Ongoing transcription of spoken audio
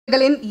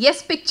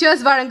S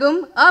pictures வழங்கும்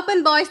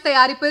urban boys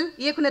தயாரிப்பில்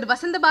இயக்குனர்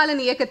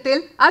வசந்தபாலன்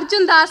இயக்கத்தில்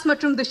அர்ஜுன்தாஸ்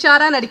மற்றும்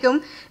துஷாரா நடிக்கும்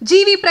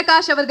ஜிவி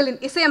பிரகாஷ் அவர்களின்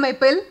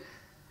இசையமைப்பில்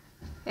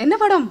என்ன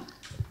படம்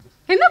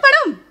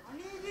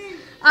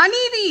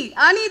அநீதி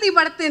அநீதி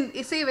படத்தின்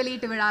இசை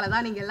வெளியீட்டு விழால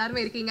தான் நீங்க எல்லாரும்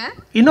இருக்கீங்க.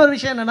 இன்னொரு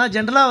விஷயம் என்னன்னா,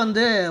 ஜென்ரலா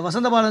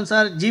வசந்தபாலன்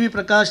சார், ஜிவி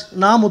பிரகாஷ்,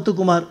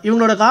 முத்துக்குமார்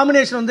இவங்களோட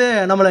காம்பினேஷன்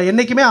நம்மளை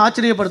என்னைக்குமே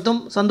ஆச்சரியப்படுத்தும்,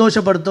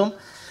 சந்தோஷப்படுத்தும்.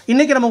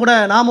 இன்றைக்கி நம்ம கூட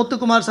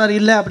முத்துக்குமார் சார்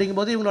இல்லை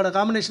அப்படிங்கும்போது இவங்களோட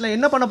காம்பினேஷனில்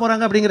என்ன பண்ண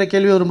போகிறாங்க அப்படிங்கிற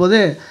கேள்வி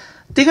வரும்போது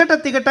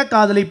திகட்ட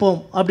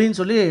காதலிப்போம் அப்படின்னு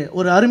சொல்லி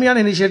ஒரு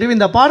அருமையான இனிஷியேட்டிவ்.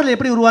 இந்த பாடல்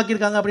எப்படி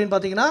உருவாக்கியிருக்காங்க அப்படின்னு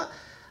பார்த்தீங்கன்னா,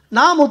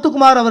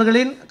 முத்துக்குமார்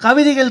அவர்களின்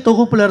கவிதைகள்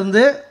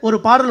தொகுப்பிலிருந்து ஒரு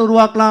பாடல்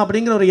உருவாக்கலாம்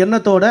அப்படிங்கிற ஒரு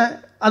எண்ணத்தோட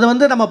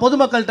அதை நம்ம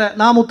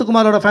பொதுமக்கள்கிட்ட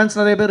முத்துக்குமாரோட ஃபேன்ஸ்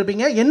நிறைய பேர்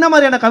இருப்பீங்க, என்ன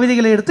மாதிரியான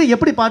கவிதைகளை எடுத்து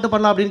எப்படி பாட்டு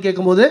பண்ணலாம் அப்படின்னு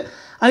கேட்கும்போது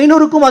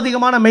 500க்கும்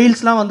அதிகமான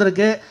மெயில்ஸ்லாம்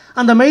வந்திருக்கு.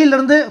 அந்த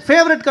மெயிலிருந்து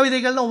ஃபேவரட்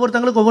கவிதைகள்னு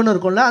ஒவ்வொருத்தங்களுக்கு ஒவ்வொன்று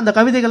இருக்கும்ல, அந்த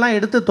கவிதைகள்லாம்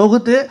எடுத்து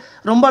தொகுத்து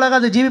ரொம்ப அழகாக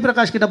அது ஜிவி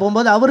பிரகாஷ் கிட்ட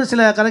போகும்போது அவர்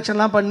சில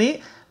கரெக்ஷன்லாம் பண்ணி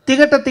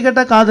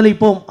திகட்ட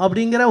காதலிப்போம்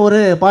அப்படிங்கிற ஒரு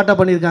பாட்டை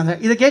பண்ணியிருக்காங்க.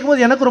 இதை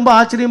கேட்கும்போது எனக்கு ரொம்ப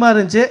ஆச்சரியமாக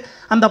இருந்துச்சு.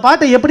 அந்த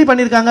பாட்டை எப்படி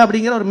பண்ணியிருக்காங்க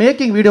அப்படிங்கிற ஒரு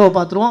மேக்கிங் வீடியோவை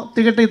பார்த்துருவோம்.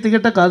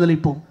 திகட்ட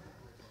காதலிப்போம்.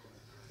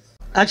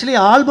 ஆக்சுவலி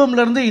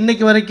ஆல்பம்லேருந்து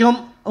இன்றைக்கி வரைக்கும்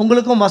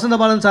உங்களுக்கும்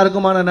வசந்தபாலன்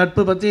சாருக்குமான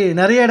நட்பு பற்றி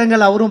நிறைய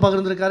இடங்கள் அவரும்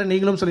பகிர்ந்திருக்காரு,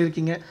 நீங்களும்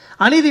சொல்லியிருக்கீங்க.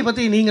 அநீதி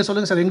பற்றி நீங்கள்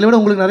சொல்லுங்கள் சார், எங்களை விட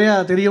உங்களுக்கு நிறையா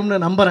தெரியும்னு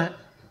நம்புகிறேன்.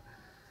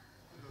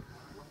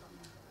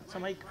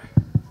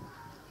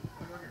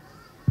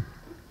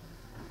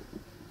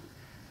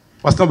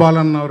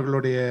 வசந்தபாலன்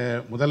அவர்களுடைய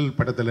முதல்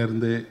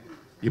படத்திலிருந்து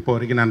இப்போ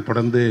வரைக்கும் நான்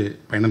தொடர்ந்து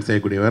பயணம்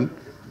செய்யக்கூடியவர்.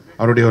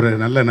 அவருடைய ஒரு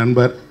நல்ல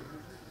நண்பர்.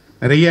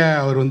 நிறைய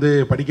அவர்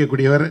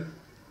படிக்கக்கூடியவர்.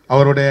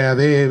 அவருடைய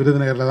அதே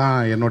விருதுநகரில் தான்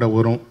என்னோட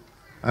ஊரும்.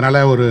 அதனால்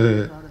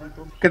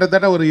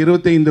கிட்டத்தட்ட ஒரு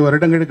 25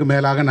 வருடங்களுக்கு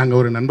மேலாக நாங்கள்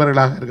ஒரு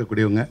நண்பர்களாக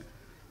இருக்கக்கூடியவங்க.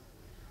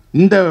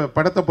 இந்த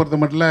படத்தை பொறுத்த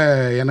மட்டும்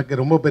எனக்கு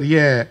ரொம்ப பெரிய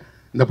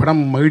இந்த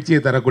படம் மகிழ்ச்சியை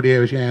தரக்கூடிய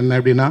விஷயம் என்ன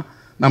அப்படின்னா,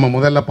 நம்ம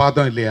முதல்ல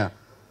பார்த்தோம் இல்லையா,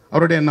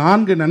 அவருடைய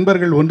 4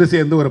 நண்பர்கள் ஒன்று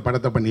சேர்ந்து ஒரு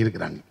படத்தை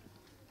பண்ணியிருக்கிறாங்க.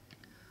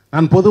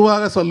 நான்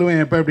பொதுவாக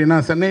சொல்லுவேன் எப்போ அப்படின்னா,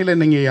 சென்னையில்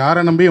நீங்கள்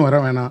யாரை நம்பியும் வர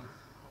வேணாம்,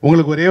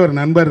 உங்களுக்கு ஒரே ஒரு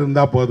நண்பர்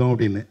இருந்தால் போதும்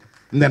அப்படின்னு.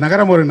 இந்த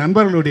நகரம் ஒரு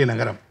நண்பர்களுடைய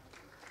நகரம்.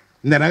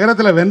 இந்த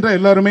நகரத்தில் வென்ற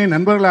எல்லோருமே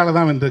நண்பர்களால்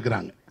தான்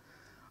வென்றிருக்கிறாங்க.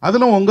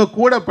 அதிலும் உங்கள்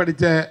கூட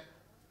படித்த,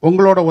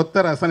 உங்களோட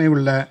ஒத்த ரசனை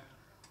உள்ள,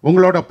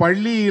 உங்களோட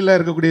பள்ளியில்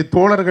இருக்கக்கூடிய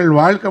தோழர்கள்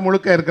வாழ்க்கை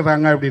முழுக்க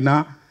இருக்கிறாங்க அப்படின்னா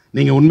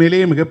நீங்கள்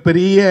உண்மையிலேயே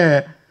மிகப்பெரிய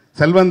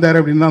செல்வந்தர்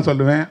அப்படின்னு தான்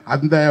சொல்லுவேன்.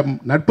 அந்த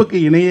நட்புக்கு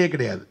இணையே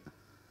கிடையாது.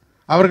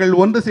 அவர்கள்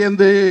ஒன்று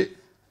சேர்ந்து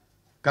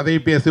கதை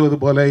பேசுவது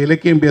போல்,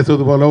 இலக்கியம்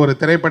பேசுவது போல் ஒரு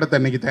திரைப்படத்தை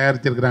இன்றைக்கி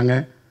தயாரிச்சிருக்கிறாங்க.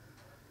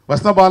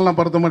 வசந்தபாலனை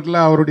பொறுத்த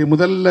மட்டும் அவருடைய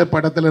முதல்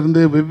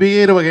படத்திலிருந்து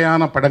வெவ்வேறு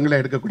வகையான படங்களை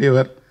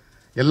எடுக்கக்கூடியவர்.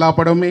 எல்லா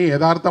படமுமே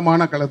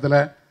யதார்த்தமான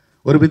களத்தில்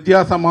ஒரு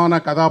வித்தியாசமான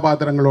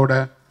கதாபாத்திரங்களோட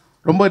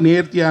ரொம்ப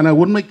நேர்த்தியான,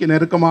 உண்மைக்கு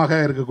நெருக்கமாக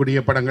இருக்கக்கூடிய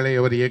படங்களை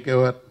அவர்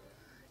இயக்குவார்.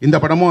 இந்த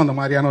படமும் அந்த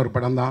மாதிரியான ஒரு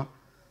படம் தான்.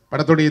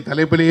 படத்துடைய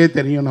தலைப்பிலேயே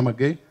தெரியும்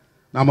நமக்கு,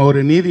 நாம் ஒரு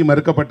நீதி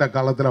மறுக்கப்பட்ட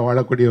காலத்தில்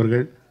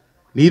வாழக்கூடியவர்கள்.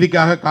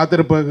 நீதிக்காக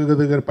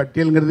காத்திருப்பது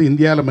பட்டியல்ங்கிறது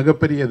இந்தியாவில்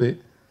மிகப்பெரியது.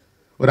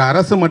 ஒரு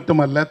அரசு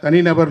மட்டுமல்ல,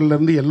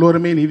 தனிநபர்லேருந்து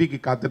எல்லோருமே நீதிக்கு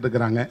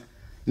காத்துட்ருக்குறாங்க.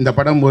 இந்த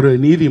படம் ஒரு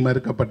நீதி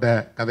மறுக்கப்பட்ட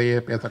கதையை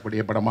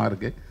பேசக்கூடிய படமாக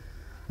இருக்குது.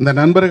 இந்த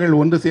நண்பர்கள்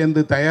ஒன்று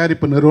சேர்ந்து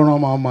தயாரிப்பு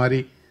நிறுவனமாக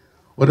மாறி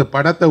ஒரு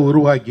படத்தை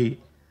உருவாக்கி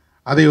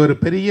அதை ஒரு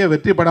பெரிய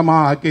வெற்றி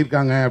படமாக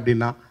ஆக்கியிருக்காங்க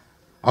அப்படின்னா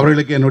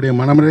அவர்களுக்கு என்னுடைய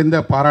மனமிருந்த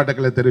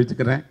பாராட்டுக்களை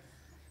தெரிவிச்சுக்கிறேன்.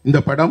 இந்த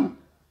படம்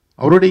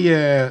அவருடைய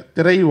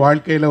திரை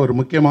வாழ்க்கையில் ஒரு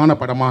முக்கியமான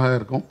படமாக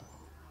இருக்கும்.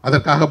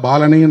 அதற்காக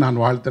பாலனையும்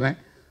நான் வாழ்த்துறேன்.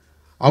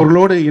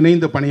 அவர்களோடு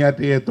இணைந்து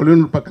பணியாற்றிய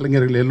தொழில்நுட்ப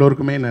கலைஞர்கள்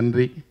எல்லோருக்குமே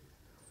நன்றி.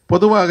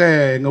 பொதுவாக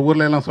எங்கள்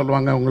ஊரில் எல்லாம்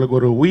சொல்லுவாங்க, உங்களுக்கு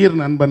ஒரு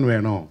உயிர் நண்பன்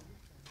வேணும்,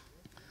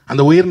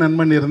 அந்த உயிர்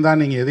நண்பன்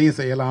இருந்தால் நீங்கள் எதையும்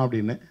செய்யலாம்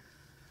அப்படின்னு.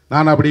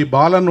 நான் அப்படி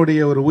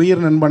பாலனுடைய ஒரு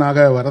உயிர்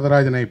நண்பனாக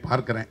வரதராஜனை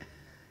பார்க்குறேன்.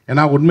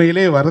 ஏன்னா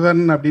உண்மையிலே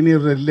வரதன் அப்படின்னு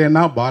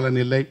இல்லைன்னா பாலன்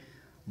இல்லை,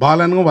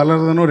 பாலனும்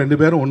வரதனும் 2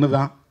 பேரும் ஒன்று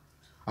தான்.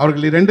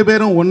 அவர்கள் 2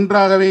 பேரும்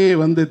ஒன்றாகவே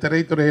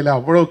திரைத்துறையில்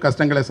அவ்வளோ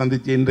கஷ்டங்களை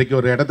சந்தித்து இன்றைக்கு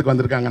ஒரு இடத்துக்கு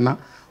வந்திருக்காங்கன்னா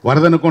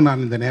வரதனுக்கும்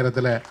நான் இந்த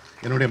நேரத்தில்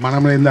என்னுடைய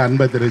மனமிழந்த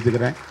அன்பை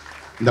தெரிவிச்சுக்கிறேன்.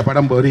 இந்த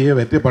படம் பெரிய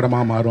வெற்றி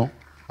படமாக மாறும்.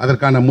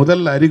 அதற்கான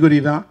முதல் அறிகுறி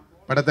தான்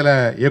படத்தில்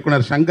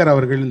இயக்குனர் சங்கர்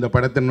அவர்கள் இந்த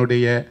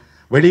படத்தினுடைய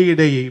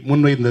வெளியீடை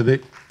முன்வைந்தது.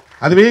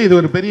 அதுவே இது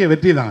ஒரு பெரிய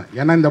வெற்றி தான்.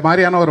 ஏன்னா இந்த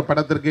மாதிரியான ஒரு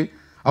படத்திற்கு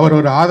அவர்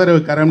ஒரு ஆதரவு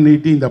கரம்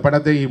நீட்டி இந்த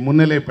படத்தை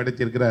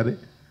முன்னிலைப்படுத்தியிருக்கிறாரு.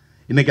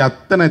 இன்றைக்கி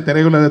அத்தனை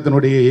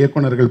திரையுலகத்தினுடைய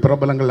இயக்குநர்கள்,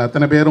 பிரபலங்கள்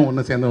அத்தனை பேரும்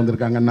ஒன்று சேர்ந்து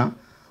வந்திருக்காங்கன்னா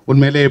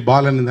உண்மையிலே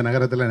பாலன் இந்த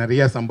நகரத்தில்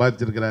நிறையா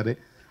சம்பாதிச்சிருக்கிறாரு.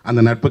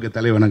 அந்த நட்புக்கு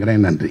தலை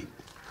வணங்குறேன். நன்றி.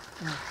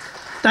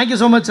 Thank you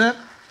so much sir.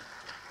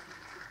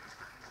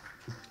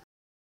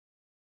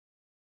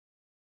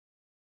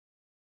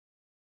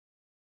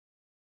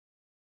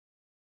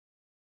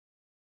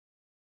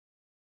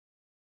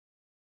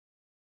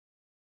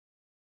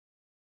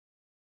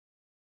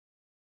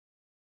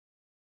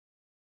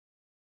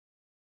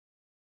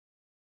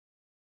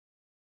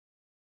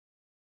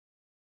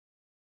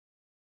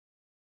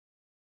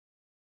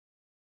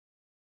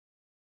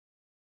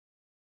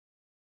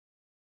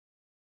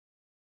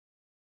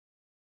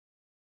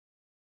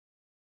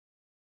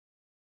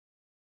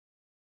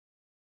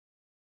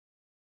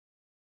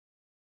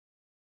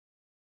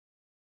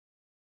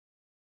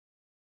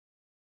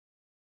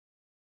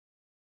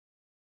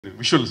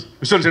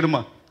 Visuals எடுமா.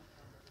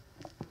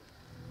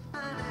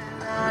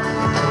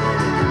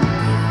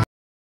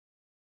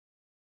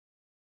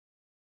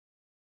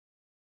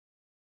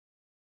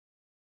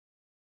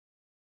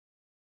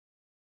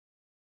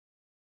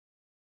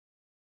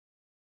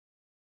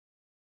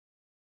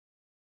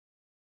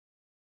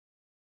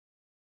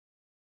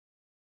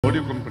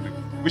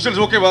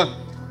 Visuals ஓகேவா?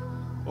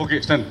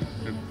 Okay stand.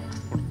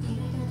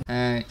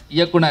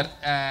 இயக்குனர்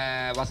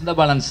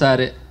வசந்தபாலன்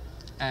சார்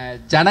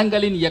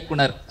ஜனங்களின்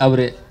இயக்குனர்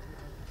அவர்.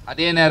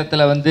 அதே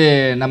நேரத்தில் வந்து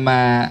நம்ம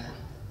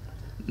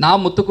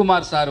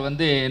முத்துக்குமார் சார்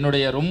வந்து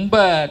என்னுடைய ரொம்ப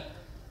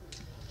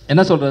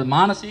என்ன சொல்கிறது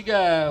மானசீக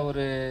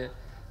ஒரு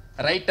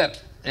ரைட்டர்.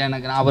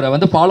 எனக்கு நான் அவரை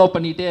வந்து ஃபாலோ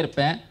பண்ணிகிட்டே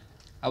இருப்பேன்.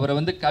 அவரை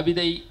வந்து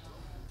கவிதை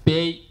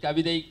பேய்,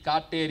 கவிதை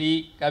காட்டேரி,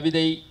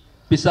 கவிதை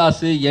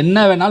பிசாசு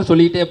என்ன வேணாலும்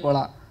சொல்லிக்கிட்டே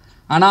போகலாம்.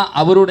 ஆனால்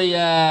அவருடைய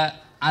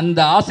அந்த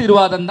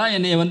ஆசீர்வாதம் தான்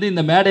என்னை வந்து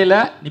இந்த மேடையில்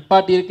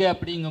நிப்பாட்டியிருக்கு.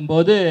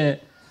 அப்படிங்கும்போது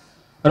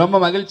ரொம்ப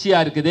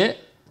மகிழ்ச்சியாக இருக்குது.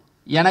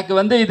 எனக்கு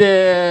வந்து இது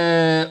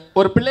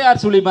ஒரு பிள்ளையார்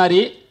சுழி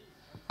மாதிரி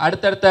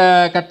அடுத்தடுத்த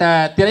கட்ட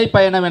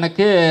திரைப்பயணம்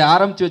எனக்கு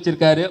ஆரம்பித்து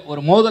வச்சுருக்காரு.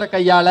 ஒரு மோதிர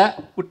கையால்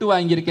புட்டு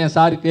வாங்கியிருக்கேன்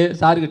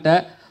சாருக்கிட்ட.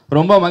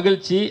 ரொம்ப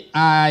மகிழ்ச்சி.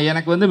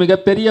 எனக்கு வந்து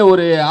மிகப்பெரிய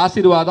ஒரு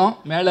ஆசீர்வாதம்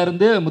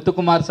மேலேருந்து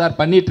முத்துக்குமார் சார்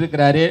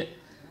பண்ணிகிட்ருக்கிறாரு.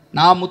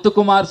 நான்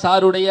முத்துக்குமார்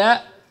சாருடைய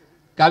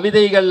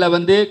கவிதைகளில்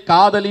வந்து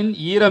காதலின்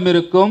ஈரம்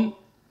இருக்கும்.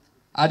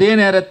 அதே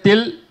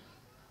நேரத்தில்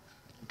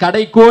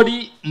கடைக்கோடி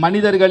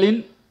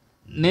மனிதர்களின்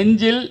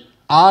நெஞ்சில்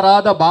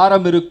ஆறாத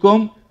பாரம்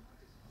இருக்கும்.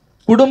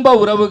 குடும்ப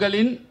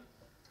உறவுகளின்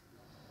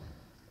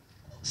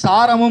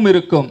சாரமும்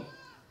இருக்கும்.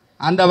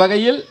 அந்த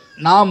வகையில்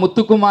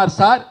முத்துக்குமார்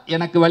சார்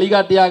எனக்கு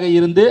வழிகாட்டியாக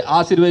இருந்து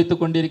ஆசீர்வதித்து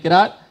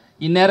கொண்டிருக்கிறார்.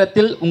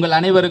 இந்நேரத்தில் உங்கள்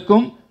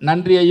அனைவருக்கும்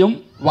நன்றியையும்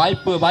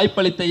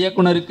வாய்ப்பளித்த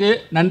இயக்குனருக்கு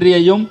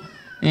நன்றியையும்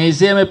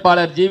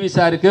இசையமைப்பாளர் ஜிவி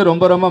சாருக்கு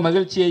ரொம்ப ரொம்ப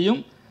மகிழ்ச்சியையும்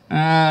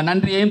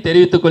நன்றியையும்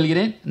தெரிவித்துக்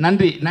கொள்கிறேன்.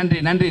 நன்றி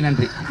நன்றி நன்றி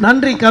நன்றி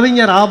நன்றி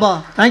கவிஞர் Aba.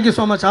 Thank you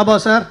so much Aba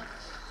sir.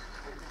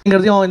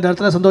 எங்கிறதையும் இந்த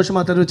இடத்துல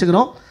சந்தோஷமாக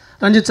தெரிவிச்சுக்கிறோம்.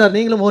 ரஞ்சித் சார்,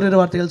 நீங்களும் ஓரிரு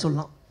வார்த்தைகள்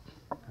சொல்லலாம்.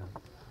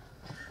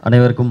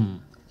 அனைவருக்கும்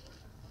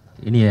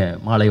இனிய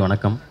மாலை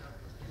வணக்கம்.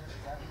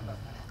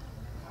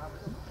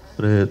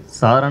 ஒரு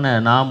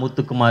சாதாரண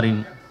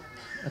முத்துக்குமாரின்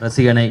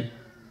ரசிகனை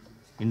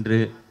இன்று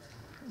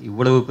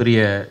இவ்வளவு பெரிய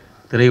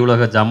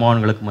திரையுலக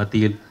ஜாமான்களுக்கு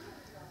மத்தியில்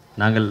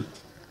நாங்கள்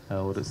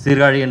ஒரு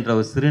சீர்காழி என்ற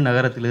ஒரு சிறு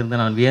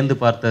நகரத்திலிருந்து நான் வியந்து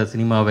பார்த்த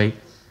சினிமாவை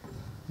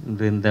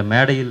இன்று இந்த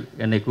மேடையில்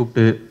என்னை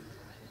கூப்பிட்டு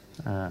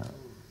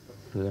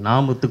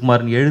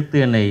முத்துக்குமாரின் எழுத்து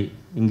என்னை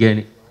இங்கே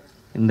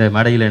இந்த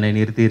மேடையில் என்னை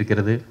நிறுத்தி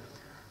இருக்கிறது.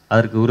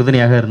 அதற்கு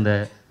உறுதுணையாக இருந்த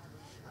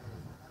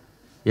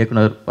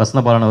இயக்குனர்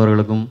வசந்தபாலன்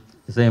அவர்களுக்கும்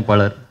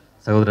இசையமைப்பாளர்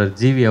சகோதரர்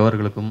ஜிவி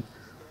அவர்களுக்கும்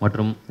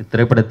மற்றும்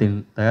இத்திரைப்படத்தின்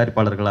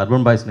தயாரிப்பாளர்கள்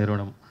அர்பன் பாய்ஸ்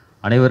நிறுவனம்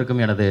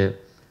அனைவருக்கும் எனது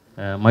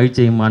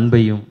மகிழ்ச்சியையும்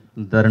அன்பையும்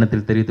இந்த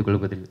தருணத்தில் தெரிவித்துக்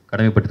கொள்வதில்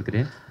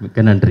கடமைப்பட்டிருக்கிறேன்.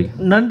 மிக்க நன்றி.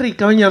 நன்றி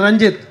கவிஞர்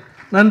ரஞ்சித்,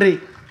 நன்றி.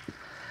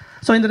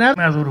 ஸோ இந்த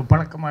நேரம் அது ஒரு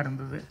பழக்கமாக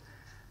இருந்தது.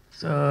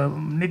 ஸோ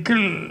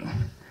நிக்கில்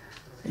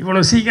இவ்வளோ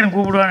சீக்கிரம்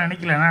கூப்பிடுவான்னு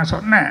நினைக்கல. நான்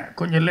சொன்னேன்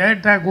கொஞ்சம்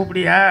லேட்டாக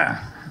கூப்பிடியா,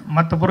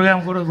 மற்ற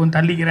ப்ரோக்ராம் கூட கொஞ்சம்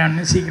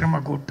தள்ளிக்கிறான்னு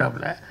சீக்கிரமாக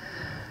கூப்பிட்டாப்புல.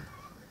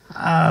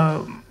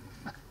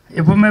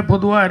 எப்பவுமே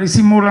பொதுவாக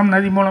ரிஷி மூலம்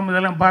நதி மூலம்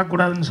இதெல்லாம்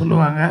பார்க்கக்கூடாதுன்னு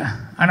சொல்லுவாங்க.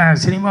 ஆனால்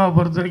சினிமாவை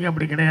பொறுத்த வரைக்கும்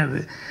அப்படி கிடையாது.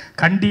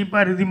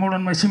 கண்டிப்பாக ரிதி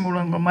மூலம் மசி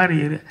மூலங்க மாதிரி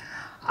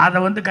அதை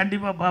வந்து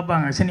கண்டிப்பாக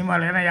பார்ப்பாங்க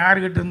சினிமாவில். ஏன்னா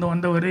யாருக்கிட்ட இருந்து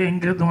வந்தவர்,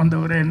 எங்கேருந்து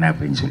வந்தவர் என்ன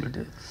அப்படின்னு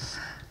சொல்லிட்டு.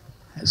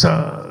 ஸோ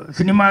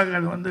சினிமாவுக்கு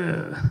அது வந்து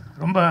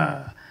ரொம்ப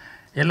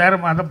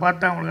எல்லோரும் அதை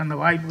பார்த்து அவங்களுக்கு அந்த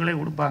வாய்ப்புகளே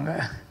கொடுப்பாங்க.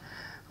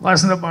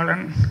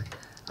 வசந்தபாலன்,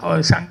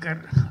 அவர்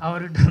சங்கர்,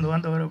 அவர்கிட்ட இருந்து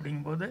வந்தவர்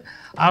அப்படிங்கும்போது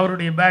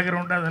அவருடைய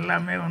பேக்ரவுண்டு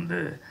அதெல்லாமே வந்து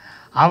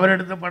அவர்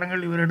எடுத்த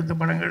படங்கள், இவர் எடுத்த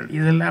படங்கள்,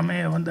 இது எல்லாமே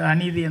வந்து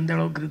அநீதி எந்த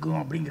அளவுக்கு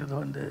இருக்கும் அப்படிங்கிறத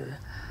வந்து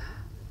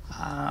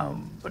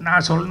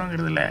நான்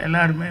சொல்லணுங்கிறது இல்லை.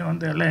 எல்லாருமே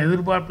வந்து எல்லாம்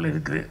எதிர்பார்ப்பில்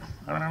இருக்குது.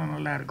 அதனால்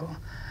நல்லாயிருக்கும்.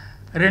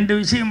 2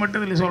 விஷயம்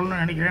மட்டும் இதில்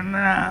சொல்லணும்னு நினைக்கிறேன்.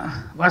 என்னென்னா,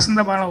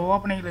 வசந்தபாலன்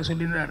ஓப்பனிங்கில்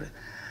சொல்லியிருந்தார்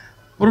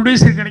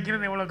ப்ரொடியூசர்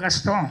கிடைக்கிறது எவ்வளோ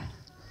கஷ்டம்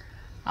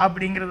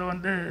அப்படிங்கிறது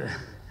வந்து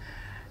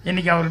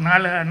இன்றைக்கி அவர்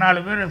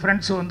 4 பேர்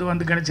ஃப்ரெண்ட்ஸு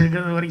வந்து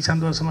கிடச்சிருக்கிறது வரைக்கும்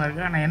சந்தோஷமாக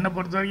இருக்குது. ஆனால் என்னை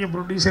பொறுத்த வரைக்கும்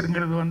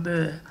ப்ரொடியூசருங்கிறது வந்து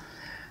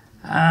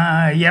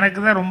எனக்கு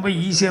தான் ரொம்ப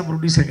ஈஸியாக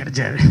ப்ரொடியூசர்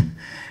கிடைச்சார்.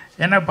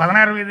 ஏன்னா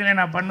 16 வயதில்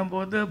நான்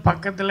பண்ணும்போது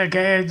பக்கத்தில்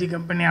கேஆர்ஜி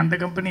கம்பெனி, அந்த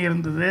கம்பெனி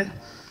இருந்தது.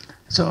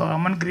 ஸோ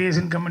அம்மன்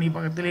கிரியேஷன் கம்பெனி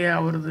பக்கத்துலேயே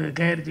அவரது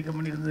கேஆர்ஜி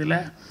கம்பெனி இருந்ததில்ல.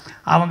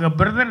 அவங்க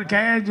பிரதர்,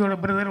 கேஆர்ஜியோட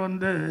பிரதர்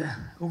வந்து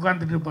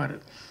உட்காந்துட்டு இருப்பார்.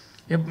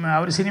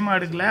 அவர் சினிமா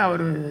எடுக்கல,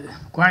 அவர்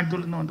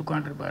கோயம்புத்தூர்லேருந்து வந்து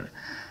உட்காந்துருப்பார்.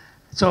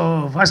 ஸோ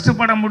ஃபஸ்ட்டு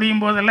படம்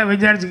முடியும் போதெல்லாம்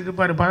விசாரிச்சுக்கிட்டு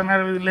இருப்பார்.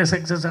 16 வயதில்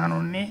சக்ஸஸ்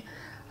ஆனோடனே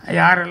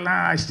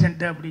யாரெல்லாம்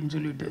அசிஸ்டண்ட்டு அப்படின்னு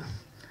சொல்லிட்டு.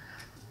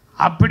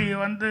 அப்படி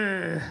வந்து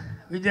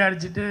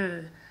விசாரிச்சுட்டு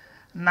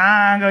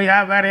நான் அங்கே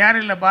வேறு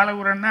யாரும் இல்லை,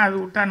 பாலகுரன்னா அது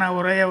விட்டா நான்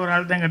ஒரே ஒரு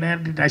ஆள் தான் எங்கள்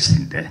டைரக்டர்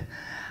அசிஸ்டண்ட்டு.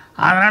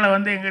 அதனால்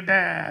வந்து எங்கிட்ட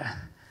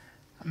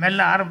மெல்ல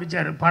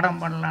ஆரம்பித்தார்,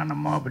 படம் பண்ணலாம்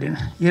நம்ம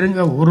அப்படின்னு. இருங்க,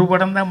 ஒரு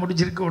படம் தான்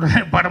முடிச்சிருக்கு,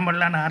 உடனே படம்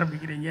பண்ணலான்னு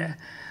ஆரம்பிக்கிறீங்க,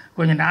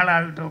 கொஞ்சம் நாள்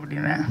ஆகட்டும்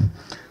அப்படின்னு.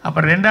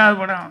 அப்புறம் 2வது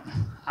படம்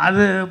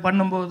அது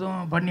பண்ணும்போதும்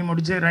பண்ணி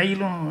முடித்து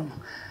ரயிலும்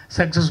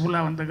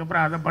சக்ஸஸ்ஃபுல்லாக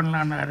வந்ததுக்கப்புறம் அதை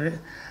பண்ணலான்னாரு.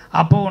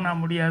 அப்போவும்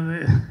நான் முடியாது,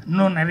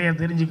 இன்னும் நிறைய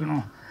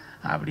தெரிஞ்சுக்கணும்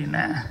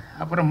அப்படின்னு.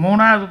 அப்புறம்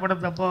 3வது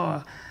படத்தப்போ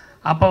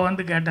அப்போ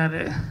வந்து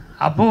கேட்டார்.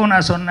 அப்போவும்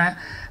நான் சொன்னேன்,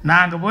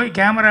 நான் அங்கே போய்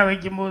கேமரா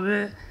வைக்கும்போது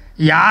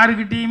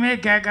யாருக்கிட்டேயுமே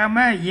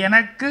கேட்காம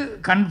எனக்கு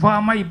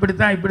கன்ஃபார்மாக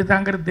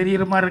இப்படித்தாங்கிறது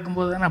தெரிகிற மாதிரி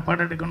இருக்கும்போது தான் நான்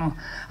படம் எடுக்கணும்,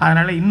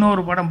 அதனால்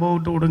இன்னொரு படம்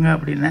போட்டு விடுங்க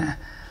அப்படின்னு.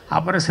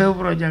 அப்புறம்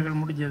சிவப்பு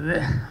ரோஜாக்கள் முடிஞ்சது.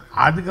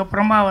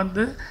 அதுக்கப்புறமா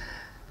வந்து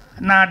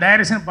நான்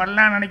டைரக்ஷன்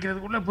பண்ணலான்னு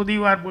நினைக்கிறதுக்குள்ளே புதிய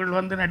வார்ப்புகள்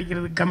வந்து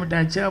நடிக்கிறதுக்கு கமிட்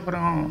ஆச்சு.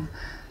 அப்புறம்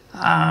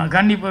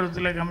கன்னி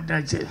பருவத்தில் கமிட்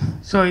ஆச்சு.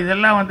 ஸோ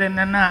இதெல்லாம் வந்து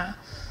என்னென்னா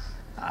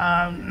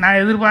நான்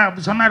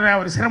அப்படி சொன்னார்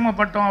அவர்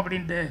சிரமப்பட்டோம்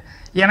அப்படின்ட்டு.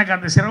 எனக்கு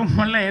அந்த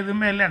சிரமமெல்லாம்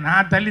எதுவுமே இல்லை.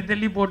 நான்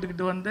தள்ளி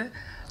போட்டுக்கிட்டு வந்து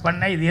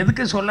பண்ணேன். இது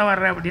எதுக்கு சொல்ல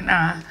வர்றேன் அப்படின்னா,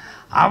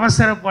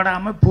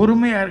 அவசரப்படாமல்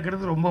பொறுமையாக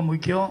இருக்கிறது ரொம்ப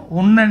முக்கியம்.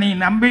 உன்னை நீ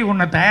நம்பி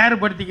உன்னை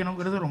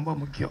தயார்படுத்திக்கணுங்கிறது ரொம்ப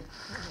முக்கியம்.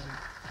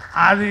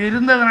 அது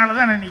இருந்ததுனால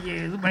தான் நான் இன்றைக்கி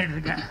இது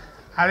பண்ணிகிட்ருக்கேன்.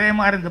 அதே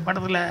மாதிரி இந்த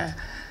படத்தில்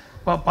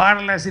இப்போ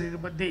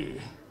பாடலாசிரியர் பற்றி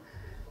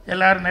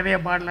எல்லோரும் நிறைய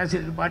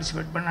பாடலாசிரியர்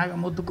பார்ட்டிசிபேட் பண்ணாங்க.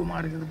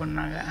 முத்துக்குமாருக்கு இது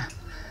பண்ணாங்க.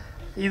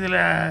 இதில்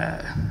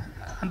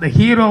அந்த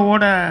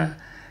ஹீரோவோட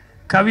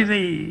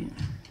கவிதை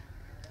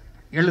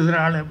எழுதுகிற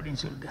ஆள்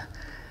அப்படின்னு சொல்லிட்டு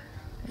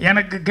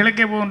எனக்கு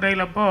கிழக்கே போகும்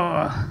ரயிலப்போ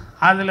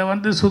அதில்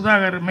வந்து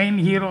சுதாகர் மெயின்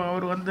ஹீரோ,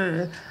 அவர் வந்து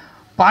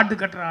பாட்டு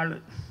கட்டுற ஆள்.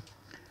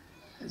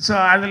 ஸோ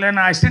அதில்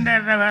நான் அசிஸ்டன்ட்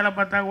டைரக்டராக வேலை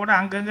பார்த்தா கூட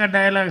அங்கங்கே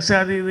டயலாக்ஸ்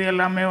அது இது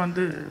எல்லாமே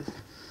வந்து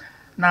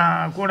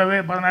நான் கூடவே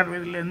 16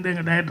 வயதுலேருந்து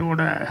எங்கள்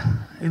டைரக்டரோட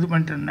இது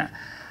பண்ணிட்டு இருந்தேன்.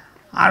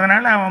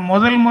 அதனால் அவன்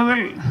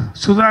முதல்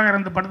சுதாகர்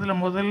அந்த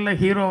படத்தில் முதல்ல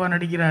ஹீரோவாக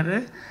நடிக்கிறாரு.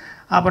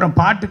 அப்புறம்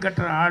பாட்டு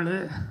கட்டுற ஆள்.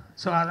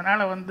 ஸோ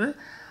அதனால் வந்து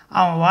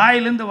அவன்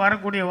வாயிலேருந்து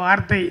வரக்கூடிய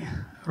வார்த்தை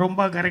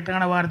ரொம்ப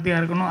கரெக்டான வார்த்தையாக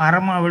இருக்கணும்,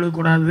 அறமாக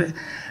விழுகக்கூடாது,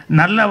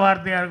 நல்ல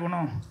வார்த்தையாக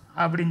இருக்கணும்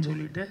அப்படின்னு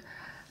சொல்லிவிட்டு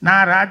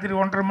நான் ராத்திரி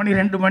 1:30 மணி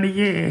 2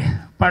 மணிக்கு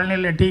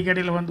பழனியில் டீ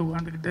கடையில் வந்து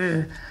உட்காந்துக்கிட்டு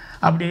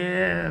அப்படியே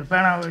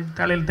பேனா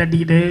தலையில்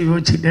தட்டிக்கிட்டே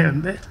யோசிச்சுக்கிட்டே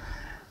இருந்து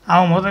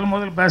அவன்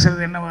முதல்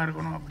பேசுகிறது என்னவாக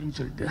இருக்கணும் அப்படின்னு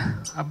சொல்லிட்டு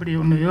அப்படி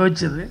ஒன்று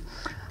யோசிச்சது.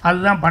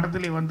 அதுதான்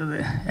படத்துலேயே வந்தது.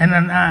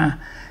 என்னென்னா,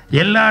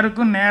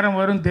 எல்லாருக்கும் நேரம்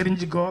வரும்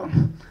தெரிஞ்சுக்கோ,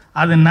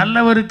 அது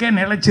நல்லவருக்கே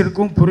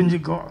நிலைச்சிருக்கும்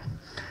புரிஞ்சுக்கோ,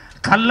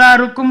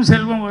 கல்லாருக்கும்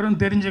செல்வம் வரும்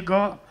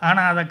தெரிஞ்சுக்கோ,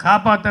 ஆனால் அதை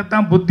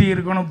காப்பாற்றத்தான் புத்தி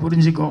இருக்கணும்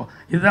புரிஞ்சுக்கோ.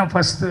 இதுதான்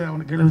ஃபஸ்ட்டு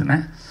அவனுக்கு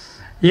எழுதினேன்.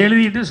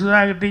 எழுதிட்டு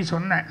சுதாகிட்டையும்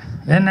சொன்னேன்,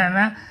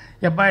 என்னென்னா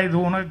எப்பா இது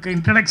உனக்கு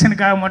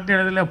இன்ட்ரடக்ஷனுக்காக மட்டும்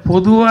எழுதலை,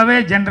 பொதுவாகவே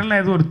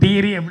ஜென்ரலாக இது ஒரு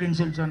தியரி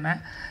அப்படின்னு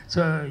சொன்னேன்.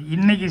 ஸோ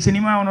இன்றைக்கி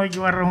சினிமாவை நோக்கி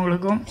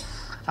வர்றவங்களுக்கும்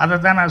அதை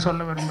தான் நான்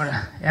சொல்ல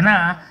விரும்புகிறேன். ஏன்னா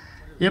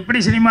எப்படி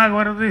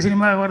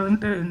சினிமாவுக்கு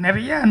வருதுன்ட்டு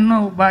நிறையா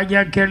இன்னும்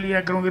பாக்கியாக கேள்வி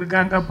கேட்குறவங்க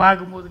இருக்காங்க,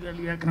 பார்க்கும்போது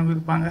கேள்வி கேட்குறவங்க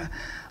இருப்பாங்க.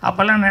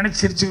 அப்போல்லாம்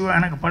நினச்சிருச்சுக்குவேன்.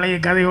 எனக்கு பழைய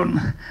கதை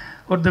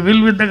ஒருத்தர்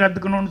வில் வித்தை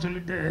கற்றுக்கணும்னு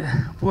சொல்லிட்டு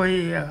போய்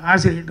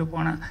ஆசிரியர்கிட்ட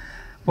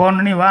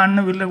போனோன்னே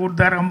வான்னு வில்லை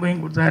கொடுத்தாரு,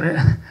 அம்பையும்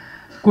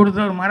கொடுத்து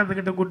ஒரு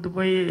மரத்துக்கிட்ட கூப்பிட்டு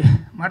போய்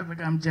மரத்தை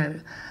காமிச்சார்.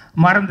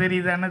 மரம்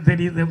தெரியுதானே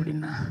தெரியுது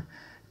அப்படின்னா,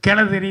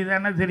 கிளை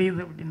தெரியுதானே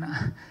தெரியுது அப்படின்னா,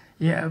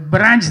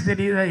 பிரான்ச்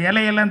தெரியுதா,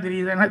 இலையெல்லாம்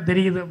தெரியுதானே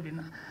தெரியுது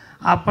அப்படின்னா,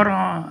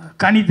 அப்புறம்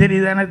கனி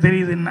தெரியுதானே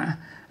தெரியுதுன்னா,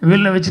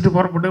 வில்லை வச்சுட்டு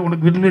புறப்பட்டு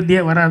உனக்கு வில்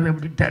வித்தியே வராது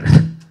அப்படின்ட்டார்.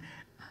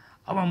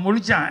 அவன்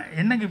முழிச்சான்,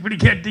 என்னங்க இப்படி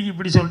கேட்டீங்க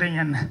இப்படி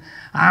சொல்கிறீங்கன்னு.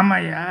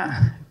 ஆமாய்யா,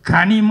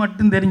 கனி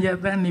மட்டும்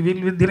தெரிஞ்சால் தான் நீ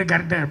வில் வித்தியில்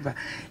கரெக்டாக இருப்பேன்.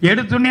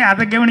 எடுத்தோடனே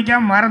அதை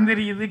கவனிக்காமல் மரம்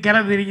தெரியுது,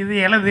 கிளை தெரியுது,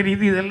 இலை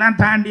தெரியுது, இதெல்லாம்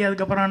தாண்டி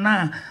அதுக்கப்புறம்னா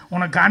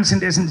உனக்கு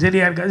கான்சன்ட்ரேஷன்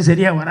சரியாக இருக்காது,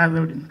 சரியாக வராது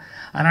அப்படின்னு.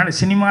 அதனால்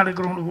சினிமாவில்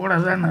இருக்கிறவங்களுக்கு கூட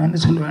தான் நான் என்ன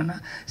சொல்லுவேன்னா,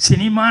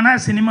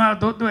 சினிமாவை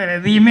தோற்று வேறு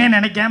எதையுமே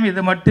நினைக்காம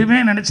இதை மட்டுமே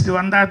நினச்சிட்டு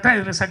வந்தால் தான்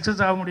இதில்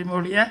சக்ஸஸ் ஆக முடியுமோ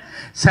இல்லையா,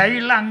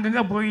 சைடில்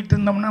அங்கங்கே போயிட்டு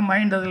இருந்தோம்னா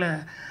மைண்ட் அதில்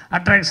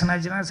அட்ராக்ஷன்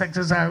ஆச்சுன்னா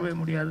சக்ஸஸ் ஆகவே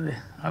முடியாது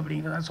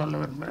அப்படிங்கிறதான் சொல்ல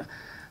விரும்புகிறேன்.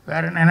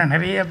 வேறு என்ன,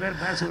 நிறைய பேர்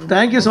பேசுகிறேன்.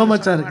 Thank you so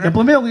much sir.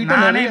 எப்போவுமே உங்ககிட்ட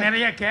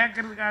நிறைய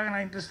கேட்கறதுக்காக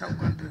நான் இன்ட்ரெஸ்டாக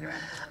உட்காந்துருக்கிறேன்.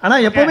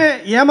 ஆனால் எப்போவுமே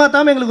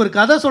ஏமாத்தாமல் எங்களுக்கு ஒரு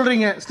கதை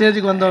சொல்கிறீங்க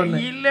ஸ்டேஜுக்கு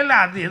வந்தோடனே. இல்லை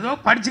அது ஏதோ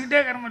படிச்சுக்கிட்டே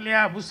இருக்கிறோம்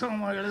இல்லையா,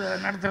 புஸ்தகம்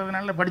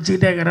நடத்துறதுனால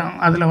படிச்சுக்கிட்டே இருக்கிறோம்,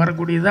 அதில்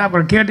வரக்கூடியது,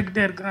 அப்புறம்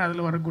கேட்டுக்கிட்டே இருக்கிறோம்,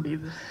 அதில்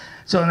வரக்கூடியது.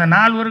 ஸோ அந்த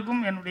 4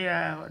 பேருக்கும் என்னுடைய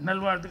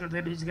நல்வாழ்த்துக்கள்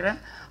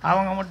தெரிவிச்சுக்கிறேன்.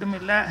 அவங்க மட்டும்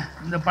இல்லை,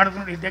 இந்த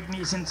படத்தினுடைய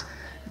டெக்னீஷியன்ஸ்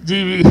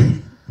ஜிவி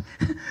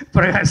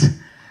பிரகாஷ்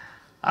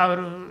அவர்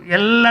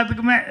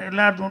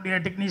எல்லாத்துடைய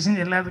டெக்னீஷியன்ஸ்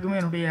எல்லாத்துக்குமே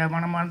என்னுடைய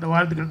மனமார்ந்த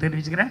வாழ்த்துக்கள்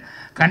தெரிவிச்சுக்கிறேன்.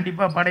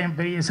 கண்டிப்பாக படம்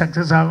பெரிய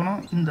சக்ஸஸ் ஆகணும்,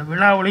 இந்த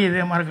விழாவிலையும்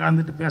இதே மாதிரி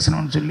கலந்துட்டு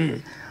பேசணும்னு சொல்லி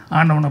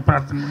ஆண்டவனை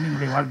பிரார்த்தனை பண்ணி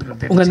என்னுடைய வாழ்த்துக்கள்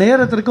தெரியும். உங்கள்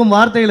நேரத்திற்கும்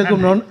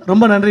வார்த்தைகளுக்கும்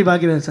ரொம்ப நன்றி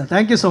பாக்கிறேன் sir.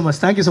 Thank you so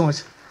much. Thank you so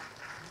much.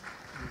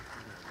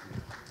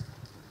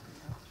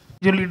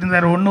 சொல்லிக்கிட்டு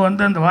இருந்தார். ஒன்று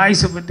வந்து அந்த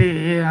வாய்ஸை பற்றி,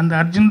 அந்த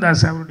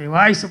அர்ஜுன்தாஸ் அவருடைய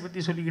வாய்ஸை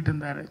பற்றி சொல்லிக்கிட்டு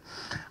இருந்தார்.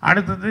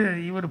 அடுத்தது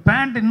இவர்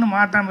பேண்ட் இன்னும்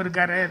மாற்றாமல்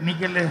இருக்கார்,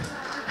 நிக்கல்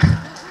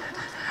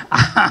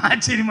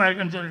ஆச்சரியமாக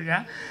இருக்குன்னு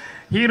சொல்லியிருக்கேன்.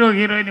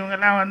 ஹீரோயின்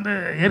இவங்கெல்லாம் வந்து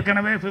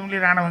ஏற்கனவே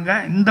ஃபெமிலியர் ஆனவங்க.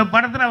 இந்த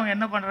படத்தில் அவங்க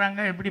என்ன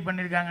பண்ணுறாங்க, எப்படி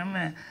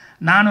பண்ணியிருக்காங்கன்னு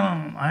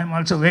நானும் I am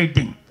also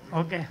waiting.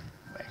 Okay,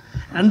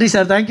 நன்றி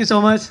சார். Thank you so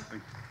much.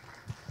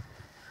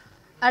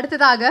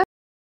 அடுத்ததாக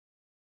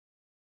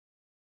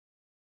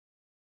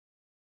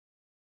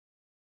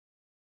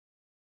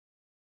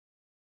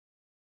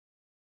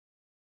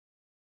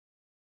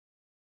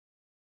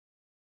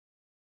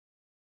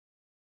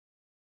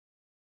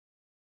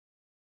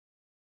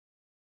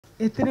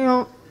எத்தனையோ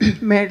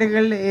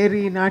மேடைகள் ஏறி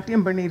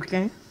நாட்டியம்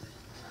பண்ணியிருக்கேன்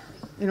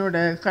என்னோட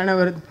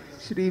கணவர்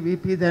ஸ்ரீ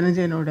விபி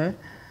தனஞ்சயனோட.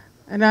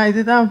 நான்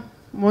இதுதான்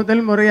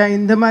முதல் முறையாக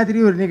இந்த மாதிரி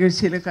ஒரு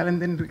நிகழ்ச்சியில்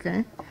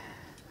கலந்துட்டுருக்கேன்.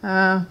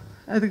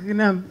 அதுக்கு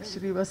நான்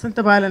ஸ்ரீ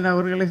வசந்தபாலன்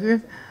அவர்களுக்கு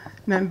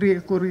நன்றியை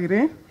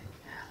கூறுகிறேன்.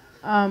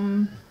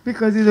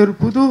 பிகாஸ் இது ஒரு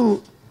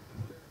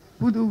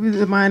புது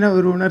விதமான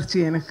ஒரு உணர்ச்சி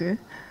எனக்கு.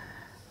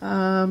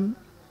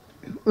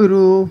 ஒரு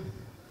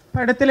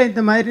படத்தில்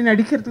இந்த மாதிரி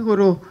நடிக்கிறதுக்கு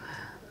ஒரு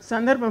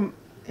சந்தர்ப்பம்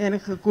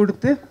எனக்கு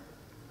கொடுத்து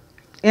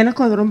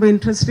எனக்கும் அது ரொம்ப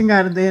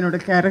இன்ட்ரெஸ்டிங்காக இருந்தது.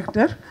 என்னோடய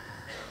கேரக்டர்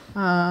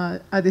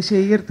அது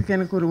செய்கிறதுக்கு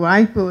எனக்கு ஒரு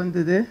வாய்ப்பு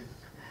வந்தது.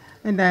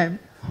 And I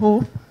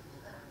hope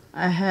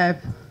I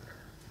have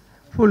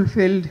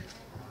fulfilled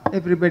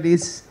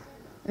everybody's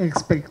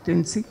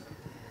expectancy,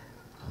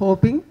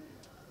 hoping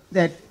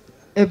that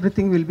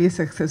everything will be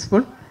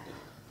successful.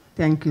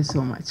 Thank you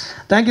so much.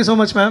 Thank you so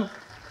much, ma'am.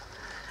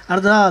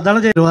 அடுத்ததா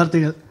தனஞ்சயன்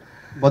வார்த்தைகள்.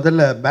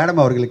 முதல்ல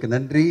மேடம் அவர்களுக்கு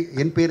நன்றி.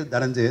 என் பேர்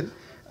தனஞ்சயன்.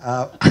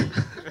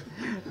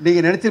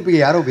 நீங்கள்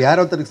நினச்சிருப்பீங்க யாரோ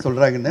ஒருத்தருக்கு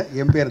சொல்கிறாங்கன்னு.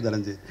 என் பேர்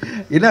தனஞ்சயன்.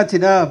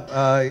 என்னாச்சுன்னா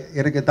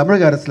எனக்கு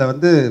தமிழக அரசில்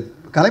வந்து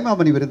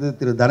கலைமாமணி விருது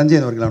திரு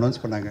தனஞ்சயன் அவர்கள்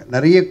அனௌன்ஸ் பண்ணாங்க.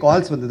 நிறைய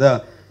கால்ஸ் வந்துதா,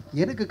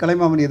 எனக்கு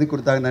கலைமாமணி எதுக்கு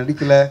கொடுத்தாங்க,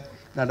 நடிக்கலை,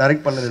 நான்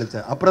டைரக்ட் பண்ணல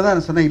நினச்சேன். அப்புறம் தான்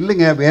நான் சொன்னேன்,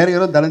 இல்லைங்க வேறு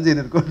யாரோ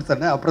தனஞ்சயன் இருக்கும்னு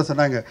சொன்னேன். அப்புறம்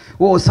சொன்னாங்க,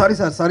 ஓ சாரி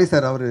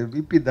சார் அவர்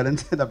விபி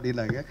தனஞ்சயன்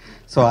அப்படின்னாங்க.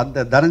 ஸோ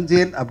அந்த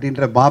தனஞ்சயன்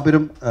அப்படின்ற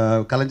மாபெரும்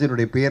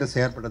கலைஞனுடைய பேரை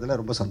ஷேர் பண்ணதில்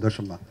ரொம்ப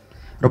சந்தோஷமா,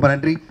 ரொம்ப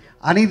நன்றி.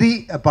 அநீதி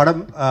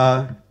படம்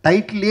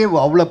டைட்டிலே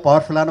அவ்வளோ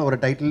பவர்ஃபுல்லான ஒரு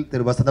டைட்டில்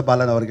திரு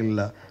வசந்தபாலன் அவர்கள்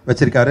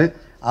வச்சுருக்காரு.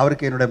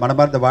 அவருக்கு என்னுடைய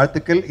மனமார்ந்த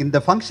வாழ்த்துக்கள். இந்த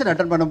ஃபங்க்ஷன்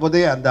அட்டன்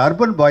பண்ணும்போதே அந்த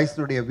அர்பன்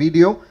பாய்ஸினுடைய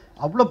வீடியோ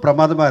அவ்வளோ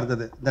பிரமாதமாக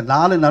இருந்தது. இந்த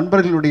 4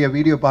 நண்பர்களுடைய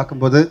வீடியோ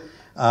பார்க்கும்போது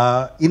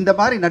இந்த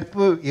மாதிரி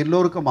நட்பு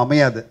எல்லோருக்கும்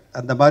அமையாது.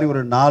 அந்த மாதிரி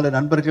ஒரு 4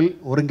 நண்பர்கள்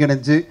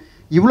ஒருங்கிணைஞ்சு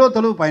இவ்வளோ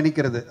தொலைவு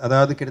பயணிக்கிறது,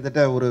 அதாவது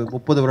கிட்டத்தட்ட ஒரு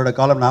 30 வருட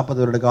காலம்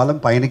 40 வருட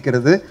காலம்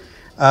பயணிக்கிறது.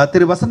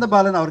 திரு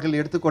வசந்தபாலன் அவர்கள்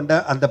எடுத்துக்கொண்ட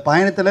அந்த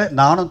பயணத்தில்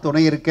நானும்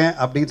துணை இருக்கேன்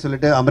அப்படின்னு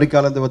சொல்லிட்டு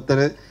அமெரிக்காவிலேருந்து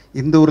ஒருத்தர்,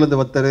 இந்த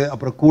ஊர்லேருந்து ஒருத்தர்,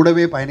 அப்புறம்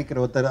கூடவே பயணிக்கிற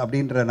ஒருத்தர்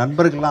அப்படின்ற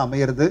நண்பர்கள்லாம்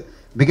அமையிறது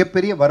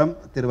மிகப்பெரிய வரம்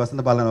திரு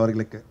வசந்தபாலன்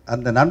அவர்களுக்கு.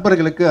 அந்த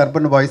நண்பர்களுக்கு,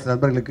 அர்பன் வாய்ஸ்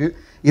நண்பர்களுக்கு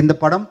இந்த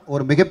படம்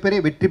ஒரு மிகப்பெரிய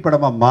வெற்றி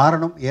படமாக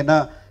மாறணும். ஏன்னா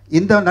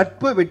இந்த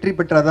நட்பு வெற்றி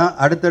பெற்றாதான்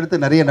அடுத்தடுத்து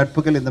நிறைய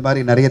நட்புகள் இந்த மாதிரி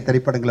நிறைய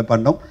திரைப்படங்களை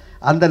பண்ணோம்.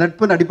 அந்த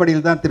நட்பின்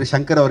அடிப்படையில் தான் திரு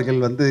சங்கர்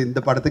அவர்கள் வந்து இந்த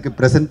படத்துக்கு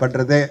ப்ரெசென்ட்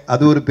பண்ணுறதே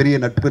அது ஒரு பெரிய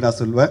நட்பு நான்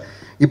சொல்வேன்.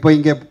 இப்போ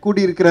இங்கே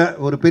கூடியிருக்கிற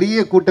ஒரு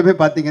பெரிய கூட்டமே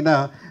பார்த்தீங்கன்னா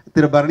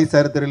திரு பரணி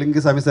சார், திரு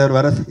லிங்குசாமி சார்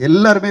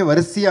எல்லாருமே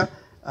வரிசையாக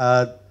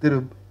திரு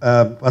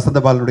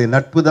வசந்தபாலனுடைய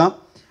நட்பு தான்.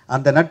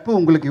 அந்த நட்பு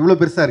உங்களுக்கு இவ்வளோ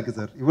பெருசாக இருக்குது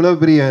சார், இவ்வளோ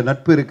பெரிய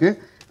நட்பு இருக்குது.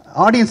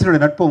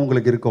 ஆடியன்ஸினுடைய நட்பு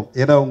உங்களுக்கு இருக்கும்.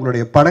 ஏன்னா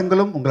உங்களுடைய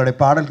படங்களும் உங்களுடைய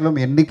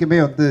பாடல்களும் என்றைக்குமே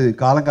வந்து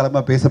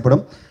காலங்காலமாக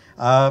பேசப்படும்.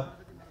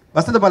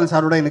 வசந்தபாலன்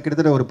சாரோட எனக்கு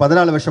கிட்டத்தட்ட ஒரு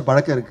 14 வருஷம்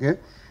பழக்கம் இருக்குது.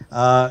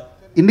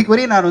 இன்றைக்கு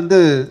வரையும் நான் வந்து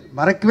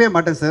மறக்கவே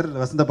மாட்டேன் சார்.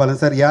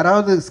 வசந்தபாலன் சார்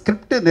யாராவது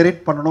ஸ்கிரிப்ட்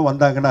நெரேட் பண்ணணும்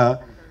வந்தாங்கன்னா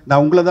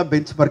நான் உங்களை தான்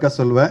பெஞ்ச் மார்க்காக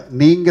சொல்லுவேன்.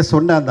 நீங்கள்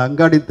சொன்ன அந்த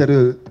அங்காடி தெரு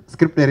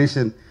ஸ்கிரிப்ட்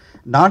நெரேஷன்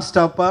நான்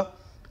ஸ்டாப்பாக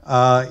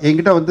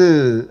என்கிட்ட வந்து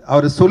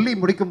அவர் சொல்லி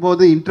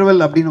முடிக்கும்போது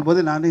இன்டர்வல் அப்படின்னும்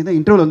போது நான் இன்னும்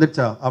இன்டர்வல்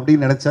வந்துடுச்சா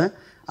அப்படின்னு நினச்சேன்.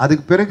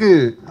 அதுக்கு பிறகு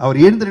அவர்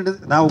எழுந்து நின்று,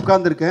 நான்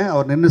உட்கார்ந்துருக்கேன்,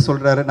 அவர் நின்று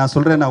சொல்கிறாரு, நான்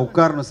சொல்கிறேன் நான்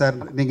உட்காரணும் சார்,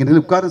 நீங்கள்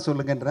நின்று உட்கார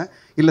சொல்லுங்கன்றேன்.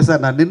 இல்லை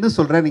சார் நான் நின்று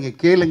சொல்கிறேன், நீங்கள்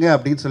கேளுங்க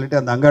அப்படின்னு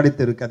சொல்லிட்டு அந்த அங்காடி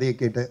தெரு கதையை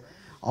கேட்டு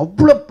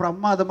அவ்வளோ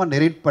பிரமாதமாக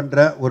நெரேட் பண்ணுற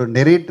ஒரு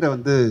நெரேட்டரை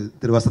வந்து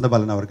திரு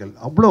வசந்தபாலன் அவர்கள்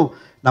அவ்வளோ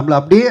நம்மளை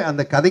அப்படியே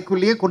அந்த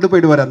கதைக்குள்ளேயே கொண்டு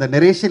போயிடுவார். அந்த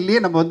நெரேஷன்லேயே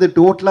நம்ம வந்து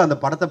டோட்டலாக அந்த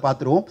படத்தை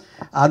பார்த்துருவோம்.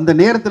 அந்த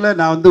நேரத்தில்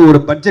நான் வந்து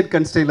ஒரு பட்ஜெட்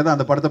கன்ஸ்ட்ரெயினில் தான்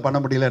அந்த படத்தை பண்ண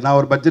முடியல. நான்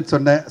ஒரு பட்ஜெட்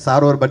சொன்னேன்,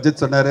 சார் ஒரு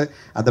பட்ஜெட் சொன்னார்,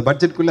 அந்த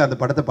பட்ஜெட்குள்ளே அந்த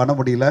படத்தை பண்ண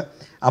முடியல.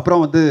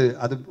 அப்புறம் வந்து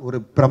அது ஒரு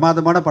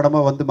பிரமாதமான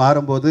படமாக வந்து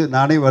மாறும்போது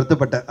நானே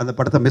வருத்தப்பட்டேன், அந்த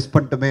படத்தை மிஸ்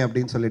பண்ணிட்டோமே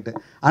அப்படின்னு சொல்லிட்டு.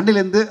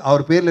 அன்னிலேருந்து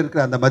அவர் பேரில்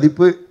இருக்கிற அந்த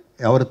மதிப்பு,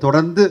 அவர்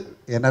தொடர்ந்து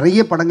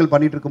நிறைய படங்கள்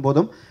பண்ணிகிட்டு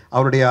இருக்கும்போதும்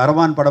அவருடைய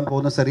அரவான் படம்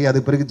போதும் சரி,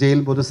 அதுக்கு பிறகு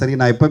ஜெயில் போதும் சரி,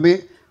 நான் எப்போவுமே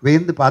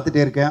வேந்து பார்த்துட்டே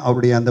இருக்கேன்.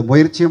 அவருடைய அந்த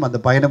முயற்சியும் அந்த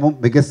பயணமும்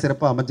மிக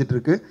சிறப்பாக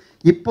அமைஞ்சிட்ருக்கு.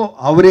 இப்போது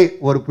அவரே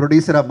ஒரு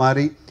ப்ரொடியூசராக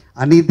மாறி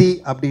அநீதி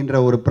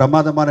அப்படின்ற ஒரு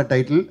பிரமாதமான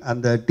டைட்டில்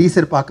அந்த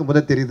டீசர்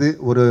பார்க்கும்போதே தெரியுது,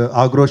 ஒரு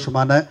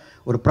ஆக்ரோஷமான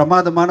ஒரு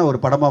பிரமாதமான ஒரு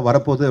படமாக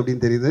வரப்போகுது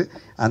அப்படின்னு தெரியுது.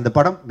 அந்த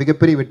படம்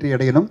மிகப்பெரிய வெற்றி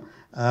அடையணும்.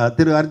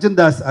 திரு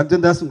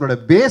அர்ஜுன்தாஸ் உங்களோட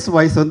பேஸ்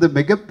வாய்ஸ் வந்து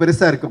மிக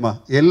பெருசாக இருக்குமா.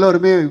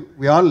 எல்லோருமே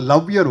we all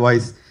love your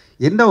voice.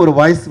 என்ன ஒரு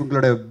வாய்ஸ்,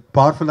 உங்களோட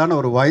பவர்ஃபுல்லான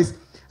ஒரு வாய்ஸ்.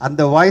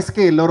 அந்த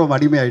வாய்ஸ்க்கே எல்லோரும்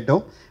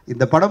அடிமையாயிட்டோம்.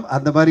 இந்த படம்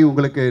அந்த மாதிரி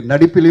உங்களுக்கு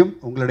நடிப்பிலையும்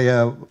உங்களுடைய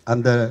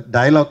அந்த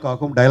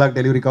டயலாக்காகவும் டயலாக்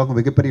டெலிவரிக்காகவும்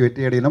மிகப்பெரிய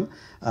வெற்றி அடையணும்.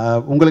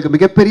 உங்களுக்கு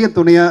மிகப்பெரிய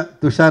துணையாக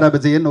துஷாரா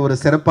விஜயன் ஒரு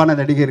சிறப்பான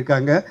நடிகை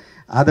இருக்காங்க.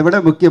 அதை விட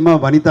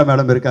முக்கியமாக வனிதா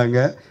மேடம் இருக்காங்க.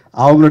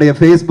 அவங்களுடைய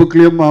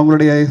ஃபேஸ்புக்லேயும்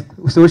அவங்களுடைய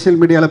சோஷியல்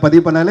மீடியாவில்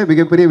பதிவு பண்ணாலே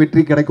மிகப்பெரிய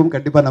வெற்றி கிடைக்கும்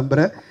கண்டிப்பாக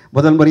நம்புகிறேன்.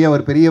 முதல் முறையாக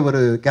ஒரு பெரிய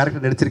ஒரு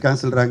கேரக்டர்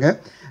நடிச்சிருக்காங்கன்னு சொல்கிறாங்க.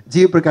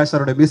 ஜி பிரகாஷ்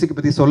அவரோட மியூசிக்கை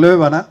பற்றி சொல்லவே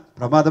வேணாம்,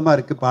 பிரமாதமாக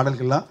இருக்குது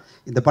பாடல்கள்லாம்.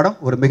 இந்த படம்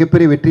ஒரு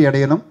மிகப்பெரிய வெற்றி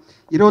அடையணும்.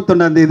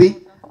 21ஆம் தேதி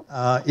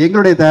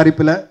எங்களுடைய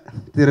தயாரிப்பில்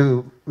திரு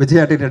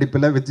விஜயாட்டி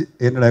நடிப்பில்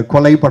என்னோட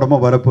கொலை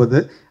படமும் வரப்போகுது.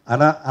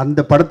 ஆனால் அந்த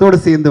படத்தோடு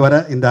சேர்ந்து வர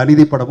இந்த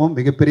அநீதி படமும்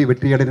மிகப்பெரிய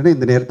வெற்றி அடையணும்.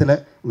 இந்த நேரத்தில்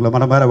உங்களை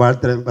மனமார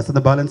வாழ்த்துறேன்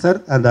Vasanthabalan sir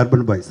and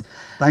urban boys.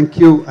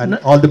 Thank you and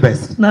all the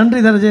best.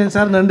 நன்றி தனஞ்சயன்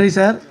சார், நன்றி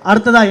சார்.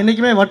 அடுத்ததாக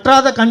என்றைக்குமே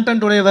வற்றாத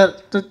கண்டென்ட் உடையவர்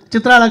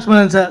சித்ரா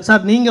லக்ஷ்மணன் சார்.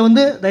 சார் நீங்கள்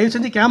வந்து தயவு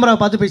செஞ்சு கேமராவை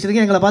பார்த்து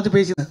பேசுகிறீங்க, எங்களை பார்த்து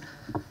பேசுங்க.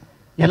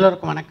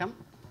 எல்லோருக்கும் வணக்கம்.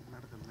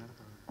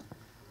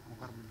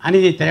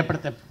 அநீதி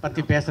திரைப்படத்தை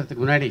பற்றி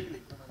பேசுகிறதுக்கு முன்னாடி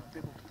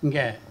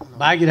இங்கே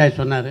பாக்யராஜ்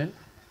சொன்னார்,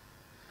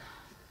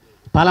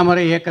 பல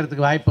முறை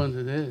இயக்கிறதுக்கு வாய்ப்பு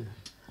வந்தது,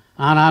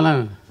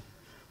 ஆனாலும்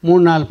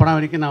 3-4 படம்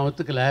வரைக்கும் நான்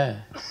ஒத்துக்கலை,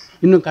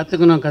 இன்னும்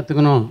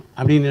கற்றுக்கணும்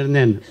அப்படின்னு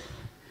இருந்தேன்.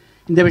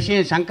 இந்த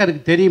விஷயம்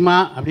சங்கருக்கு தெரியுமா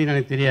அப்படின்னு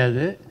எனக்கு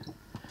தெரியாது.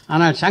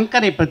 ஆனால்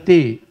சங்கரை பற்றி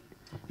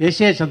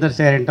எஸ்.ஏ.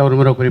 சந்திரசேகர் என்கிட்ட ஒரு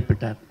முறை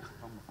குறிப்பிட்டார்.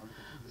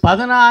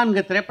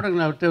 14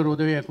 திரைப்படங்களை விட்டு ஒரு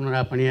உதவி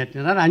இயக்குநராக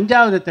பணியாற்றினார்.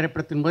 5வது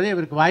திரைப்படத்தின் போதே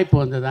இவருக்கு வாய்ப்பு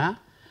வந்ததான்.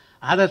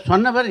 அதை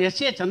சொன்னவர்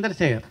எஸ்.ஏ.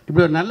 சந்திரசேகர்.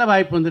 இப்படி ஒரு நல்ல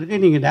வாய்ப்பு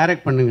வந்திருக்கு, நீங்கள்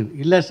டைரக்ட் பண்ணுங்க.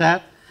 இல்லை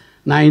சார்,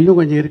 நான் இன்னும்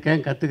கொஞ்சம்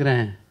இருக்கேன்,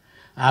 கற்றுக்குறேன்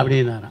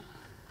அப்படின்னாராம்.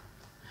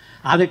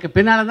 அதுக்கு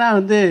பின்னால்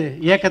தான்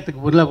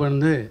இயக்கத்துக்கு உள்ளே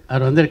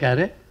அவர்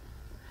வந்திருக்காரு.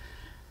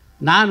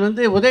 நான்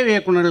உதவி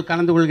இயக்குநர்கள்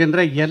கலந்து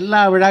கொள்கின்ற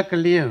எல்லா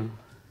விழாக்கள்லேயும்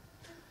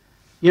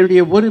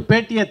என்னுடைய ஒரு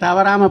பேட்டியை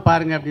தவறாமல்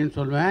பாருங்கள் அப்படின்னு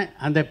சொல்லுவேன்.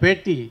 அந்த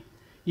பேட்டி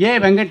ஏ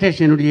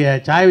வெங்கடேஷ் என்னுடைய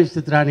சாய்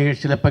சித்ரா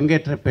நிகழ்ச்சியில்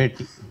பங்கேற்ற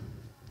பேட்டி.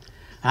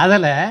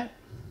 அதில்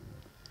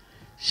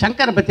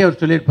சங்கரை பற்றி அவர்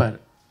சொல்லியிருப்பார்.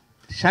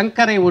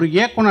 சங்கரை ஒரு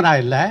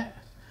இயக்குனராக இல்லை,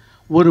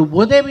 ஒரு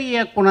உதவி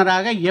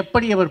இயக்குனராக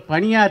எப்படி அவர்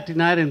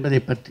பணியாற்றினார்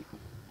என்பதை பற்றி.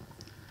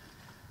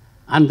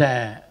 அந்த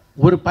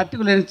ஒரு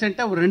பர்டிகுலர்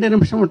இன்சிடெண்ட்டை ஒரு 2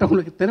 நிமிஷம் மட்டும்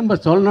உங்களுக்கு திரும்ப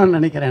சொல்லணும்னு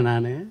நினைக்கிறேன்.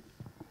 நான்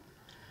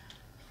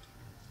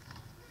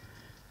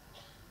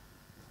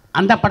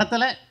அந்த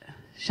படத்தில்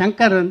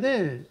சங்கர்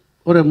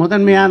ஒரு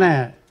முதன்மையான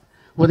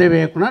உதவி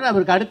இயக்குனர்.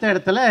 அவருக்கு அடுத்த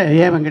இடத்துல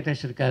ஏ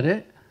வெங்கடேஷ் இருக்கார்.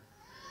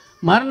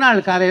 மறுநாள்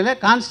காலையில்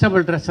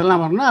கான்ஸ்டபிள் ட்ரெஸ்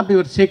எல்லாம் வரணும். அப்படி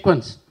ஒரு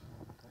சீக்வன்ஸ்.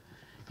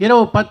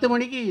 இரவு 10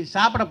 மணிக்கு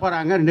சாப்பிட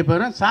போகிறாங்க 2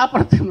 பேரும்.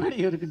 சாப்பிட்றதுக்கு முன்னாடி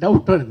இவருக்கு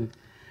டவுட் வருது,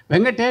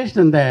 வெங்கடேஷ்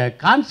இந்த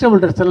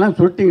கான்ஸ்டபிள் ட்ரெஸ் எல்லாம்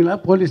சொல்லிட்டீங்களா,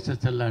 போலீஸ்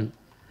ட்ரெஸ் எல்லாம்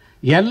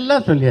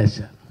சொல்லியாச்சு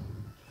சார்.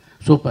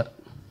 சூப்பர்,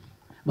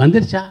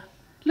 வந்துருச்சா?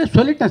 இல்லை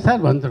சொல்லிட்டேன்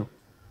சார், வந்துடும்.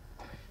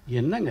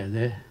 என்னங்க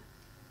அது,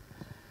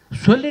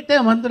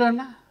 சொல்லிட்டேன்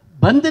வந்துடும்னா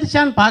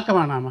வந்துருச்சான்னு பார்க்க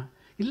வேணாமா?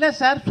 இல்லை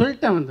சார்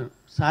சொல்லிட்டேன் வந்துடும்.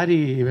 சாரி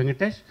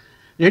வெங்கடேஷ்,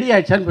 ரெடி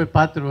ஆகிடுச்சான்னு போய்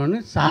பார்த்துருவோன்னு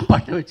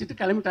சாப்பாட்டை வச்சுட்டு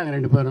கிளம்பிட்டாங்க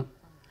 2 பேரும்.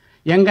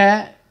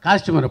 எங்கள்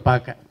காஸ்டியூமரை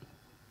பார்க்க.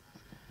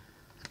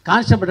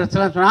 கான்ஸ்டபிள்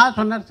ட்ரெஸ்லாம்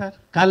சொன்னார் சார்,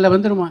 காலைல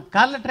வந்துடுமா?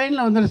 காலைல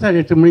ட்ரெயினில் வந்துடும்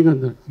சார், 8 மணிக்கு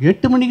வந்துடும்.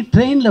 8 மணிக்கு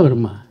ட்ரெயினில்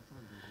வருமா?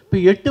 இப்போ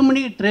 8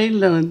 மணிக்கு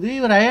ட்ரெயினில்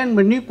இவர் அயர்ன்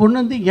பண்ணி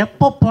கொண்டு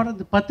எப்போ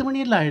போகிறது? 10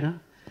 மணியில் ஆகிடும்.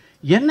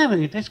 என்ன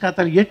வெங்கடேஷ்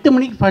காத்தால் 8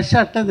 மணிக்கு ஃபர்ஸ்ட்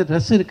ஷாட்டில் அந்த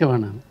ட்ரெஸ் இருக்க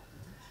வேணாம்.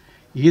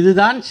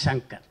 இதுதான்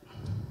சங்கர்.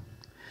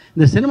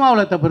 இந்த சினிமா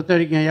உலகத்தை பொறுத்த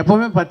வரைக்கும்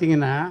எப்போவுமே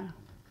பார்த்தீங்கன்னா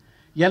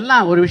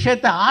எல்லாம் ஒரு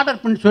விஷயத்தை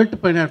ஆர்டர் பண்ணி சொல்லிட்டு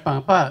போயின்னு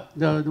இருப்பாங்கப்பா.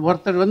 இந்த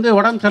ஒருத்தர்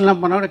உடம்பு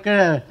சரியில்லாமல் போனால் கூட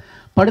கீழே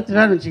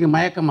படுத்துட்டான்னு வச்சுக்க,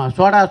 மயக்கமா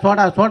சோடா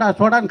சோடா சோடா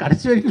சோடான்னு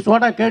கடைசி வரைக்கும்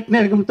சோடா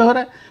கேட்டுனே இருக்கும் தவிர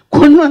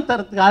கொண்டு வந்து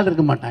தரத்துக்கு ஆள்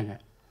இருக்க மாட்டாங்க.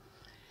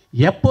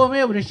 எப்போவுமே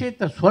ஒரு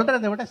விஷயத்தை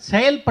சொல்கிறத விட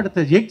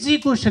செயல்படுத்துறது,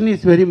 எக்ஸிக்யூஷன்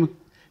இஸ்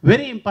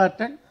வெரி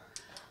இம்பார்ட்டன்ட்.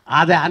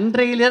 அதை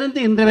அன்றையிலிருந்து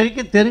இன்று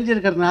வரைக்கும்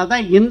தெரிஞ்சிருக்கிறதுனால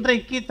தான்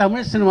இன்றைக்கு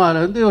தமிழ்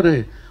சினிமாவில் ஒரு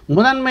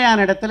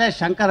முதன்மையான இடத்துல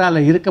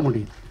சங்கரால் இருக்க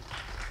முடியுது.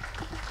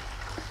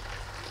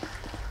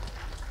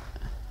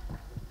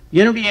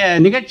 என்னுடைய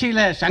நிகழ்ச்சியில்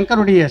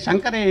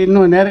சங்கரை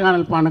இன்னும்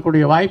நேர்காணல்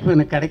பண்ணக்கூடிய வாய்ப்பு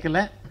எனக்கு கிடைக்கல.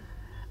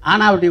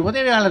 ஆனால் அவருடைய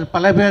உதவியாளர்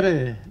பல பேர்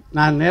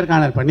நான்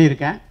நேர்காணல்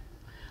பண்ணியிருக்கேன்.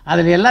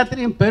 அதில்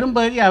எல்லாத்துலேயும்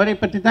பெரும்பகுதி அவரை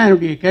பற்றி தான்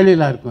என்னுடைய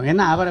கேள்விகளாக இருக்கும்.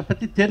 ஏன்னா அவரை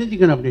பற்றி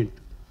தெரிஞ்சுக்கணும்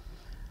அப்படின்ட்டு.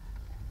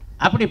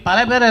 அப்படி பல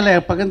பேர்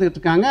அதில் பகிர்ந்துக்கிட்டு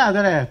இருக்காங்க.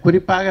 அதில்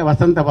குறிப்பாக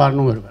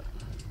வசந்தபாலனும் ஒருவர்.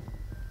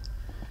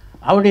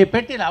 அவருடைய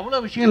பேட்டியில்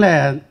அவ்வளோ விஷயங்களை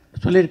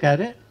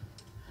சொல்லியிருக்காரு.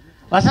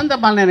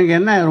 வசந்தபாலன் எனக்கு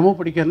என்ன ரொம்ப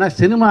பிடிக்கும்னா,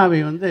 சினிமாவை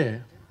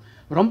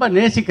ரொம்ப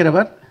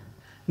நேசிக்கிறவர்,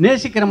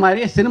 நேசிக்கிற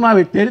மாதிரியே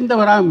சினிமாவை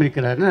தெரிந்தவராகவும்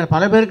இருக்கிறார்.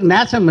 பல பேருக்கு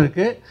நேசம்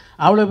இருக்குது,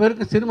 அவ்வளோ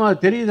பேருக்கு சினிமாவை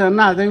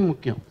தெரியுதுன்னா அதுவும்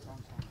முக்கியம்.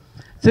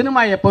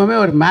 சினிமா எப்போவுமே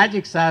ஒரு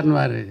மேஜிக்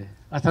சார்னுவார்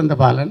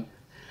வசந்தபாலன்.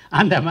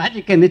 அந்த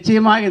மேஜிக்கை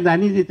நிச்சயமாக இந்த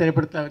அநீதி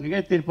திரைப்படத்தை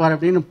நிகழ்த்தியிருப்பார்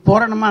அப்படின்னு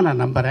பூரணமாக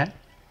நான் நம்புகிறேன்.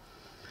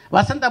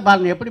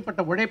 வசந்தபாலன்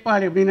எப்படிப்பட்ட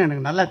உழைப்பாளி அப்படின்னு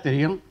எனக்கு நல்லா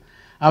தெரியும்.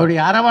 அவருடைய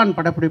அரவான்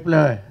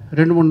படப்பிடிப்பில்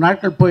 2-3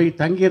 நாட்கள் போய்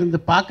தங்கியிருந்து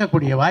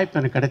பார்க்கக்கூடிய வாய்ப்பு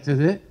எனக்கு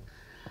கிடைச்சிது.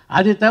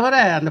 அது தவிர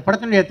அந்த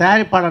படத்தினுடைய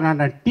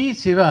தயாரிப்பாளரான டி.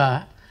 சிவா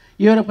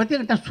இவரை பற்றி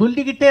என்கிட்ட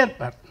சொல்லிக்கிட்டே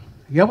இருப்பார்,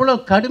 எவ்வளோ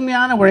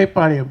கடுமையான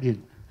உழைப்பாளி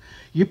அப்படின்னு.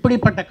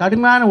 இப்படிப்பட்ட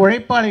கடுமையான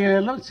உழைப்பாளிகள்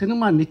எல்லாம்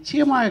சினிமா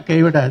நிச்சயமாக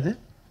கைவிடாது.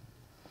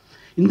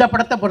 இந்த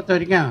படத்தை பொறுத்த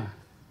வரைக்கும்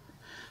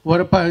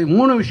ஒரு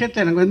 3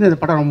 விஷயத்தில் எனக்கு இந்த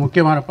படம் ரொம்ப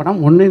முக்கியமான படம்.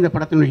 ஒன்று இந்த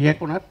படத்தினுடைய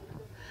இயக்குனர்,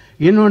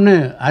 இன்னொன்று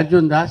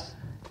அர்ஜுன்தாஸ்,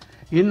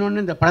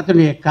 இன்னொன்று இந்த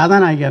படத்தினுடைய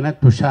கதாநாயகியான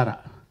துஷாரா.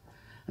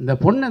 அந்த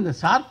பொண்ணு இந்த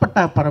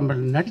சார்பட்டா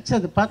பரம்பரை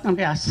நடித்ததை பார்த்து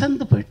அப்படியே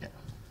அசந்து போயிட்டேன்.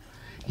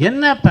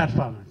 என்ன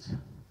பெர்ஃபார்மன்ஸ்!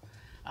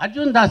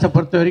 அர்ஜுன்தாஸை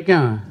பொறுத்த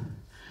வரைக்கும்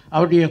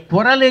அவருடைய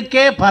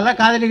குரலுக்கே பல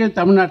காதலிகள்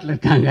தமிழ்நாட்டில்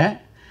இருக்காங்க.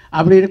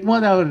 அப்படி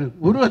இருக்கும்போது அவர்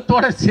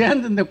உருவத்தோடு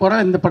சேர்ந்து இந்த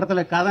குரல் இந்த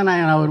படத்தில்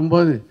கதாநாயகனாக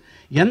வரும்போது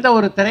எந்த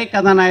ஒரு திரை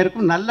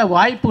கதாநாயகருக்கும் நல்ல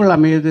வாய்ப்புகள்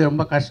அமையுது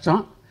ரொம்ப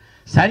கஷ்டம்.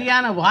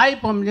 சரியான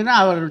வாய்ப்பு அமைஞ்சுன்னா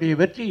அவருடைய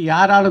வெற்றி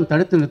யாராலும்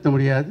தடுத்து நிறுத்த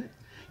முடியாது.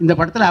 இந்த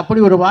படத்தில்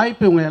அப்படி ஒரு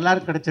வாய்ப்பு உங்கள்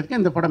எல்லாருக்கும் கிடைச்சிருக்கு.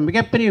 இந்த படம்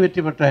மிகப்பெரிய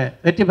வெற்றி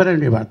பெற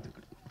வேண்டிய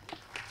வாழ்த்துக்கள்.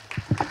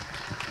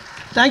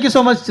 Thank you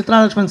so much Chitra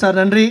Lakshman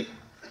sir, நன்றி.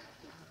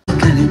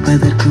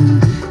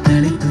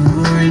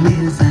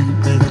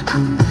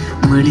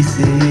 மடி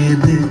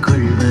சேர்ந்து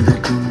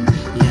கொள்வதற்கும்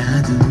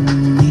யாதும்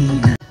நீ.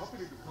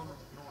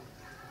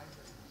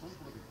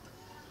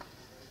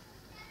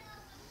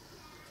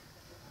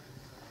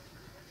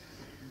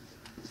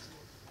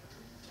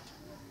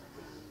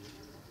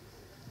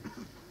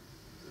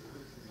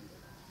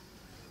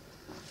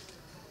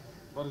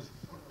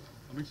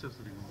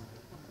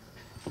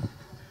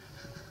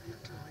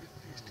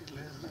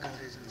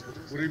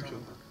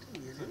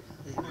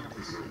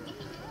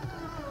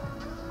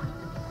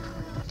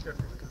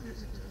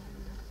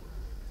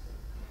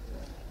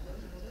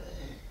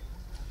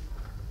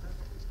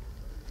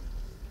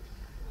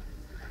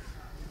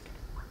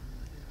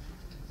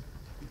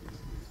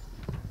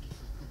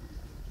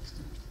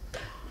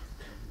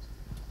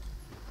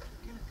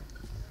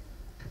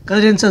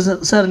 கதிரேன்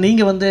சார்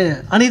நீங்கள் வந்து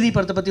அநீதி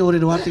படத்தை பற்றி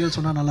ஒரு வார்த்தைகள்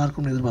சொன்னால்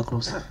நல்லாயிருக்கும்னு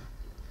எதிர்பார்க்குறோம் சார்.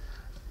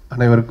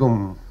 அனைவருக்கும்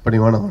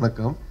பணிவான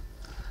வணக்கம்.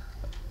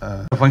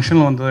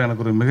 ஃபங்க்ஷனில் வந்து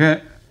எனக்கு ஒரு மிக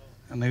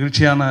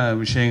நெகிழ்ச்சியான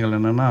விஷயங்கள்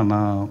என்னென்னா,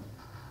 நான்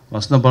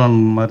வசந்தபாலன்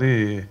மாதிரி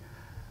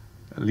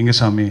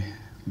லிங்கசாமி,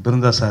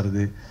 பிருந்தா சார்,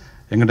 இது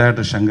எங்கள்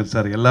டைரக்டர் சங்கர்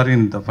சார்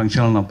எல்லாரையும் இந்த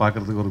ஃபங்க்ஷனில் நான்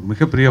பார்க்குறதுக்கு ஒரு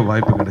மிகப்பெரிய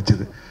வாய்ப்பு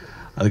கிடைச்சிது.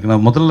 அதுக்கு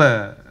நான் முதல்ல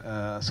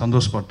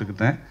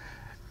சந்தோஷப்பட்டுக்கிட்டேன்.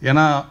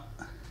 ஏன்னா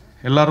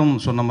எல்லாரும்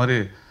சொன்ன மாதிரி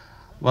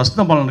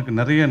வசந்தபாலனுக்கு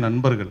நிறைய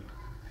நண்பர்கள்.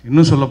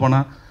 இன்னும்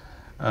சொல்லப்போனால்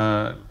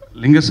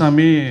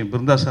லிங்கசாமி,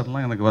 பிருந்தா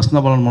சார்லாம் எனக்கு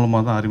வசந்தபாலன்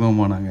மூலமாக தான்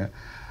அறிமுகமானாங்க.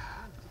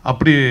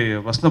 அப்படி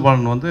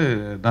வசந்தபாலன் வந்து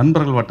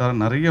நண்பர்கள்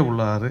வட்டாரம் நிறைய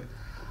உள்ளார்.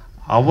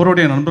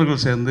 அவருடைய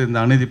நண்பர்கள் சேர்ந்து இந்த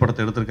அநீதி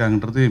படத்தை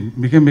எடுத்திருக்காங்கன்றது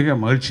மிக மிக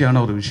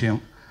மகிழ்ச்சியான ஒரு விஷயம்.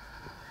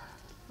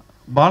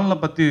 பாலனை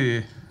பற்றி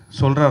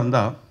சொல்கிறா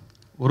இருந்தால்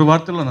ஒரு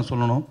வார்த்தையில் நான்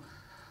சொல்லணும்,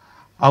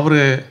 அவர்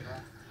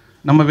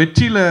நம்ம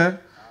வெற்றியில்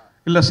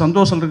இல்லை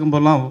சந்தோஷம்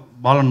இருக்கும்போதெல்லாம்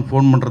பாலன்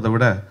ஃபோன் பண்ணுறதை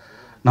விட,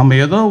 நம்ம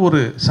ஏதோ ஒரு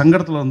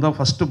சங்கடத்தில் இருந்தால்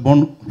ஃபஸ்ட்டு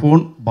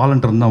ஃபோன்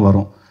பாலன்ட்டு தான்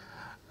வரும்.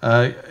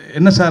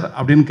 என்ன சார்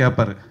அப்படின்னு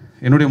கேட்பார்.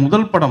 என்னுடைய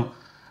முதல் படம்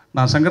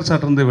நான் சங்கர்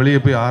சார்ட்டிருந்து வெளியே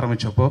போய்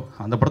ஆரம்பித்தப்போ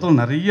அந்த படத்தில்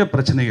நிறைய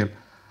பிரச்சனைகள்.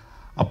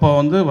 அப்போ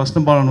வந்து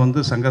வசந்தபாலன்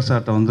வந்து சங்கர்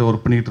சார்ட்டை வந்து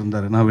ஒர்க் பண்ணிகிட்டு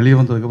இருந்தார். நான் வெளியே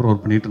வந்ததுக்கப்புறம்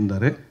ஒர்க் பண்ணிகிட்டு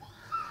இருந்தார்.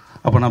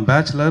 அப்போ நான்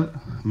பேச்சுலர்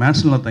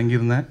மேன்ஷனில்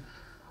தங்கியிருந்தேன்.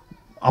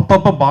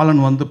 அப்பப்போ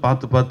பாலன் வந்து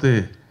பார்த்து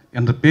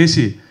என்று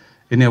பேசி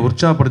என்னை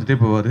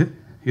உற்சாகப்படுத்திட்டே போவார்.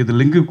 இது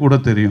லிங்கு கூட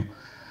தெரியும்.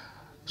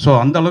 ஸோ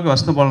அந்த அளவுக்கு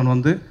வசந்தபாலன்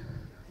வந்து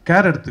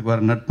கேர்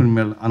எடுத்துக்குவார் நட்பின்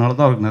மேல். அதனால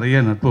தான் அவருக்கு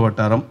நிறைய நட்பு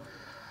வட்டாரம்.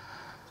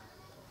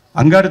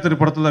 அங்காடி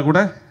திரைப்படத்தில் கூட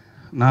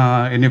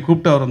நான் என்னை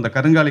கூப்பிட்டு அவர் அந்த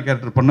கருங்காலி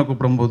கேரக்டர் பண்ண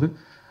கூப்பிடும்போது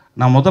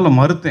நான் முதல்ல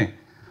மறுத்தேன்.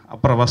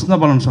 அப்புறம்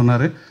வசந்தபாலன்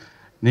சொன்னார்,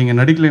 நீங்கள்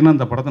நடிக்கலைன்னா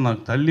அந்த படத்தை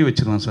நான் தள்ளி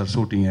வச்சுருவேன் சார்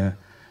ஷூட்டிங்கை,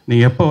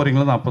 நீங்கள் எப்போ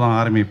வரீங்களோ தான் அப்போ தான்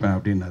ஆரம்பிப்பேன்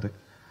அப்படின்னாரு.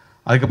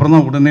 அதுக்கப்புறம்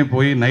தான் உடனே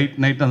போய்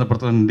நைட் அந்த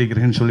படத்தில்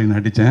நடிக்கிறேன்னு சொல்லி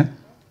நடித்தேன்.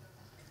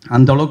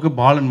 அந்த அளவுக்கு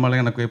பாலன்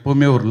மேலே எனக்கு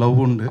எப்போவுமே ஒரு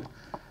லவ் உண்டு.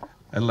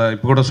 எல்லாம்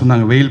இப்போ கூட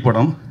சொன்னாங்க வெயில்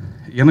படம்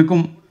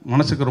எனக்கும்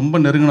மனசுக்கு ரொம்ப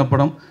நெருங்கின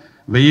படம்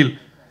வெயில்.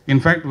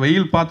 இன்ஃபேக்ட்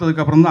வெயில்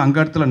பார்த்ததுக்கப்புறம் தான்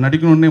அங்காடத்தில்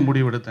நடிக்கணுன்னே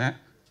முடிவெடுத்தேன்.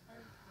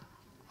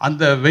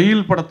 அந்த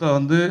வெயில் படத்தை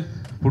வந்து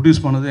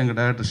ப்ரொடியூஸ் பண்ணது எங்கள்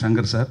டைரக்டர்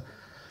சங்கர் சார்.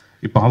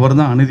 இப்போ அவர்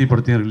தான் அநீதி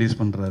படத்தையும் ரிலீஸ்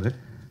பண்ணுறாரு.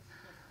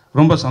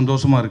 ரொம்ப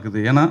சந்தோஷமாக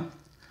இருக்குது. ஏன்னா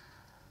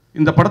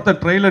இந்த படத்தை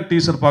ட்ரெய்லர்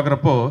டீசர்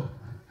பார்க்குறப்போ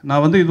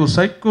நான் வந்து இது ஒரு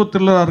சைக்கோ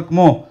த்ரில்லராக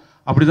இருக்குமோ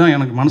அப்படி தான்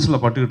எனக்கு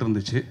மனசில் பட்டுக்கிட்டு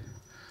இருந்துச்சு.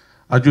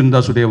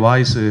 அர்ஜுன்தாஸுடைய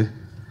வாய்ஸு,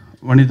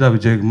 வனிதா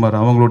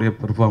விஜயகுமார் அவங்களுடைய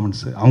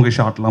பெர்ஃபார்மன்ஸு, அவங்க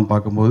ஷார்ட்லாம்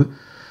பார்க்கும்போது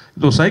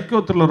இது ஒரு சைக்கோ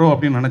த்ரில்லரோ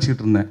அப்படின்னு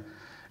நினச்சிக்கிட்டு இருந்தேன்.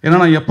 ஏன்னா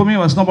நான் எப்போவுமே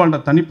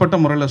வசந்தபாலன் தனிப்பட்ட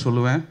முறையில்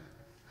சொல்லுவேன்,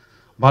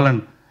 பாலன்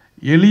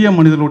எளிய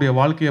மனிதர்களுடைய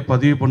வாழ்க்கையை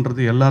பதிவு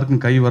பண்ணுறது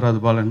எல்லாருக்கும் கை வராது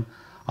பாலன்,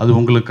 அது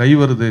உங்களுக்கு கை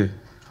வருது.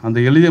 அந்த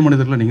எளிய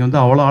மனிதர்களை நீங்கள்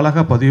வந்து அவ்வளோ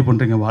அழகாக பதிவு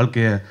பண்ணுறீங்க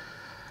வாழ்க்கையை,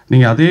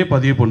 நீங்கள் அதே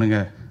பதிவு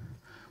பண்ணுங்கள்.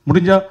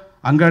 முடிஞ்சால்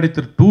அங்காடி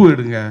திரு 2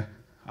 எடுங்க,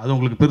 அது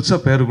உங்களுக்கு பெருசாக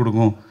பேர்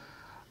கொடுக்கும்.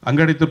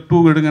 அங்காடி திரு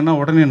 2 எடுங்கன்னா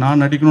உடனே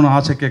நான் நடிக்கணும்னு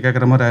ஆசைக்க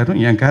கேட்குற மாதிரி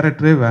ஆயிரும். என்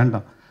கேரக்டரே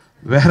வேண்டாம்,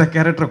 வேறு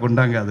கேரக்டரை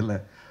கொண்டாங்க, அதில்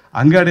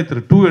அங்காடி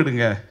திரு 2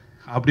 எடுங்க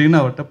அப்படின்னு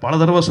அவர்கிட்ட பல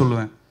தடவை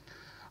சொல்லுவேன்.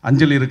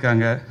 அஞ்சலி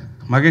இருக்காங்க,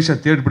 மகேஷை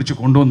தேடி பிடிச்சி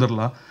கொண்டு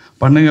வந்துடலாம்,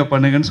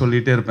 பண்ணுங்கன்னு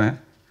சொல்லிகிட்டே இருப்பேன்.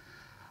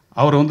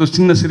 அவர் வந்து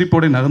சின்ன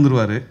சிரிப்போடு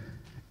நகர்ந்துருவார்.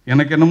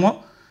 எனக்கு என்னமோ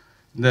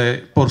இந்த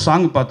இப்போ ஒரு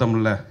சாங்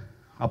பார்த்தோம்ல,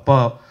 அப்பா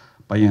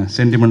பையன்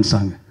சென்டிமெண்ட்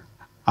சாங்,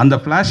 அந்த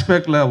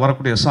ஃப்ளாஷ்பேக்கில்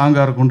வரக்கூடிய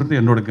சாங்காக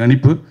இருக்குன்றது என்னோடய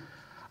கணிப்பு.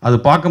 அது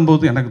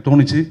பார்க்கும்போது எனக்கு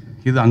தோணுச்சு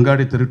இது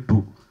அங்காடி திரு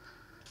 2,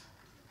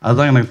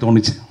 அதுதான் எனக்கு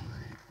தோணுச்சு.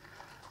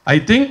 ஐ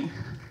திங்க்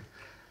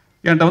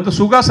என்கிட்ட வந்து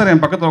சுகா சார்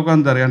என் பக்கத்தில்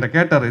உட்காந்தார், என்கிட்ட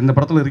கேட்டார் இந்த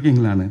படத்தில்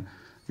இருக்கீங்களான்னு.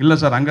 இல்லை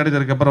சார், அங்காடி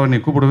தெருக்கு அப்புறம் என்னை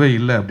கூப்பிடவே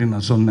இல்லை அப்படின்னு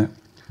நான் சொன்னேன்.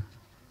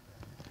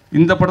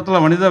 இந்த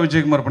படத்தில் வனிதா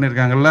விஜயகுமார்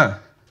பண்ணியிருக்காங்கல்ல,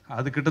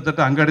 அது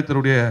கிட்டத்தட்ட அங்காடி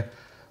தெருடைய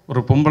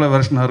ஒரு பொம்பளை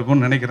வெர்ஷனாக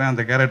இருக்கும்னு நினைக்கிறேன்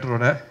அந்த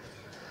கேரக்டரோட.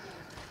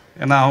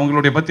 ஏன்னா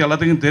அவங்களுடைய பற்றி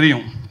எல்லாத்துக்கும்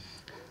தெரியும்,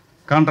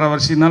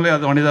 கான்ட்ராவர்சினாலே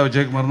அது வனிதா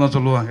விஜயகுமார் தான்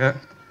சொல்லுவாங்க.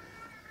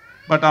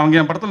 பட் அவங்க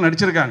என் படத்தில்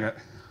நடிச்சிருக்காங்க,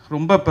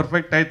 ரொம்ப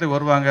பெர்ஃபெக்ட் டயத்துக்கு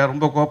வருவாங்க,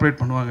 ரொம்ப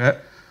கோஆப்ரேட் பண்ணுவாங்க.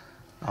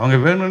 அவங்க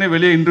வேணும்னே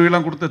வெளியே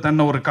இன்டர்வியூலாம் கொடுத்து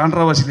தன்னை ஒரு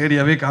கான்ட்ராவர்சி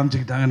லேடியாகவே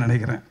காமிச்சிக்கிட்டாங்கன்னு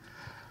நினைக்கிறேன்.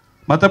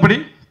 மற்றபடி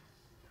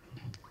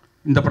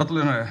இந்த படத்தில்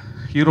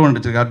ஹீரோ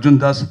நடிச்சிருக்க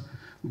அர்ஜுன்தாஸ்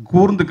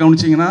கூர்ந்து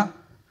கவனிச்சிங்கன்னா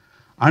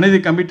அநீதி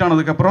கமிட்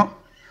ஆனதுக்கப்புறம்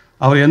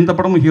அவர் எந்த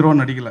படமும் ஹீரோ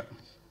நடிக்கலை.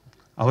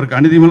 அவருக்கு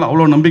அநீதி மேலே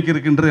அவ்வளோ நம்பிக்கை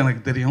இருக்குன்றது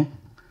எனக்கு தெரியும்.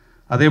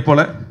 அதே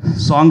போல்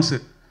சாங்ஸு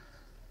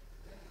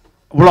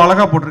அவ்வளோ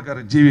அழகாக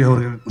போட்டிருக்காரு ஜிவி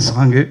அவர்கள்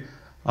சாங்கு,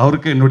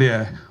 அவருக்கு என்னுடைய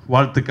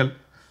வாழ்த்துக்கள்.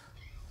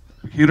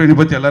 ஹீரோயினை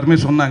பற்றி எல்லாருமே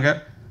சொன்னாங்க,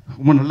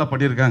 ரொம்ப நல்லா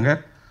பண்ணியிருக்காங்க.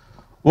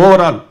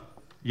 ஓவரால்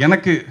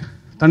எனக்கு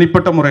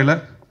தனிப்பட்ட முறையில்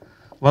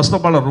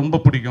வசந்தபாலன் ரொம்ப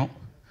பிடிக்கும்.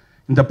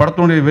 இந்த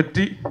படத்தினுடைய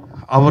வெற்றி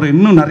அவர்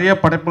இன்னும் நிறைய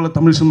படைப்புகளை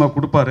தமிழ் சினிமா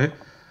கொடுப்பாரு.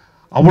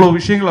 அவ்வளோ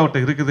விஷயங்கள்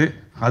அவர்கிட்ட இருக்குது.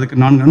 அதுக்கு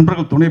 4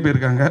 நண்பர்கள் துணை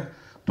போயிருக்காங்க,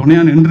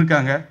 துணையாக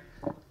நின்றுருக்காங்க.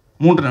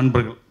 3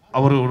 நண்பர்கள்,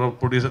 அவரோட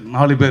ப்ரொடியூசர்,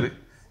 4 பேர்.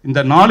 இந்த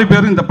 4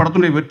 பேரும் இந்த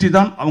படத்துடைய வெற்றி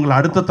தான் அவங்களை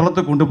அடுத்த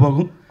தளத்தை கொண்டு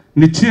போகும்.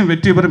 நிச்சயம்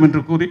வெற்றி பெறும்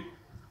என்று கூறி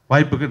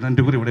வாய்ப்புக்கு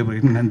நன்றி கூறி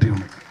விடைபெறுகிறேன். நன்றி,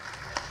 வணக்கம்.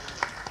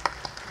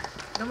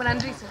 ரொம்ப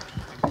நன்றி சார்.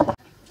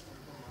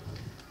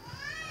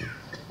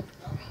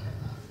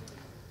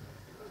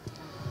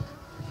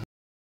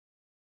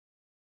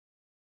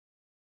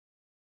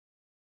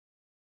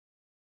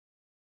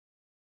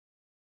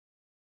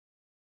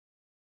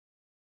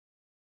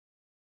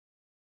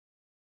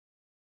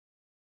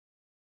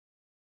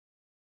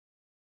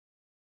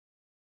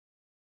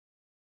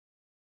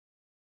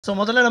 ஸோ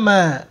முதல்ல நம்ம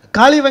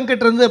காளி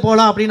வெங்கட்லேருந்து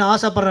போகலாம் அப்படின்னு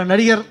ஆசைப்படுற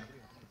நடிகர்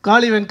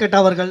காளி வெங்கட்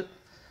அவர்கள்.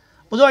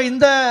 பொதுவாக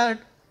இந்த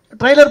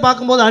ட்ரெய்லர்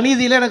பார்க்கும்போது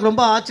அநீதியில் எனக்கு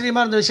ரொம்ப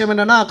ஆச்சரியமாக இருந்த விஷயம்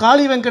என்னென்னா,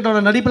 காளி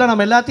வெங்கட்டோட நடிப்பில்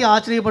நம்ம எல்லாத்தையும்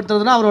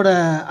ஆச்சரியப்படுத்துறதுனா அவரோட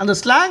அந்த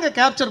ஸ்லாங்கை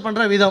கேப்சர்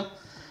பண்ணுற விதம்.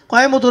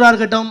 கோயம்புத்தூராக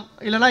இருக்கட்டும்,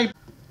 இல்லைனா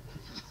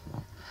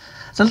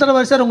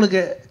சல்தன சார்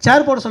உங்களுக்கு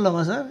சேர் போட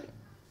சொல்லலாமா சார்?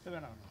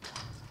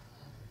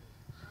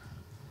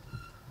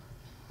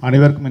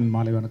 அனைவருக்கும் என்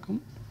மாலை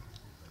வணக்கம்.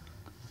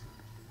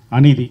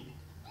 அநீதி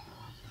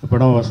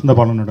படம்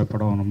வசந்தபாலனோட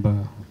படம். ரொம்ப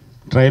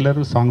ட்ரெய்லர்,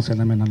 சாங்ஸ்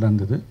எல்லாமே நல்லா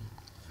இருந்தது.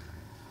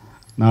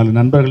 4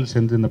 நண்பர்கள்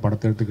சேர்ந்து இந்த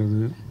படத்தை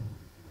எடுத்துக்கிறது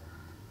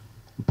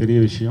பெரிய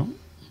விஷயம்.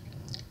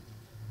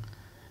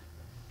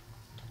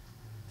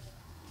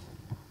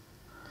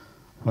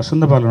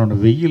 வசந்தபாலனோட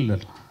வெயில்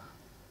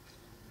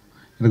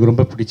எனக்கு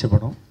ரொம்ப பிடிச்ச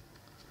படம்.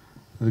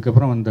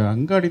 அதுக்கப்புறம் அந்த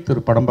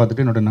அங்காடித்தூர் படம்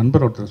பார்த்துட்டு என்னோடய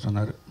நண்பர் ஒருத்தர்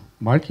சொன்னார்,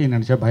 வாழ்க்கையை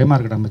நினச்சா பயமாக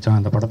இருக்கடா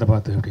மச்சான் அந்த படத்தை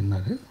பார்த்து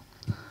அப்படின்னாரு.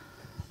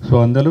 ஸோ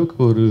அந்தளவுக்கு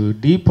ஒரு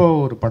டீப்பாக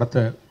ஒரு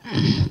படத்தை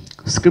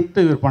ஸ்கிரிப்ட்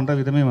இவர் பண்ணுற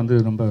விதமே வந்து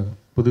ரொம்ப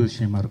புது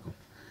விஷயமா இருக்கும்.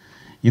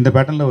 இந்த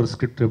பேட்டர்னில் ஒரு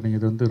ஸ்கிரிப்ட்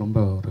அப்படிங்கிறது வந்து ரொம்ப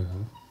ஒரு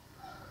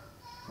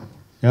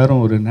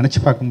யாரும் ஒரு நினச்சி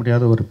பார்க்க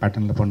முடியாத ஒரு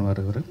பேட்டர்னில்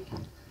பண்ணுவார் இவர்.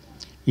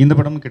 இந்த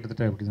படமும்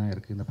கிட்டத்தட்ட அப்படி தான்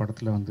இருக்குது. இந்த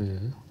படத்தில் வந்து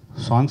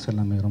சாங்ஸ்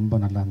எல்லாமே ரொம்ப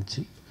நல்லா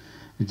இருந்துச்சு.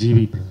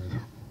 ஜிவி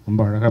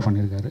ரொம்ப அழகாக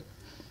பண்ணியிருக்காரு.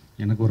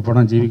 எனக்கு ஒரு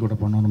படம் ஜிவி கூட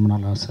பண்ணணும் ரொம்ப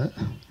நாள் ஆசை.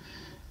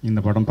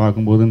 இந்த படம்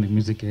பார்க்கும்போது, இந்த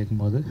மியூசிக்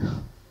கேட்கும்போது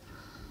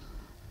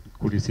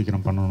கூடிய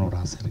சீக்கிரம் பண்ணணும்னு ஒரு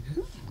ஆசை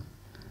இருக்குது.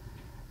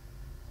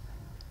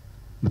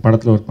 இந்த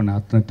படத்தில் ஒர்க் பண்ண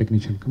அத்தனை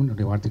டெக்னீஷியனுக்கும்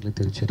என்னுடைய வாழ்த்துக்களை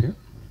தெரிவிச்சிருக்கேன்.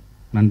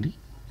 நன்றி.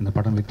 இந்த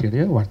படம்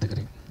வெற்றியடைய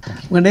வாழ்த்துக்கிறேன்.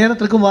 உங்கள்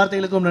நேரத்திற்கும்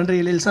வார்த்தைகளுக்கும் நன்றி.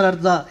 இல்லை சார்,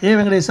 அடுத்ததா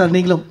வெங்கடேஷ் சார்,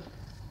 நீங்களும்.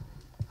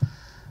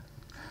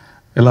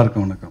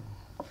 எல்லாருக்கும் வணக்கம்.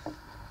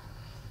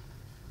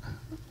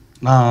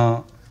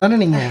 நான் தானே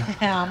நீங்கள்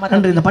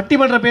நன்றி. இந்த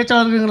பட்டிமன்ற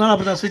பேச்சாளர்களால்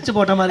அப்படி தான் ஸ்விட்ச்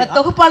போட்ட மாதிரி.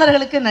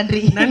 தொகுப்பாளர்களுக்கு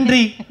நன்றி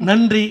நன்றி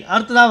நன்றி.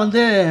 அடுத்ததாக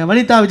வந்து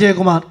வனிதா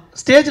விஜயகுமார்.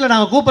 ஸ்டேஜில்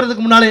நாங்கள்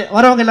கூப்பிட்றதுக்கு முன்னாலே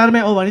வரவங்க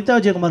எல்லாருமே வனிதா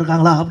விஜயகுமார்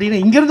இருக்காங்களா அப்படின்னு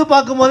இங்கேருந்து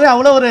பார்க்கும்போதே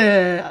அவ்வளோ ஒரு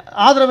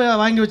ஆதரவை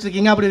வாங்கி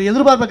வச்சுருக்கீங்க, அப்படி ஒரு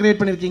எதிர்பார்ப்பை கிரியேட்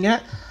பண்ணியிருக்கீங்க.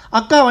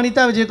 அக்கா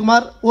வனிதா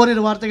விஜயகுமார்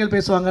ஓரிரு வார்த்தைகள்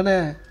பேசுவாங்கன்னு.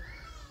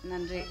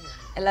 நன்றி.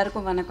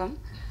 எல்லாருக்கும் வணக்கம்.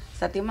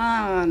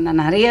 சத்தியமாக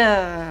நான் நிறைய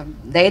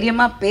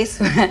தைரியமாக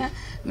பேசுவேன்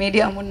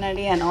மீடியா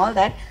முன்னாடி and all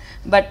that.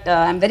 But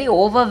I'm very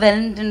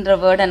ஓவர்வெல்ம்டுன்ற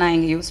வேர்டை நான்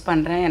இங்கே யூஸ்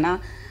பண்ணுறேன். ஏன்னா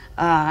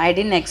ஐ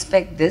டென்ட்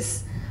எக்ஸ்பெக்ட் திஸ்.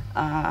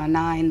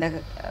 நான் இந்த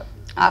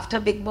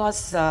ஆஃப்டர் பிக்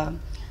பாஸ்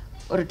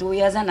ஒரு 2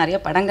 இயர்ஸாக நிறைய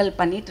படங்கள்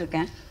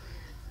பண்ணிகிட்ருக்கேன்.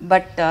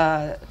 பட்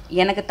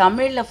எனக்கு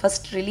தமிழில்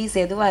ஃபஸ்ட் ரிலீஸ்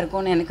எதுவாக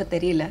இருக்கும்னு எனக்கு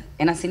தெரியல.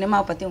 ஏன்னா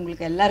சினிமாவை பற்றி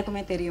உங்களுக்கு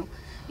எல்லாருக்குமே தெரியும்,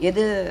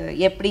 எது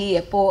எப்படி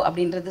எப்போ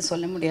அப்படின்றது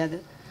சொல்ல முடியாது.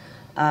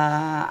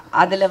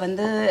 அதில்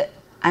வந்து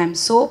ஐ am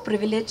so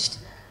privileged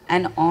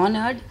and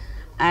honoured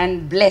and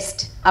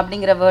blessed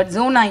அப்படிங்கிற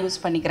வேர்ட்ஸும் நான்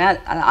யூஸ் பண்ணிக்கிறேன்.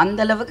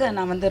 அந்தளவுக்கு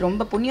நான் வந்து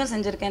ரொம்ப புண்ணியம்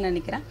செஞ்சுருக்கேன்னு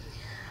நினைக்கிறேன்.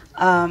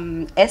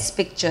 எஸ்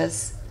பிக்சர்ஸ்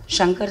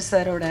சங்கர்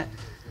சாரோட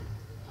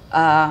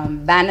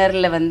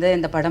பேனரில் வந்து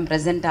இந்த படம்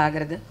ப்ரெசென்ட்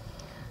ஆகிறது.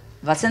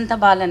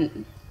 வசந்தபாலன்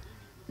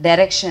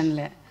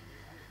டைரக்ஷனில்,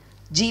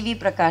 ஜிவி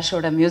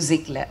பிரகாஷோட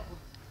மியூசிக்கில்,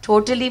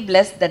 totally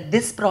blessed that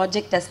this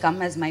project has come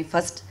as my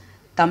first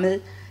Tamil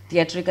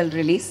theatrical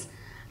release.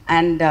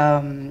 And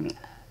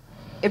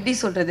எப்படி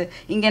சொல்கிறது,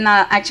 இங்கே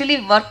நான் ஆக்சுவலி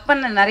ஒர்க்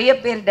பண்ண நிறைய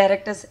பேர்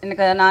டைரக்டர்ஸ்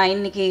எனக்கு நான்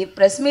இன்றைக்கி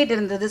ப்ரெஸ் மீட்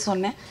இருந்தது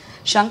சொன்னேன்.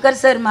 சங்கர்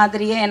சார்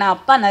மாதிரியே ஏன்னா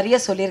அப்பா நிறைய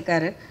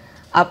சொல்லியிருக்காரு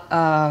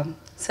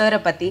சாரை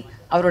பற்றி,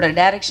 அவரோட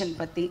டைரக்ஷன்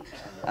பற்றி,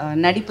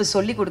 நடிப்பு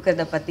சொல்லி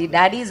கொடுக்கறத பற்றி.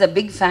 Daddy is a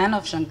big fan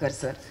of Shankar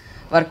sir.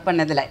 Work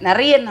பண்ணதில்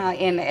நிறைய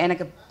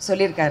எனக்கு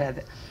சொல்லியிருக்காரு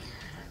அது.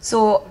 ஸோ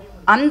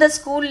அந்த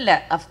ஸ்கூலில்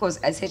of course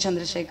S A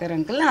Chandrasekhar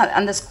uncle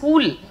அந்த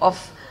ஸ்கூல்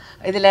ஆஃப்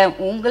இதில்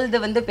உங்களது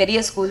வந்து பெரிய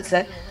ஸ்கூல்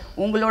சார்.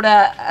 உங்களோட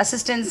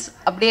அசிஸ்டன்ஸ்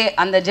அப்படியே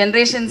அந்த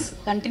ஜென்ரேஷன்ஸ்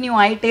கண்டினியூ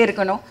ஆகிட்டே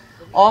இருக்கணும்.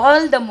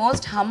 All the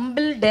most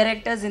humble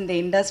directors in the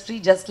industry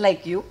just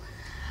like you.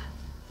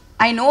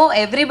 I know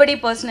everybody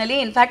personally.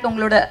 In fact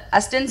உங்களோட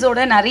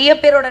அசிஸ்டன்ஸோட நிறைய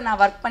பேரோட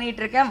நான் ஒர்க்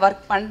பண்ணிகிட்ருக்கேன்,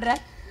 ஒர்க்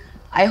பண்ணுறேன்.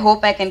 I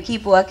hope I can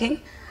keep working.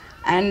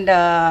 And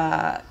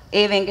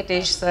A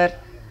Venkatesh sir,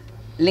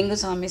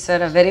 Lingusamy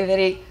sir, a very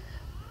very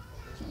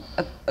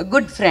a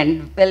good friend,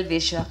 well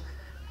wisher,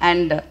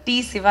 and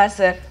T Siva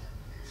sir,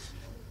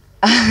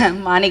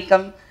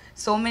 Manikam,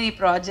 so many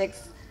projects,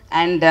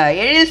 and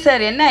Edil sir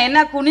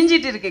enna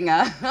kuninjittu irukkinga.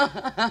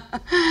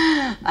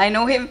 I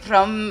know him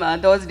from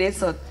those days.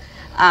 So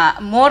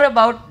more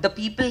about the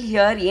people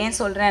here yen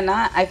solrena,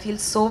 I feel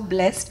so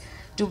blessed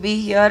to be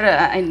here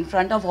in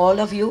front of all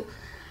of you.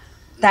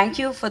 thank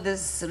you for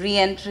this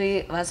re-entry,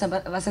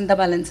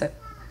 Vasanthabalan sir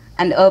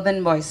and Urban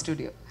Boy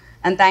Studio.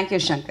 And thank you,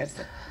 Shankar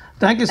sir.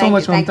 Thank you so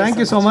much, ma'am. Thank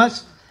you so much.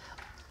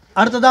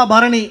 அடுத்ததாக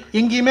பரணி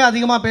எங்கேயுமே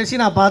அதிகமாக பேசி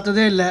நான்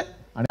பார்த்ததே இல்லை.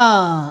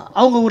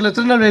 அவங்க ஊரில்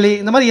திருநெல்வேலி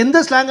இந்த மாதிரி எந்த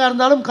ஸ்லாங்காக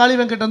இருந்தாலும் காளி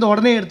வெங்கட் வந்து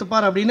உடனே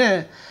எடுத்துப்பார் அப்படின்னு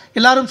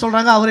எல்லாரும்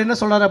சொல்கிறாங்க. அவர் என்ன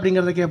சொல்கிறார்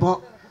அப்படிங்கிறத கேட்போம்.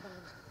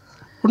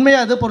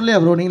 உண்மையாக அது பொருளே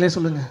ப்ரோ, நீங்களே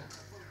சொல்லுங்கள்.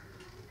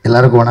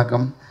 எல்லாருக்கும்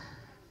வணக்கம்.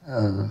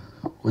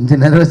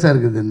 கொஞ்சம் நர்வஸாக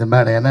இருக்குது இந்த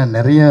மேடை, ஏன்னா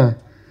நிறைய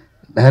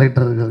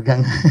டைரக்டர்கள்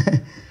இருக்காங்க,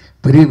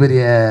 பெரிய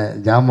பெரிய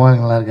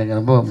ஜாமான்களாக இருக்காங்க.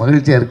 ரொம்ப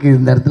மகிழ்ச்சியாக இருக்குது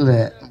இந்த இடத்துல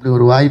இப்படி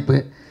ஒரு வாய்ப்பு.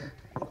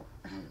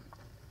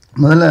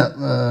 முதல்ல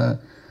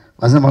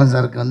வசந்தபாலன்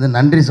சாருக்கு வந்து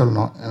நன்றி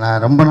சொல்லணும்.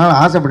 நான் ரொம்ப நாள்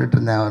ஆசைப்பட்டுட்டு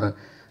இருந்தேன்.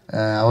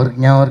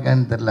 அவருக்கு ஞாபகம்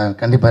இருக்கான்னு தெரில,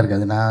 கண்டிப்பாக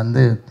இருக்காது. நான்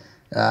வந்து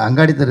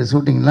அங்காடி தெரு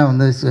ஷூட்டிங்லாம்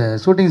வந்து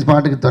ஷூட்டிங்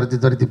ஸ்பாட்டுக்கு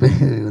துரத்தி போய்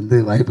வந்து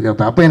வாய்ப்பு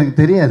கேட்பேன். அப்போ எனக்கு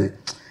தெரியாது,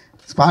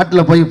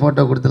 ஸ்பாட்டில் போய்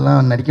ஃபோட்டோ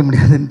கொடுத்துலாம் நடிக்க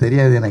முடியாதுன்னு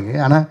தெரியாது எனக்கு.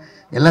 ஆனால்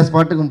எல்லா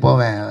ஸ்பாட்டுக்கும்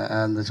போவேன்,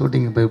 அந்த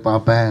ஷூட்டிங்கு போய்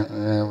பார்ப்பேன்,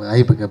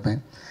 வாய்ப்பு கேட்பேன்.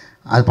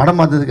 அது படம்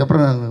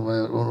பார்த்ததுக்கப்புறம்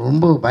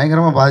ரொம்ப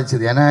பயங்கரமாக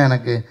பாதிச்சது. ஏன்னா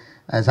எனக்கு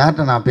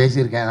சார்கிட்ட நான்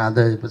பேசியிருக்கேன்,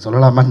 அதை இப்போ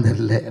சொல்லலாமான்னு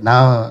தெரியல.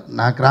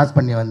 நான் கிராஸ்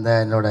பண்ணி வந்த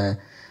என்னோடய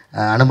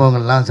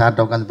அனுபவங்கள்லாம்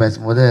சார்கிட்ட உட்காந்து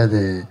பேசும்போது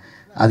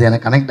அது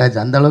எனக்கு கனெக்ட் ஆச்சு.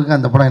 அந்த அளவுக்கு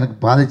அந்த படம் எனக்கு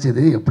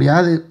பாதிச்சது.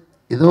 எப்படியாவது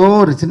ஏதோ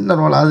ஒரு சின்ன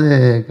ரோலாவது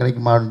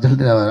கிடைக்குமா அப்படின்னு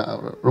சொல்லிட்டு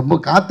ரொம்ப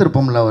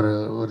காத்திருப்போம்ல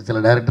ஒரு சில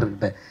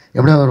டைரக்டர்கிட்ட,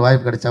 எப்படியோ ஒரு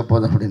வாய்ப்பு கிடைச்சா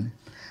போதும் அப்படின்னு.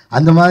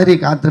 அந்த மாதிரி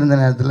காத்திருந்த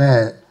நேரத்தில்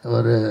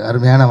ஒரு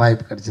அருமையான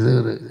வாய்ப்பு கிடைச்சிது.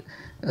 ஒரு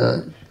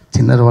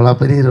சின்ன ரோலா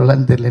பெரிய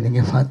ரோலான்னு தெரியல,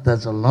 நீங்கள் பார்த்து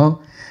தான் சொல்லணும்.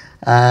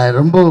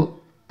 ரொம்ப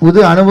புது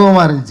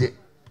அனுபவமாக இருந்துச்சு.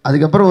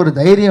 அதுக்கப்புறம் ஒரு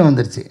தைரியம்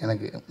வந்துருச்சு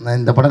எனக்கு. நான்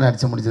இந்த படம்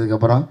நடித்து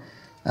முடிச்சதுக்கப்புறம்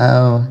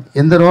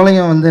எந்த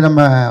ரோலையும் வந்து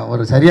நம்ம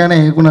ஒரு சரியான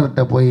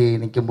இயக்குனர்கிட்ட போய்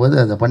நிற்கும்போது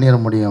அதை பண்ணிட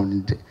முடியும்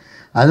அப்படின்ட்டு.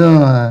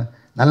 அதுவும்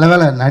நல்ல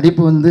வேளை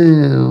நடிப்பு வந்து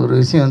ஒரு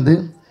விஷயம் வந்து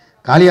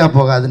காலியாக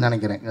போகாதுன்னு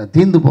நினைக்கிறேன்,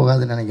 தீர்ந்து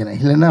போகாதுன்னு நினைக்கிறேன்.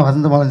 இல்லைன்னா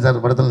வசந்தபாலன்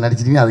சார் படத்தில்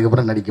நடிச்சிட்டிங்கன்னா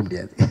அதுக்கப்புறம் நடிக்க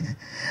முடியாது.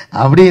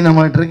 அப்படி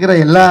நம்மகிட்ட இருக்கிற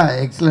எல்லா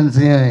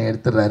எக்ஸலன்ஸையும்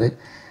எடுத்துடுறாரு.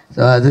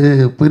 ஸோ அது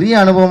பெரிய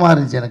அனுபவமாக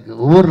இருந்துச்சு எனக்கு.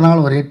 ஒவ்வொரு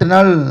நாள் ஒரு 8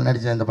 நாள்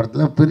நடித்தேன் இந்த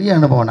படத்தில். பெரிய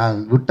அனுபவம். நான்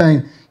விட்டால்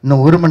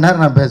இன்னும் 1 மணி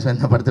நேரம் நான் பேசுவேன்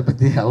இந்த படத்தை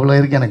பற்றி, அவ்வளோ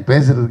இருக்குது எனக்கு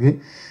பேசுகிறதுக்கு.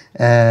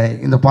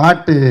 இந்த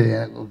பாட்டு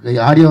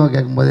ஆடியோவை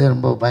கேட்கும்போதே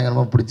ரொம்ப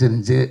பயங்கரமாக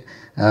பிடிச்சிருந்துச்சி.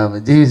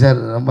 ஜிவி சார்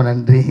ரொம்ப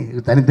நன்றி.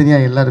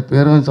 தனித்தனியாக எல்லாரும்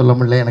பேரும் சொல்ல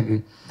முடியல, எனக்கு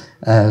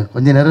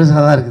கொஞ்சம்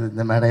நர்வஸாக தான் இருக்குது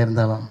இந்த மேடை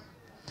இருந்தாலும்.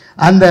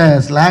 அந்த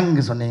ஸ்லாங்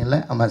சொன்னீங்கள்ல,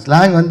 ஆமாம்,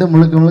 ஸ்லாங் வந்து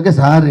முழுக்க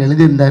சார்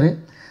எழுதியிருந்தார்.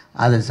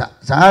 அது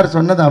சார்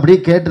சொன்னதை அப்படியே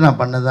கேட்டு நான்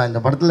பண்ணது தான். இந்த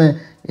படத்தில்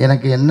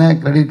எனக்கு என்ன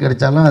கிரெடிட்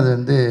கிடைச்சாலும் அது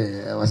வந்து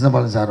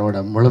வசந்தபாலன்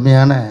சாரோட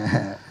முழுமையான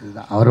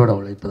இதுதான், அவரோட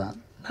உழைப்பு தான்.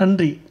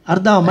 நன்றி.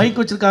 அர்த்தா மைக்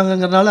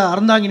வச்சுருக்காங்கங்கிறனால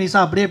அறந்தாங்கி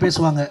அப்படியே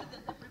பேசுவாங்க.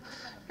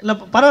 இல்லை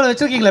பரவாயில்ல,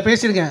 வச்சுருக்கீங்களா,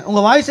 பேசியிருங்க.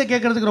 உங்கள் வாய்ஸை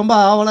கேட்குறதுக்கு ரொம்ப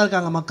ஆவலாக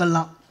இருக்காங்க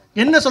மக்கள்லாம்.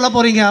 என்ன சொல்ல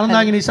போகிறீங்க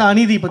அறந்தாங்கி நிசா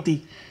அநீதி பற்றி?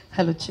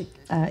 ஹலோ சிக்,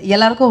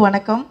 எல்லாருக்கும்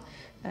வணக்கம்.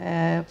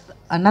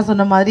 அண்ணா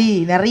சொன்ன மாதிரி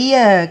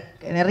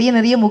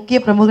நிறைய முக்கிய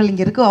பிரமுகர்கள்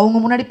இங்கே இருக்குது. அவங்க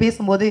முன்னாடி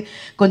பேசும்போது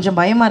கொஞ்சம்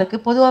பயமாக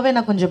இருக்குது. பொதுவாகவே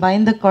நான் கொஞ்சம்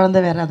பயந்த குழந்தை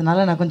வேறு,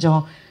 அதனால நான் கொஞ்சம்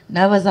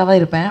நர்வஸாக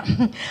இருப்பேன்.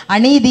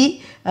 அநீதி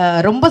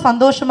ரொம்ப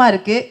சந்தோஷமாக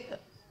இருக்குது.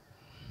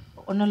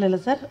 ஒன்றும் இல்லை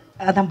சார்,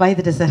 அதான்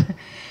பயந்துட்டேன் சார்.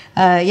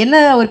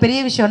 என்ன ஒரு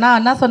பெரிய விஷயம்னா,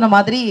 அண்ணா சொன்ன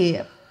மாதிரி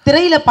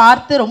திரையில்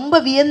பார்த்து ரொம்ப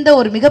வியந்த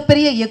ஒரு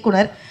மிகப்பெரிய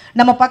இயக்குனர்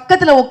நம்ம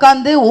பக்கத்தில்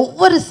உட்காந்து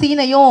ஒவ்வொரு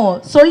சீனையும்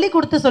சொல்லி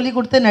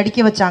கொடுத்து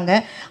நடிக்க வச்சாங்க.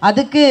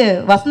 அதுக்கு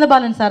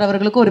வசந்தபாலன் சார்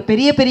அவர்களுக்கு ஒரு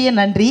பெரிய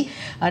நன்றி.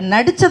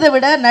 நடித்ததை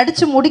விட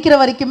நடித்து முடிக்கிற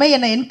வரைக்குமே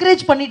என்னை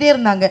என்கரேஜ் பண்ணிகிட்டே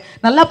இருந்தாங்க.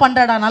 நல்லா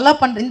பண்ணுறாடா, நல்லா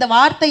பண்ணுற இந்த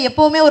வார்த்தை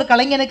எப்போவுமே ஒரு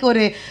கலைஞனுக்கு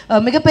ஒரு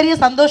மிகப்பெரிய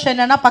சந்தோஷம்.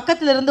 என்னென்னா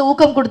பக்கத்தில் இருந்து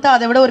ஊக்கம் கொடுத்தா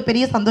அதை விட ஒரு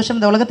பெரிய சந்தோஷம்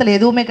இந்த உலகத்தில்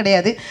எதுவுமே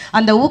கிடையாது.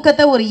 அந்த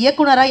ஊக்கத்தை ஒரு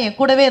இயக்குனராக என்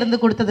கூடவே இருந்து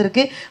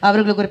கொடுத்ததற்கு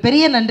அவர்களுக்கு ஒரு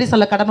பெரிய நன்றி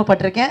சொல்ல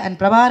கடமைப்பட்டிருக்கேன். அண்ட்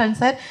பிரபாகரன்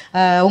சார்,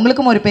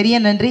 உங்களுக்கும் ஒரு பெரிய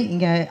நன்றி.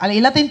 இங்கே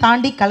எல்லாத்தையும்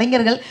தாண்டி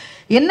கலைஞர்கள்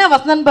என்ன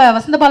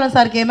வசந்தபாலன்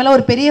சாருக்கு என் மேலே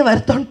ஒரு பெரிய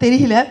வருத்தம்னு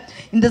தெரியல.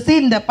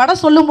 இந்த படம்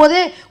சொல்லும்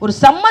போதே ஒரு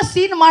செம்ம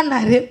சீன்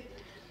மாட்டினாரு.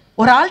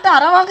 ஒரு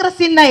ஆள்கிட்ட வாங்குற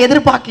சீன் நான்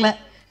எதிர்பார்க்கல.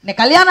 என்னை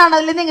கல்யாணம்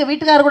ஆனதுலேருந்து எங்கள்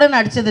வீட்டுக்காரர் கூட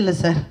நான் அடித்ததில்லை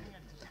சார்.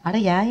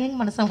 ஆனால் ஏன்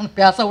மனுஷன் ஒன்று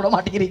பேச விட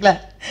மாட்டேங்கிறீங்களா?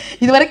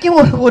 இது வரைக்கும்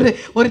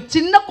ஒரு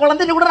சின்ன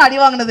குழந்தைன்னு கூட நான்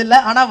அடி வாங்கினதில்லை.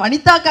 ஆனால்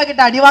வனிதாக்கா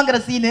கிட்ட அடி வாங்குற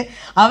சீனு,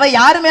 அவள்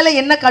யார் மேலே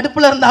என்ன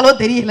கடுப்பில் இருந்தாலோ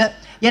தெரியல,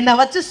 என்னை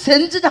வச்சு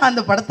செஞ்சுட்டான்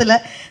அந்த படத்தில்.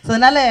 ஸோ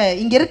அதனால்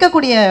இங்கே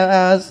இருக்கக்கூடிய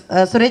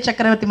சுரேஷ்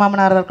சக்கரவர்த்தி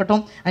மாமனாராக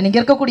இருக்கட்டும், அண்ட் இங்கே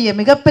இருக்கக்கூடிய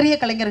மிகப்பெரிய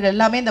கலைஞர்கள்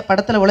எல்லாமே இந்த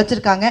படத்தில்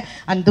உழைச்சிருக்காங்க.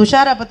 அண்ட்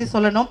துஷாரா பற்றி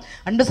சொல்லணும்,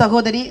 அன்பு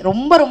சகோதரி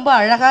ரொம்ப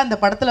அழகாக இந்த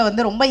படத்தில்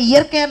வந்து ரொம்ப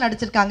இயற்கையாக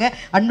நடிச்சிருக்காங்க.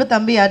 அன்பு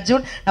தம்பி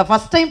அர்ஜுன், நான்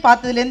ஃபஸ்ட் டைம்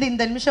பார்த்ததுலேருந்து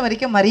இந்த நிமிஷம்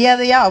வரைக்கும்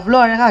மரியாதையாக அவ்வளோ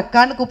அழகாக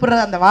அக்கான்னு கூப்பிடுற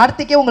அந்த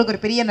வார்த்தைக்கே உங்களுக்கு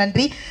ஒரு பெரிய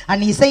நன்றி.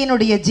 And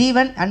இசையினுடைய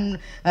Jeevan and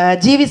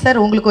GV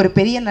sir, உங்களுக்கு ஒரு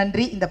பெரிய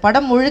நன்றி. இந்த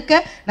படம்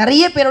முழுக்க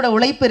நிறைய பேரோட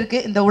உழைப்பு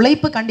இருக்குது. இந்த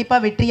உழைப்பு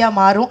கண்டிப்பாக வெற்றியாக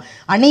மாறும்.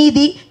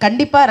 அநீதி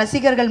கண்டிப்பாக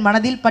ரசிகர்கள்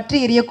மனதில் பற்றி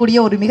எரியக்கூடிய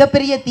ஒரு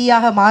மிகப்பெரிய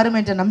தீயாக மாறும்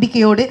என்ற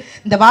நம்பிக்கையோடு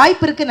இந்த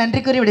வாய்ப்பிற்கு நன்றி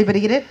கூறி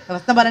விடைபெறுகிறேன்.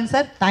 Vasanthabalan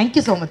sir,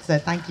 thank you so much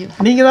sir. Thank you.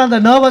 நீங்கள் தான் அந்த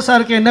நர்வஸாக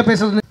இருக்க, என்ன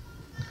பேசுறது?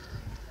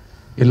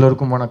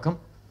 எல்லோருக்கும் வணக்கம்.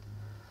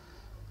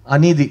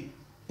 அநீதி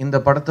இந்த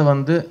படத்தை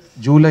வந்து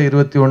ஜூலை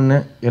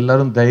 21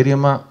 எல்லாரும்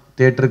தைரியமாக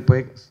தியேட்டருக்கு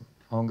போய்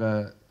அவங்க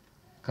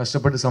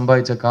கஷ்டப்பட்டு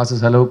சம்பாதிச்ச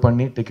காசு செலவு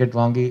பண்ணி டிக்கெட்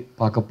வாங்கி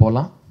பார்க்க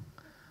போகலாம்.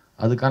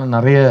 அதுக்கான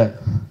நிறைய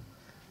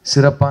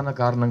சிறப்பான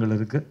காரணங்கள்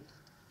இருக்குது.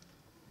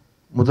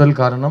 முதல்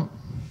காரணம்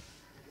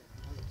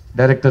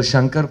டைரக்டர்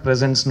ஷங்கர்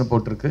ப்ரெசன்ட்ஸ்னு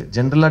போட்டிருக்கு.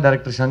 ஜென்ரலாக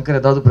டைரக்டர் ஷங்கர்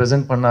ஏதாவது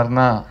ப்ரெசென்ட்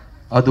பண்ணார்னா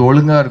அது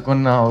ஒழுங்காக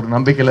இருக்கும்னு நான் ஒரு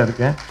நம்பிக்கையில்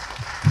இருக்கேன்.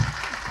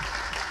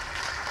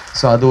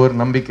 ஸோ அது ஒரு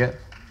நம்பிக்கை.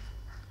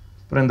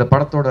 அப்புறம் இந்த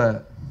படத்தோட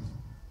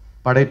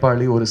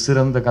படைப்பாளி ஒரு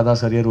சிறந்த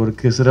கதாசிரியர், ஒரு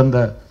சிறந்த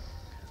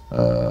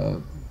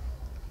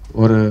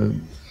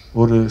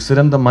ஒரு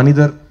சிறந்த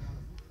மனிதர்,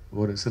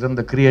 ஒரு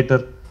சிறந்த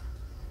கிரியேட்டர்.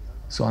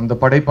 ஸோ அந்த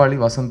படைப்பாளி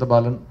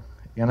வசந்தபாலன்.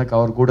 எனக்கு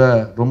அவர் கூட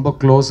ரொம்ப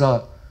க்ளோஸாக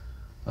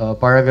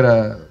பழகிற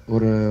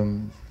ஒரு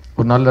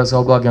நல்ல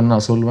சௌபாகியம்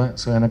நான் சொல்லுவேன்.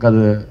 ஸோ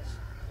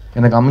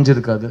எனக்கு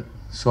அமைஞ்சிருக்காது.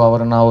 ஸோ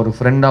அவரை நான் ஒரு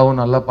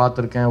ஃப்ரெண்டாகவும் நல்லா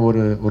பார்த்துருக்கேன்.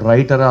 ஒரு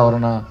ரைட்டராக அவரை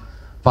நான்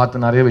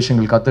பார்த்து நிறைய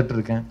விஷயங்கள்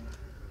கற்றுட்ருக்கேன்.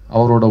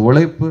 அவரோட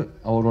உழைப்பு,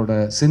 அவரோட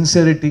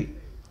சின்சியரிட்டி,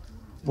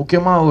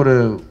 முக்கியமாக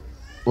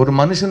ஒரு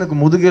மனுஷனுக்கு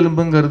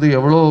முதுகெலும்புங்கிறது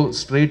எவ்வளோ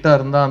ஸ்ட்ரெயிட்டாக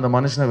இருந்தால் அந்த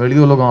மனுஷனை வெளி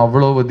உலகம்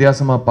அவ்வளோ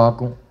வித்தியாசமாக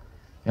பார்க்கும்.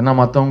 ஏன்னா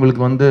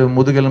மற்றவங்களுக்கு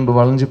முதுகெலும்பு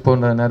வளைஞ்சு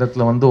போன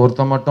நேரத்தில்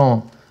ஒருத்த மட்டும்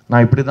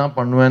நான் இப்படி தான்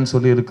பண்ணுவேன்னு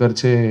சொல்லி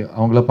இருக்கிறச்சே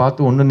அவங்கள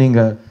பார்த்து ஒன்று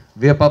நீங்கள்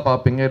வியப்பாக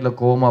பார்ப்பீங்க, இல்லை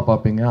கோவமாக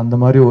பார்ப்பீங்க. அந்த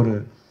மாதிரி ஒரு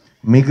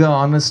மிக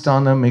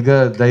ஆனஸ்டான, மிக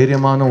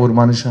தைரியமான ஒரு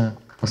மனுஷன்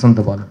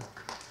வசந்தபாலன்.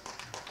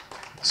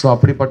 ஸோ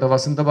அப்படிப்பட்ட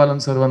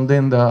வசந்தபாலன் சார்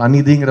இந்த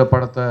அநீதிங்கிற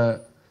படத்தை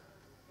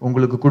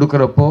உங்களுக்கு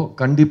கொடுக்குறப்போ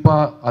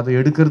கண்டிப்பாக அதை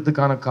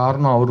எடுக்கிறதுக்கான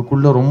காரணம்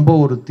அவருக்குள்ளே ரொம்ப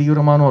ஒரு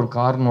தீவிரமான ஒரு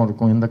காரணம்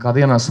இருக்கும். இந்த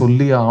கதையை நான்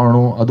சொல்லி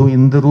ஆகணும், அதுவும்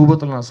இந்த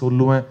ரூபத்தில் நான்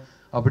சொல்லுவேன்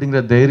அப்படிங்கிற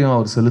தைரியம்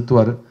அவர்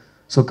செலுத்துவார்.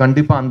 ஸோ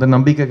கண்டிப்பாக அந்த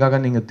நம்பிக்கைக்காக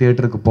நீங்கள்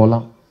தியேட்டருக்கு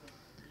போகலாம்.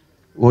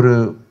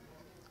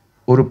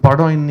 ஒரு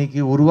படம்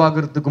இன்னைக்கு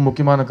உருவாகிறதுக்கு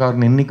முக்கியமான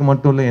காரணம் இன்னைக்கு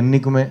மட்டும் இல்லை,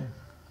 என்றைக்குமே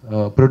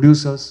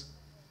ப்ரொடியூசர்ஸ்.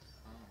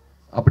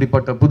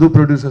 அப்படிப்பட்ட புது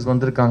ப்ரொடியூசர்ஸ்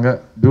வந்திருக்காங்க.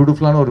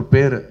 பியூட்டிஃபுல்லான ஒரு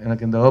பேர்.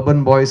 எனக்கு இந்த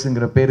அர்பன்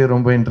பாய்ஸுங்கிற பேரே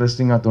ரொம்ப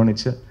இன்ட்ரெஸ்டிங்காக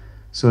தோணுச்சு.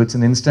 So it's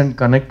an instant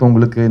connect.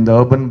 உங்களுக்கு இந்த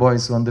அர்பன்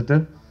பாய்ஸ்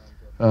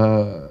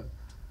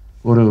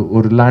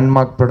ஒரு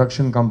landmark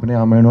production company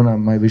அமையணும்னு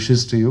my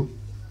wishes to you.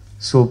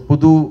 So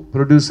புது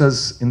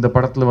ப்ரொடியூசர்ஸ் இந்த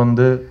படத்தில்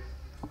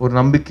ஒரு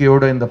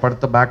நம்பிக்கையோடு இந்த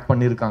படத்தை பேக்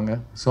பண்ணியிருக்காங்க.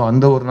 ஸோ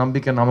அந்த ஒரு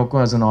நம்பிக்கை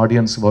நமக்கும் ஆஸ் அன்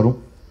ஆடியன்ஸ் வரும்.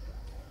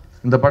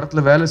 இந்த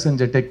படத்தில் வேலை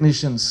செஞ்ச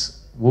டெக்னீஷியன்ஸ்,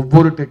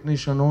 ஒவ்வொரு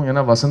டெக்னீஷியனும்,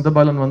 ஏன்னா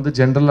வசந்தபாலன்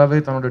ஜென்ரலாகவே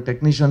தன்னோட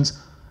டெக்னீஷியன்ஸ்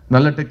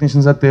நல்ல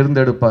டெக்னீஷியன்ஸாக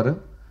தேர்ந்தெடுப்பார்.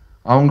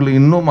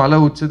 அவங்களுக்கு இன்னும் மலை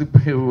உச்சதுக்கு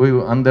போய்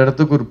அந்த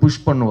இடத்துக்கு ஒரு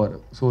புஷ் பண்ணுவார்.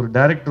 ஸோ ஒரு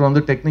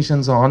டைரக்டர்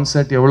டெக்னீஷியன்ஸ்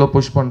ஆன்செட் எவ்வளோ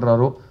புஷ்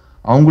பண்ணுறாரோ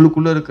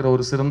அவங்களுக்குள்ளே இருக்கிற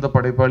ஒரு சிறந்த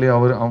படைப்பாளி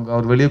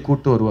அவர் வெளியே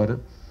கூப்பிட்டு வருவார்.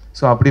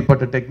 ஸோ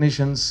அப்படிப்பட்ட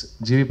technicians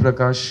GV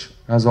Prakash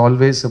as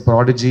always a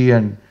prodigy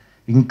and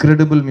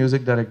incredible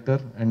music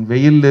director. And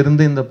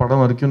வெயிலிருந்து இந்த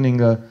படம் வரைக்கும்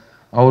நீங்கள்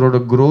அவரோட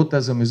growth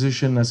as a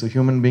musician, as a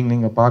human being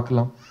நீங்கள்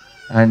பார்க்கலாம்.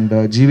 And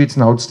GV it's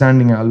an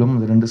outstanding album.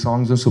 இந்த 2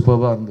 சாங்ஸும்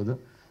சூப்பராக இருந்தது.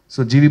 ஸோ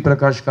ஜிவி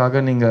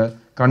பிரகாஷ்காக நீங்கள்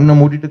கண்ணை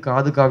மூடிட்டு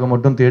காதுக்காக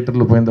மட்டும்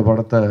தியேட்டரில் போய் இந்த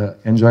படத்தை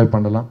என்ஜாய்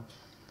பண்ணலாம்.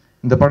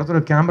 இந்த படத்தோட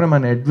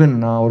கேமராமேன் எட்வின்,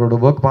 நான் அவரோட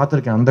ஒர்க்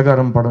பார்த்துருக்கேன்.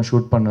 அந்தகாரம் படம்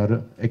ஷூட் பண்ணார்.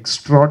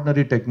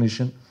 Extraordinary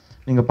technician.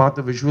 நீங்கள்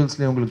பார்த்த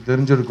விஷுவல்ஸ்லேயே உங்களுக்கு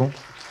தெரிஞ்சிருக்கும்.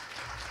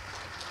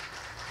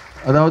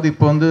 அதாவது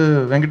இப்போ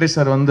வெங்கடேஷ்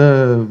சார்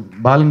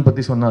பாலன்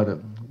பற்றி சொன்னார்.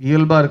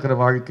 இயல்பாக இருக்கிற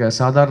வாழ்க்கை,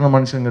 சாதாரண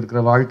மனுஷங்க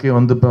இருக்கிற வாழ்க்கையை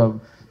இப்போ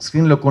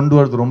ஸ்க்ரீனில் கொண்டு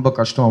வரது ரொம்ப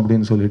கஷ்டம்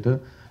அப்படின்னு சொல்லிட்டு,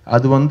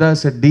 அது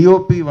ஆஸ் எ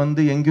டிஓபி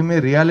எங்கேயுமே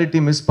ரியாலிட்டி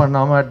மிஸ்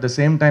பண்ணாமல் அட் த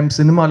சேம் டைம்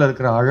சினிமாவில்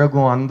இருக்கிற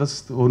அழகும் அந்த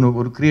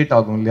ஒரு கிரியேட்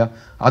ஆகும் இல்லையா,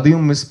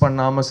 அதையும் மிஸ்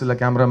பண்ணாமல் சில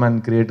கேமராமேன்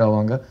கிரியேட்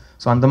ஆவாங்க.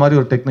 ஸோ அந்த மாதிரி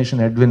ஒரு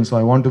technician Edwin. So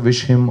I want to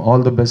wish him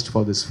all the best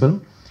for this film.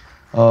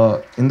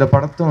 இந்த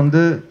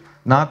படத்தை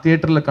நான்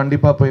தியேட்டரில்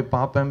கண்டிப்பாக போய்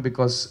பார்ப்பேன்.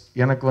 பிகாஸ்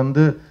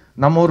எனக்கு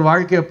நம்ம ஒரு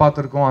வாழ்க்கையை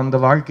பார்த்துருக்கோம், அந்த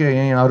வாழ்க்கையை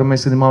ஏன் யாருமே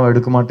சினிமாவை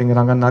எடுக்க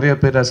மாட்டேங்கிறாங்க, நிறைய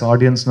பேர் ஆஸ்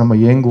ஆடியன்ஸ் நம்ம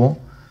ஏங்குவோம்.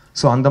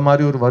 ஸோ அந்த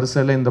மாதிரி ஒரு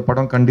வரிசையில் இந்த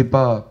படம்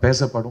கண்டிப்பாக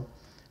பேசப்படும்.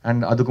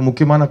 அண்ட் அதுக்கு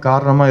முக்கியமான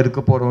காரணமாக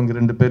இருக்க போகிறவங்க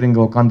 2 பேர்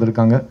இங்கே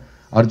உட்காந்துருக்காங்க.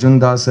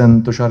 Arjun Das and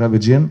Dushara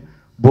Vijayan,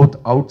 both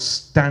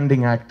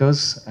outstanding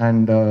actors.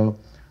 And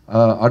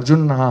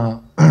Arjun, நான்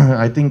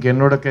ஐ திங்க்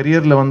என்னோட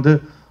கெரியரில்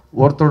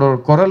ஒருத்தரோட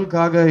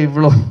குரலுக்காக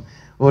இவ்வளோ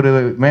ஒரு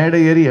மேடை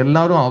ஏறி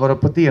எல்லாரும் அவரை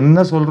பற்றி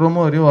என்ன சொல்கிறோமோ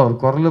வரையும் அவர்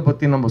குரலை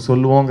பற்றி நம்ம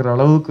சொல்லுவோங்கிற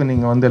அளவுக்கு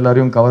நீங்கள்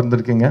எல்லாரையும்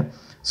கவர்ந்துருக்கீங்க.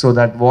 So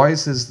that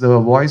voice is the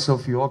voice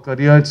of your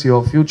career, it's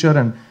your future.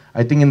 And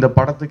I think இந்த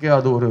படத்துக்கே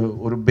அது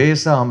ஒரு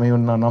பேஸாக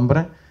அமையும்னு நான்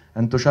நம்புகிறேன்.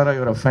 And Dushara,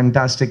 you're a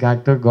fantastic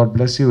actor. God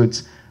bless you.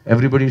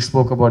 Everybody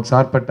spoke about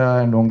Sarpata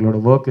and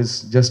ungaloda work is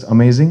just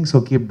amazing. So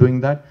keep doing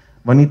that.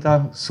 Vanitha,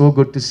 so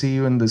good to see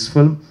you in this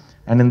film.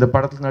 And in the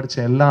padathil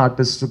nadicha ella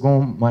artists ku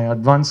my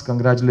advance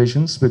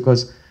congratulations,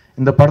 because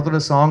in the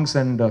padathoda songs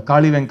and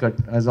Kali Venkat,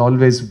 as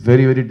always,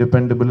 very very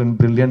dependable and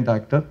brilliant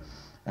actor.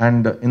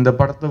 And in the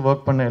padathil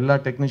work panna ella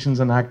technicians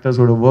and actors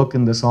oda work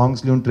in the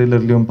songs liyum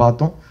trailer liyum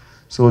paathom.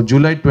 So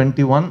July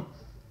 21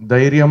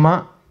 தைரியமா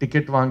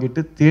ticket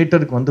வாங்கிட்டு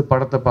தியேட்டருக்கு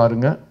படத்தை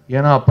பாருங்கள்.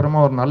 ஏன்னா அப்புறமா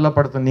ஒரு நல்ல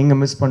படத்தை நீங்கள்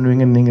மிஸ்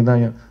பண்ணுவீங்கன்னு நீங்கள்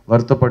தான்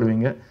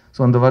வருத்தப்படுவீங்க. ஸோ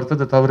அந்த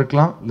வருத்தத்தை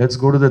தவிர்க்கலாம். Let's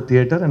go to the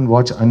theatre and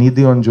watch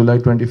அனீதி on July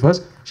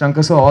 21st.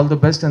 Shankar sir, all the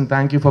best and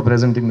thank you for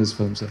presenting this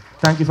film, sir.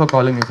 Thank you for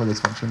calling me for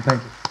this function.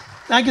 Thank you.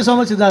 Thank you so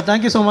much, Siddharth.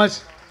 Thank you so much.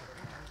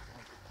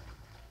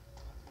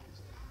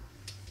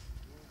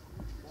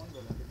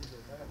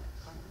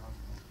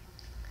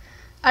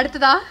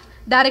 அடுத்ததா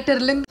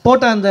director link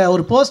போட்ட அந்த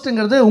ஒரு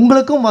போஸ்ட்டுங்கிறது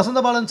உங்களுக்கும்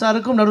வசந்தபாலன்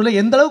சாருக்கும் நடுவில்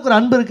எந்த அளவுக்கு ஒரு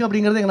அன்பு இருக்குது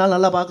அப்படிங்கிறத எங்களால்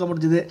நல்லா பார்க்க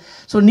முடிஞ்சுது.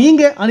 ஸோ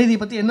நீங்கள் அநீதி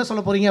பற்றி என்ன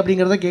சொல்ல போகிறீங்க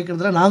அப்படிங்கிறத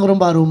கேட்குறதுல நாங்கள்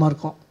ரொம்ப ஆர்வமாக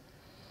இருக்கோம்.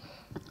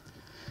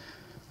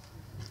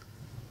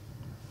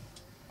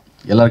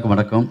 எல்லாருக்கும்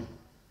வணக்கம்.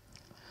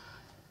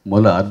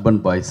 முதல்ல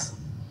அர்பன் பாய்ஸ்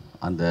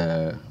அந்த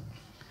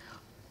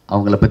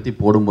அவங்கள பற்றி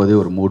போடும்போதே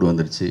ஒரு மூடு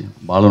வந்துருச்சு.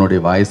 பாலனுடைய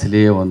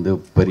வாய்ஸ்லேயே வந்து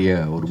பெரிய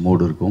ஒரு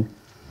மூடு இருக்கும்.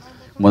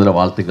 முதல்ல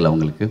வாழ்த்துக்கள்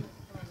அவங்களுக்கு.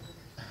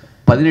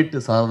 18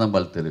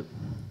 சாரதாம்பாள் தெரு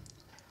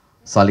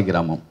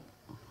சாலிகிராமம்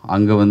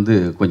அங்கே வந்து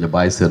கொஞ்சம்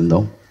பாய்ஸ்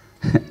இருந்தோம்.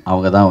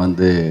 அவங்க தான்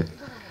வந்து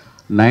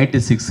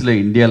 96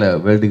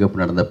 இந்தியாவில் வேர்ல்டு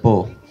கப் நடந்தப்போ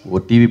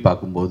ஒரு டிவி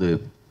பார்க்கும்போது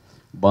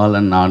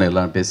பாலன் நான்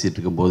எல்லாம் பேசிகிட்டு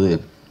இருக்கும்போது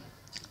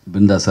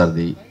பிருந்தா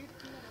சாரதி,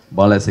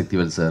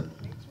 பாலசக்திவேல் சார்,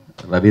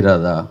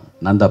 ரவிராதா,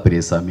 நந்தா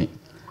பெரியசாமி,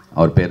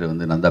 அவர் பேர்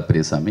வந்து நந்தா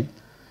பெரியசாமி,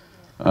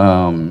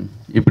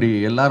 இப்படி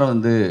எல்லாரும்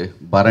வந்து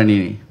பரணி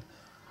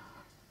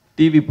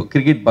டிவி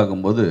கிரிக்கெட்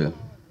பார்க்கும்போது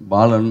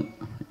பாலன்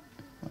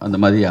அந்த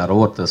மாதிரி யாரோ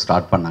ஒருத்தர்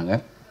ஸ்டார்ட் பண்ணாங்க.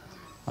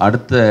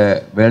 அடுத்த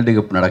வேர்ல்டு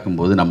கப்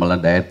நடக்கும்போது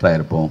நம்மளாம் டைரக்டராக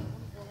இருப்போம்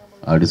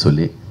அப்படி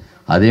சொல்லி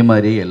அதே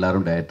மாதிரி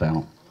எல்லோரும் டைரக்டர்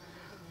ஆனோம்.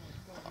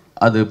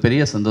 அது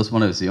பெரிய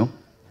சந்தோஷமான விஷயம்.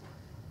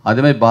 அதே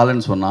மாதிரி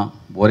பாலன் சொன்னால்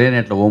ஒரே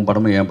நேரத்தில் ஓம்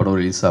படமும் என் படமும்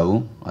ரிலீஸ்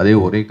ஆகும், அதே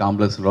ஒரே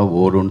காம்ப்ளெக்ஸில்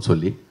ஓடும்னு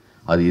சொல்லி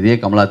அது இதே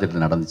கமலா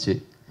தேட்டரில் நடந்துச்சு.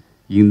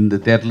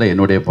 இந்த தேட்டரில்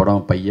என்னுடைய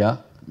படம் பையா,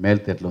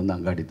 மேல் தேட்டரில் வந்து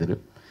அங்காடி தெரு,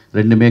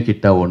 ரெண்டுமே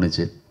கிட்டாக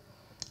ஒன்றுச்சு.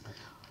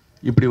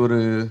 இப்படி ஒரு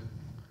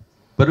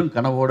பெரும்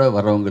கனவோடு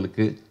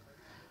வர்றவங்களுக்கு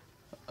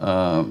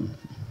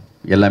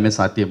எல்லாமே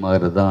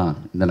சாத்தியமாகிறது தான்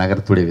இந்த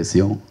நகரத்துடைய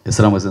விஷயம்.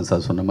 இஸ்ராமசன்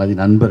சார் சொன்ன மாதிரி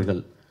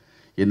நண்பர்கள்,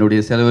 என்னுடைய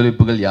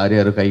செலவழிப்புகள் யார்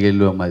யாரும்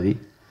கையெழுவ மாதிரி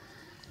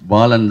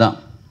பாலன் தான்.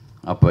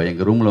 அப்போ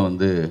எங்கள் ரூமில்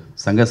வந்து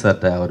சங்கர்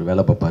சார்கிட்ட அவர்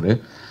வேலை பார்ப்பார்,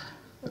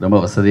 ரொம்ப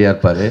வசதியாக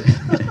இருப்பார்,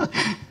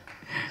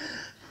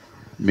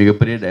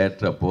 மிகப்பெரிய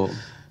டைரக்டர். அப்போது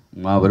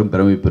மாபெரும்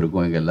பிரமிப்பு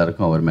இருக்கும் எங்கள்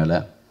எல்லாருக்கும் அவர் மேலே.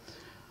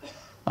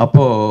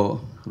 அப்போது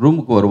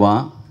ரூமுக்கு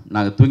வருவான்,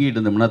 நாங்கள் தூங்கிட்டு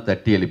இருந்தோம்னா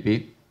தட்டி எழுப்பி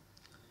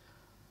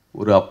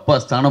ஒரு அப்பா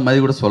ஸ்தானம் மாதிரி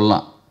கூட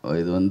சொல்லலாம்.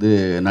 இது வந்து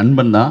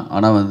நண்பன் தான்,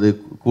 ஆனால் வந்து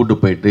கூட்டு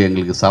போயிட்டு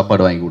எங்களுக்கு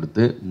சாப்பாடு வாங்கி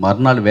கொடுத்து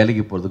மறுநாள்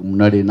வேலைக்கு போகிறதுக்கு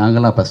முன்னாடி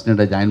நாங்களாம் ஃபஸ்ட்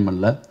நைட்டாக ஜாயின்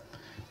பண்ணல,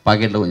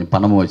 பாக்கெட்டில் கொஞ்சம்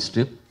பணமும்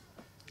வச்சுட்டு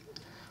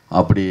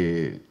அப்படி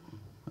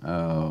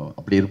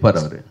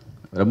இருப்பார் அவர்.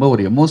 ரொம்ப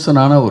ஒரு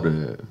எமோஷனான ஒரு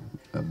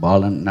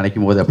பாலன்.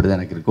 நினைக்கும் போது அப்படி தான்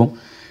எனக்கு இருக்கும்.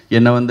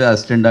 என்னை வந்து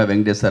அசிஸ்டண்ட்டாக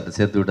வெங்கடேஷ் சார்கிட்ட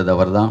சேர்த்து விட்டது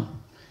அவர் தான்.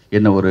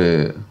 என்னை ஒரு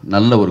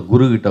நல்ல ஒரு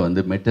குருக்கிட்ட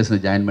வந்து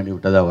மெடிடேஷனில் ஜாயின் பண்ணி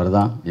விட்டது அவர்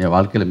தான். என்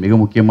வாழ்க்கையில் மிக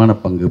முக்கியமான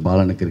பங்கு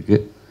பாலனுக்கு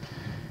இருக்குது.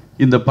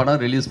 இந்த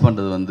படம் ரிலீஸ்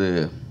பண்ணுறது வந்து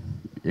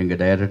எங்கள்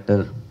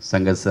டைரக்டர்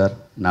சங்கர் சார்.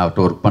 நான்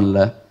அவர்கிட்ட ஒர்க் பண்ணல,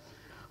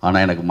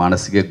 ஆனால் எனக்கு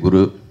மானசீக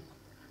குரு,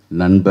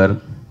 நண்பர்,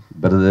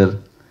 பிரதர்,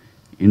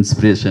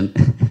 இன்ஸ்பிரேஷன்,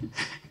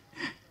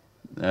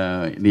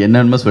 இது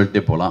என்னென்னமோ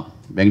சொல்லிட்டே போகலாம்.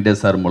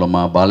 வெங்கடேஷ் சார்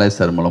மூலமாக, பாலாஜி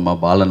சார்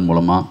மூலமாக, பாலன்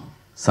மூலமாக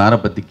சாரை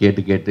பற்றி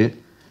கேட்டு கேட்டு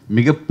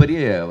மிகப்பெரிய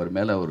அவர்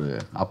மேலே ஒரு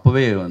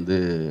அப்போவே வந்து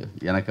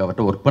எனக்கு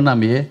அவர்கிட்ட ஒர்க்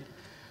பண்ணாமையே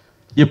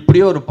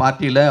எப்படியோ ஒரு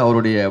பார்ட்டியில்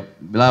அவருடைய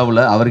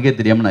விழாவில் அவருக்கே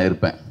தெரியாமல் நான்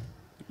இருப்பேன்.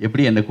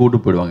 எப்படி என்னை கூட்டு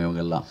போயிடுவாங்க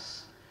இவங்கெல்லாம்.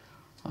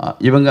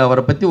 இவங்க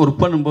அவரை பற்றி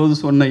ஒர்க் பண்ணும்போது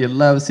சொன்ன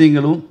எல்லா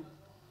விஷயங்களும்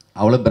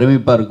அவ்வளோ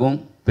பிரமிப்பாக இருக்கும்,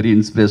 பெரிய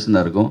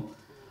இன்ஸ்பிரேஷனாக இருக்கும்.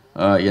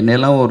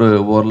 என்னையெல்லாம்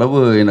ஓரளவு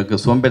எனக்கு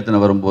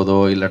சோம்பேறித்தனம் வரும்போதோ,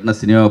 இல்லாட்டினா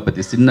சினிமாவை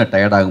பற்றி சின்ன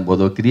டயர்டாகும்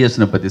போதோ,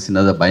 கிரியேஷனை பற்றி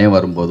சின்னதாக பயம்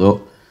வரும்போதோ,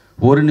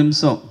 ஒரு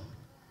நிமிஷம்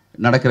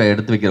நடக்கிற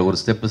எடுத்து வைக்கிற ஒரு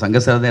ஸ்டெப்பு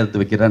சங்கசார தான்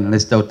எடுத்து வைக்கிறான்னு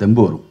நினச்சிட்டு அவர்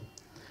தெம்பு வரும்.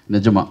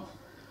 நிஜமாக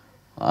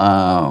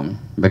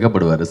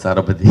வெக்கப்படுவார்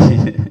சாரை பற்றி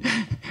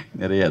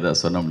நிறைய அதை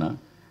சொன்னோம்னா.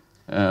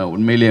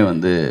 உண்மையிலேயே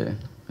வந்து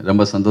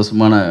ரொம்ப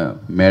சந்தோஷமான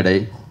மேடை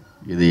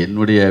இது.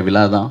 என்னுடைய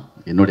விழா தான்,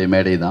 என்னுடைய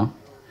மேடை தான்.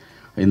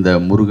 இந்த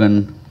முருகன்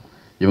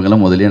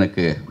இவங்கெல்லாம் முதலே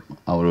எனக்கு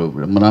அவர்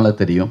ரொம்ப நாளாக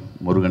தெரியும்.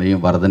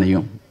 முருகனையும்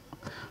வரதனையும்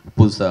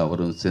புதுசாக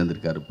அவரும்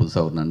சேர்ந்துருக்கார்,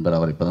 புதுசாக ஒரு நண்பர்.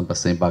 அவர் இப்போ தான்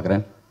ஃபஸ்ட் டைம்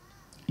பார்க்குறேன்.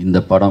 இந்த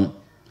படம்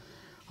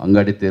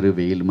அங்காடி தெரு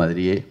வெயில்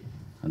மாதிரியே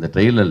அந்த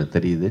ட்ரெயிலரில்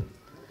தெரியுது.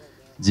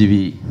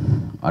 ஜிவி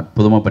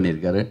அற்புதமாக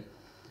பண்ணியிருக்காரு.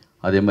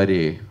 அதே மாதிரி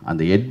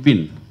அந்த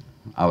எட்வின்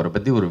அவரை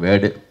பற்றி ஒரு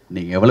வேர்டு,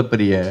 நீங்கள் எவ்வளோ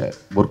பெரிய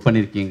ஒர்க்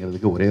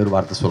பண்ணியிருக்கீங்கிறதுக்கு ஒரே ஒரு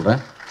வார்த்தை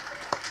சொல்கிறேன்.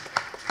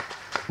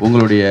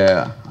 உங்களுடைய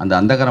அந்த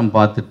அந்தகரம்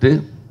பார்த்துட்டு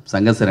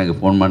சங்கர் சார் எனக்கு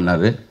ஃபோன்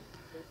பண்ணார்.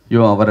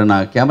 அவரை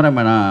நான்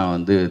கேமராமேனாக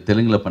வந்து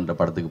தெலுங்கில் பண்ணுற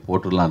படத்துக்கு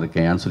போட்டுடலாம்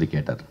இருக்கேன்னு சொல்லி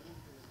கேட்டார்.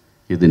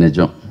 இது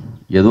நிஜம்,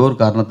 ஏதோ ஒரு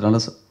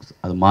காரணத்தினால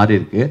அது மாறி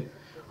இருக்குது.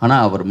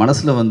 ஆனால் அவர்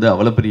மனசில் வந்து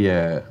அவ்வளோ பெரிய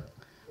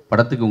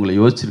படத்துக்கு உங்களை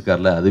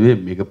யோசிச்சிருக்கார்ல, அதுவே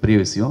மிகப்பெரிய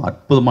விஷயம்.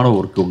 அற்புதமான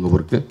ஒர்க்கு உங்கள்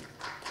ஒர்க்கு.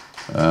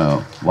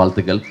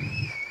 வாழ்த்துக்கள்.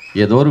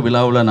 ஏதோ ஒரு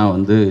விழாவில் நான்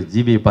வந்து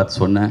ஜிபியை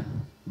பார்த்து சொன்னேன்,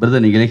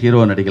 பிரதர் நீங்களே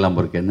ஹீரோவை நடிக்கலாம்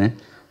இருக்கேன்னு.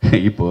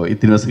 இப்போது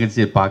இத்தனை வருஷம்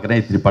கழிச்சு பார்க்குறேன்,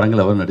 இத்தனை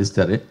படங்கள் அவர்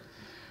நடிச்சிட்டாரு.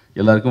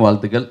 எல்லாருக்கும்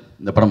வாழ்த்துக்கள்.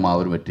 இந்த படம்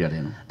அவர் வெற்றி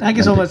அடையணும்.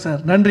 தேங்க்யூ ஸோ மச்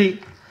சார், நன்றி.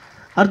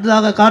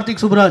 அடுத்ததாக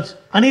கார்த்திக் சுப்ராஜ்,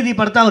 அநீதி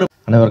படத்தை அவர்.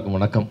 அனைவருக்கும்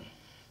வணக்கம்.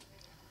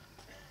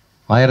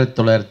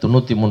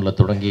 1993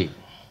 தொடங்கி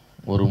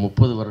ஒரு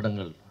 30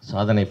 வருடங்கள்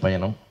சாதனை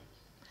பயணம்.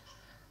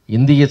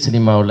 இந்திய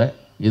சினிமாவில்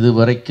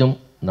இதுவரைக்கும்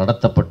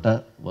நடத்தப்பட்ட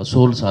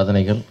வசூல்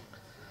சாதனைகள்,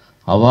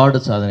 அவார்டு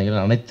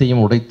சாதனைகள்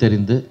அனைத்தையும்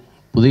உடைத்தெறிந்து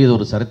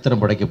புதியதொரு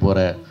சரித்திரம் படைக்க போகிற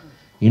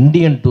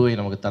இந்தியன் 2ஐ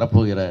நமக்கு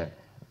தரப்போகிற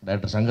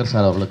டைரக்டர் சங்கர்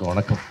சார் அவர்களுக்கு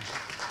வணக்கம்.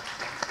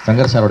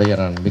 சங்கர் சாருடைய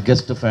நான்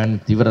பிக்கெஸ்ட் ஃபேன்,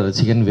 தீவிர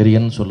ரசிகன்,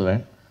 வெறியன் சொல்லுவேன்.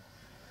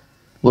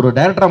 ஒரு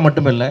டைரக்டராக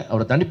மட்டும் இல்லை,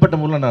 அவர் தனிப்பட்ட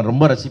முறையில் நான்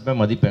ரொம்ப ரசிப்பேன்,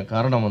 மதிப்பேன்.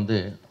 காரணம் வந்து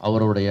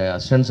அவருடைய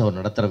அசிஸ்டன்ஸ், அவர்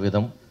நடத்துகிற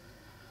விதம்,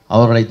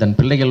 அவர்களை தன்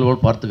பிள்ளைகள்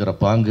போல் பார்த்துக்கிற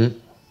பாங்கு.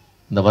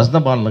 இந்த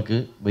வசந்தபாலனுக்கு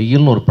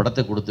வெயில்னு ஒரு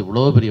படத்தை கொடுத்து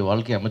இவ்வளோ பெரிய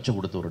வாழ்க்கையை அமைச்சு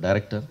கொடுத்த ஒரு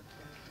டைரக்டர்.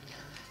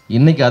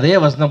 இன்றைக்கி அதே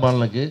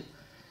வசந்தபாலனுக்கு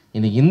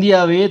இன்றைக்கி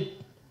இந்தியாவே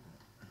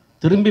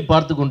திரும்பி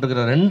பார்த்து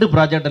கொண்டிருக்கிற 2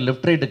 ப்ராஜெக்டை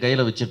லெஃப்ட் ரைட்டு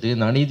கையில் வச்சுட்டு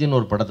இந்த அநீதின்னு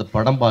ஒரு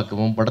படம்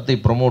பார்க்கவும், படத்தை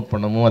ப்ரொமோட்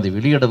பண்ணவும், அதை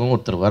வெளியிடவும்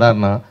ஒருத்தர்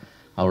வராருன்னா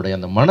அவருடைய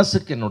அந்த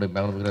மனசுக்கு என்னுடைய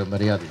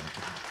மரியாதை.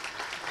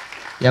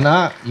 ஏன்னா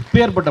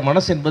இப்பேற்பட்ட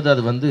மனசு என்பது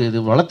அது வந்து இது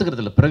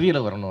வளர்த்துக்கிறதுல பிறவியில்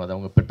வரணும். அது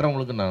அவங்க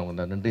பெற்றவங்களுக்கு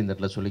நான் நன்றி இந்த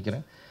இடத்துல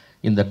சொல்லிக்கிறேன்.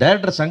 இந்த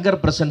டைரக்டர் சங்கர்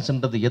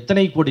பிரசன்ஸ்ன்றது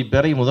எத்தனை கோடி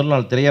பேரை முதல்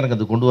நாள்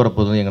திரையரங்கத்துக்கு கொண்டு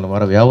வரப்போகுதுன்னு எங்களை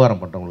வர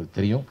வியாபாரம் பண்ணுறவங்களுக்கு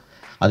தெரியும்.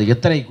 அது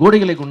எத்தனை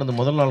கோடிகளை கொண்டு வந்து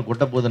முதல் நாள்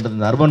கொட்ட போகுதுன்றது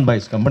இந்த அர்பன்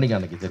பாய்ஸ் கம்பெனிக்கு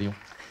அன்றைக்கி தெரியும்.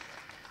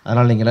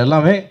 அதனால் நீங்கள்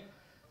எல்லாமே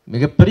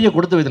மிகப்பெரிய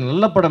கொடுத்து வைத்த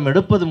நல்ல படம்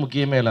எடுப்பது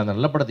முக்கியமே இல்லை, அந்த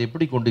நல்ல படத்தை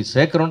எப்படி கொண்டு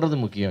சேர்க்குறோன்றது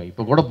முக்கியம்.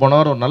 இப்போ கூட போன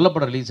வாரம் ஒரு நல்ல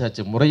படம் ரிலீஸ்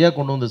ஆச்சு, முறையாக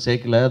கொண்டு வந்து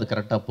சேர்க்கல, அது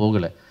கரெக்டாக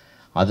போகலை.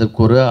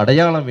 அதுக்கு ஒரு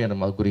அடையாளம்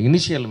வேணும், அதுக்கு ஒரு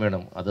இனிஷியல்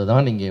வேணும்.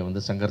 அதுதான் இங்கே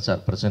வந்து சங்கர்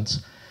சார் பிரசன்ஸ்.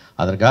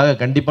 அதற்காக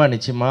கண்டிப்பாக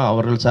நிச்சயமாக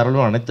அவர்கள்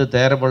சார்பிலும் அனைத்து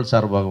தயாரிப்பாளர்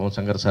சார்பாகவும்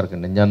சங்கர்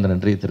சாருக்கு நெஞ்சார்ந்த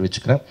நன்றியை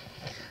தெரிவிச்சுக்கிறேன்.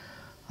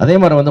 அதே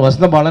மாதிரி வந்து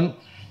வசந்தபாலன்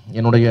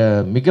என்னுடைய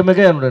மிக மிக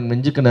என்னுடைய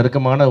நெஞ்சுக்கு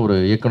நெருக்கமான ஒரு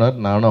இயக்குனர்.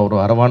 நானும் ஒரு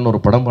அரவான்னு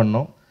ஒரு படம்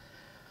பண்ணோம்.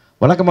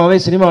 வழக்கமாகவே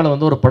சினிமாவில்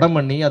வந்து ஒரு படம்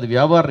பண்ணி அது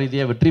வியாபார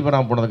ரீதியாக வெற்றி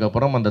பெறாமல்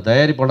போனதுக்கப்புறம் அந்த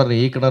தயாரிப்பாளர்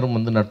இயக்குனரும்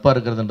வந்து நட்பாக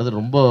இருக்கிறதுன்றது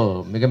ரொம்ப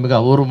மிக மிக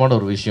அபூர்வமான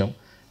ஒரு விஷயம்.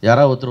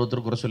 யாராவது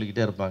ஒருத்தர் குறை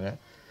சொல்லிக்கிட்டே இருப்பாங்க.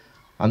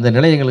 அந்த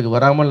நிலை எங்களுக்கு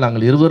வராமல்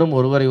நாங்கள் இருவரும்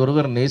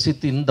ஒருவர்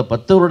நேசித்து இந்த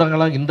 10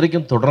 வருடங்களாக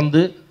இன்றைக்கும்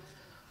தொடர்ந்து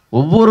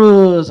ஒவ்வொரு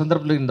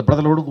சந்தர்ப்பத்திலும் இந்த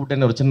படத்தோடு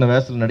கூப்பிட்டேன், ஒரு சின்ன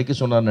வேஷத்தில் நடிக்க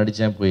சொன்னார்,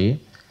 நடித்தேன். போய்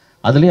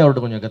அதுலேயும்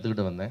அவர்கிட்ட கொஞ்சம்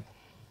கற்றுக்கிட்டு வந்தேன்.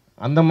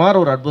 அந்த மாதிரி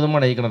ஒரு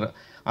அற்புதமான இயக்குனர்.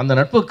 அந்த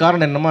நட்புக்கு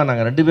காரணம் என்னமா,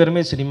 நாங்கள் 2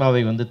 பேருமே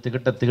சினிமாவை வந்து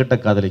திகட்ட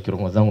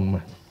காதலிக்கிறோம். அதுதான்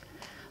உண்மை.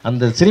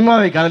 அந்த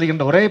சினிமாவை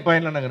காதலிக்கின்ற ஒரே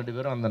பயனில் நாங்கள் 2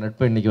 பேரும் அந்த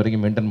நட்பை இன்றைக்கி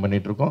வரைக்கும் மெயின்டைன்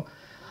பண்ணிகிட்ருக்கோம்.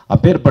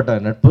 அப்பேற்பட்ட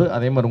நட்பு.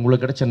 அதே மாதிரி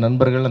உங்களுக்கு கிடைச்ச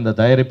நண்பர்கள், அந்த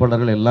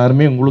தயாரிப்பாளர்கள்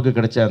எல்லாருமே உங்களுக்கு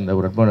கிடைச்ச அந்த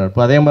ஒரு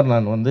நட்பு. அதே மாதிரி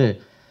நான் வந்து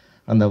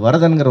அந்த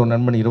வரதன்கிற ஒரு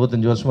நண்பன்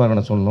 25 வருஷமாக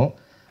நான் சொல்லணும்.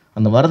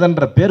 அந்த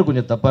வரதன்ற பேர்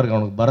கொஞ்சம் தப்பாக இருக்கும்,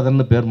 அவனுக்கு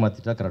பரதன்னு பேர்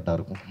மாற்றிட்டா கரெக்டாக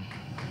இருக்கும்.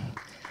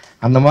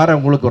 அந்த மாதிரி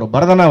உங்களுக்கு ஒரு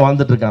பரதனாக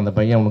வாழ்ந்துட்டுருக்கேன் அந்த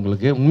பையன்.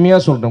 உங்களுக்கு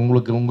உண்மையாக சொல்கிறேன்,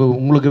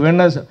 உங்களுக்கு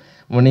வேணால்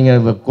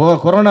நீங்கள்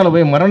கொரோனாவில்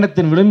போய்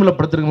மரணத்தின் விளிம்பில்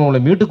படுத்துருக்கணும்,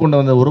 உங்களை மீட்டு கொண்டு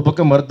வந்த ஒரு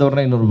பக்கம்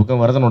மருத்துவர்னா இன்னொரு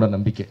பக்கம் வரதனோட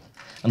நம்பிக்கை,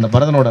 அந்த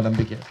பரதனோட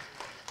நம்பிக்கை.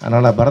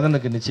 அதனால்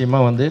பரதனுக்கு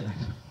நிச்சயமாக வந்து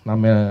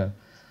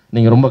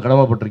நீங்கள் ரொம்ப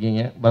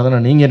கடமைப்பட்டிருக்கீங்க. பரதனை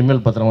நீங்கள்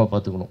இனிமேல் பத்திரமா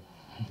பார்த்துக்கணும்.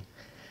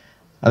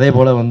 அதே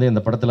போல் வந்து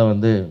இந்த படத்தில்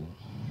வந்து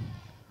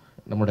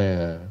நம்முடைய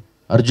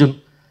அர்ஜுன்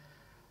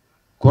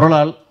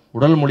குரலால்,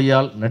 உடல்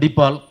மொழியால்,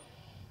 நடிப்பால்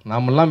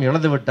நாமெல்லாம்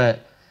இழந்துவிட்ட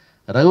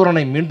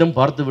ரகுவரனை மீண்டும்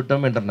பார்த்து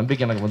விட்டோம் என்ற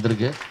நம்பிக்கை எனக்கு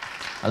வந்திருக்கு.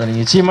 அதை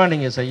நிச்சயமாக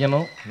நீங்கள்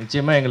செய்யணும்.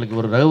 நிச்சயமாக எங்களுக்கு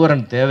ஒரு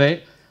ரகுவரன் தேவை.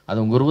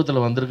 அது உங்கள்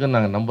உருவத்தில் வந்திருக்குன்னு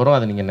நாங்கள் நம்புகிறோம்.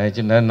 அதை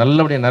நீங்கள்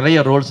நல்லபடியாக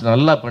நிறைய ரோல்ஸ்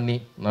நல்லா பண்ணி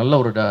நல்ல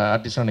ஒரு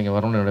ஆர்டிஸ்டாக நீங்கள்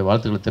வரணும்னு என்னுடைய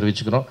வாழ்த்துக்களை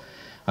தெரிவிச்சுக்கிறோம்.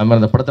 அது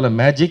மாதிரி அந்த படத்தில்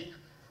மேஜிக்,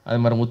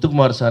 அது மாதிரி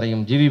முத்துக்குமார்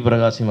சாரையும் ஜிவி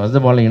பிரகாஷையும்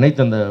வசந்தபாலனையும்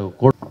இணைத்த அந்த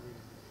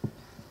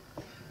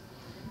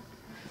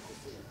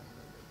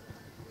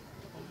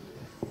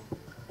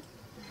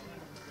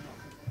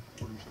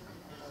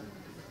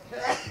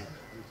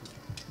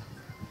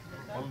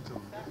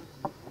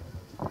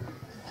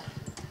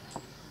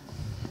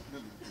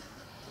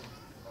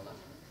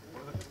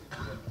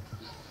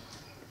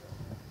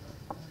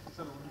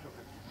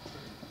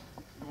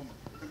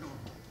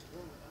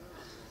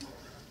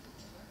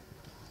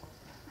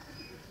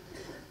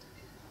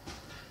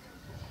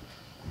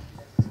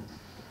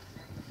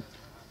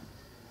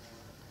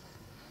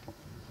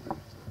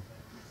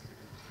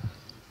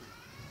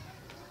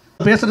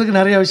பேசுறதுக்கு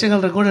நிறைய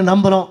விஷயங்கள் இருக்குன்னு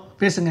நம்புகிறோம்.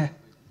 பேசுங்க.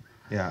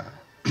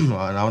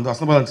 நான் வந்து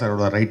வசந்தபாலன்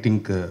சாரோட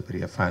ரைட்டிங்க்கு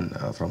பெரிய ஃபேன்.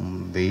 ஃப்ரம்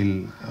வெயில்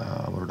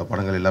அவரோட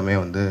படங்கள் எல்லாமே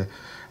வந்து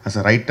ஆஸ்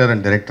அ ரைட்டர்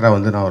அண்ட் டைரக்டராக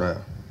வந்து நான் ஒரு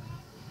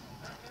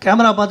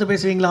கேமரா பார்த்து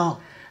பேசுவீங்களா?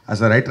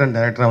 ஆஸ் அ ரைட்டர் அண்ட்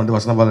டைரக்டராக வந்து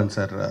வசந்தபாலன்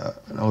சார்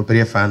நான் ஒரு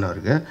பெரிய ஃபேன்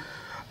அவருக்கு.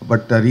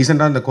 பட்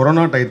ரீசெண்டாக இந்த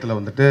கொரோனா டயத்தில்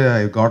வந்துட்டு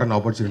I got an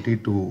opportunity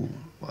to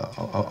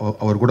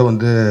our கூட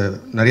வந்து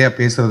நிறையா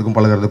பேசுகிறதுக்கும்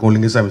பழகிறதுக்கும்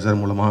லிங்கசாமி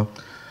சார்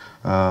மூலமாக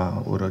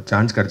ஒரு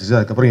சான்ஸ் கிடச்சிச்சு.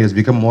 அதுக்கப்புறம் is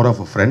become more of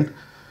a friend.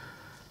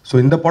 So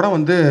இந்த படம்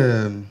வந்து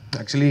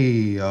ஆக்சுவலி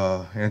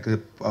எனக்கு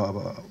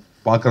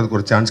பார்க்குறதுக்கு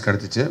ஒரு சான்ஸ்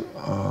கிடச்சிச்சு.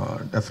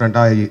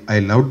 டெஃபினட்டாக ஐ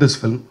லவ் திஸ்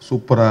ஃபில்ம்.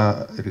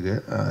 சூப்பராக இருக்குது.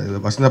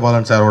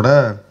 வசந்தபாலன் சாரோட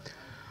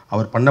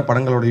அவர் பண்ண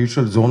படங்களோட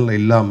யூஷுவல் ஜோனில்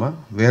இல்லாமல்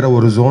வேறு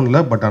ஒரு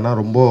ஜோனில், பட் ஆனால்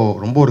ரொம்ப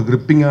ரொம்ப ஒரு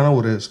கிரிப்பிங்கான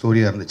ஒரு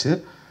ஸ்டோரியாக இருந்துச்சு.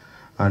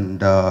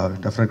 அண்ட்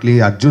டெஃபினெட்லி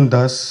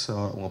அர்ஜுன்தாஸ்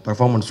உங்கள்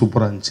பெர்ஃபார்மன்ஸ்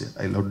சூப்பராக இருந்துச்சு.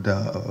 I love the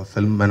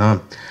film. ஏன்னா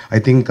ஐ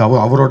திங்க்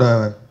அவரோட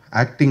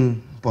ஆக்டிங்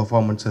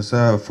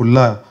பர்ஃபார்மன்ஸஸை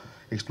ஃபுல்லாக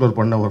எக்ஸ்ப்ளோர்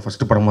பண்ண ஒரு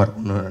ஃபஸ்ட்டு படமாக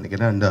இருக்கும்னு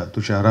நினைக்கிறேன். அண்ட்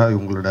துஷாரா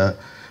இவங்களோட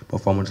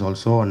பர்ஃபார்மன்ஸ்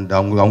ஆல்சோ, அண்ட்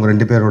அவங்க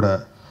 2 பேரோட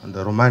அந்த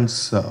ரொமான்ஸ்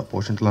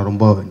போர்ஷன்ஸ்லாம்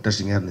ரொம்ப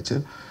இன்ட்ரெஸ்டிங்காக இருந்துச்சு.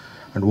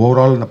 அண்ட்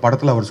ஓவரால் இந்த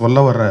படத்தில் அவர்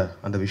சொல்ல வர்ற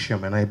அந்த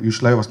விஷயம், ஏன்னா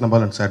யூஸ்வலாகவே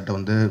வசந்தபாலன் சார்கிட்ட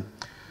வந்து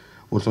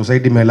ஒரு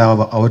சொசைட்டி மேலே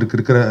அவருக்கு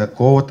இருக்கிற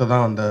கோவத்தை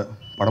தான் அந்த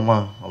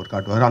படமாக அவர்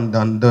காட்டுவார். அந்த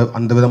அந்த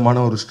அந்த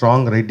விதமான ஒரு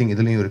ஸ்ட்ராங் ரைட்டிங்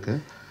இதுலேயும் இருக்குது.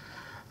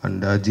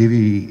 அண்ட்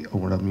ஜிவி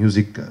அவங்களோட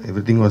music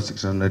every thing was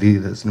extraordinary.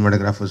 The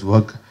cinematographers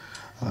work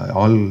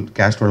all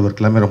கேஸ்டோட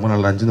work எல்லாமே ரொம்ப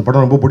நல்லா இருந்துச்சு. இந்த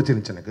படம் ரொம்ப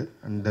பிடிச்சிருந்துச்சு எனக்கு.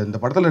 அண்ட் இந்த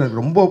படத்தில் எனக்கு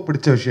ரொம்ப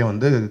பிடிச்ச விஷயம்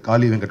வந்து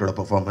காளி வெங்கட்டோட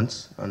பர்ஃபார்மன்ஸ்.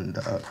 அண்ட்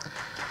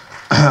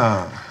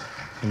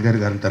எங்கே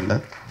இருக்காருன்னு தெரில,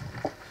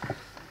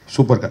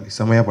 சூப்பர் காளி,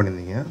 செம்மையாக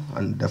பண்ணியிருந்தீங்க.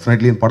 அண்ட்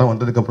டெஃபினெட்லி இந்த படம்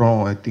வந்ததுக்கப்புறம்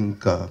ஐ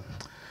திங்க்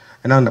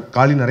ஏன்னா அந்த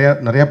காளி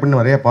நிறையா பண்ணி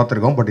நிறையா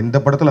பார்த்துருக்கோம், பட் இந்த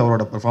படத்தில்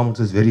அவரோட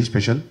performance is very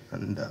special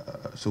and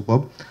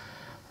super.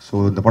 So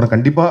இந்த படம்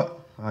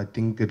கண்டிப்பாக I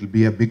think it will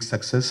be a big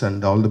success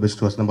and all the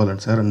best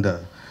Vasanthabalan sir and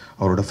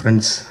அவரோட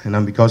ஃப்ரெண்ட்ஸ். ஏன்னா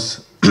because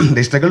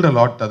they struggled a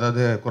lot.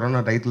 அதாவது கொரோனா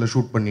டயத்தில்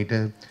ஷூட் பண்ணிவிட்டு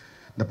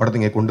இந்த படத்தை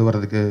இங்கே கொண்டு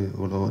வரதுக்கு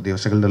இவ்வளோ தே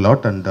struggled a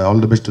lot and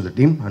all the best to the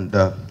team. And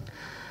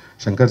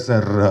Shankar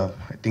sir,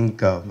 I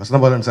think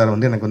Vasanthabalan sir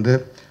வந்து எனக்கு வந்து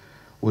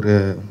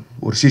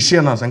ஒரு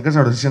சிஷ்யன், நான் சங்கர்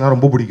சாரோட சிஷ்யனா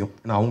ரொம்ப பிடிக்கும்.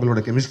 ஏன்னா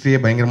அவங்களோட கெமிஸ்ட்ரியே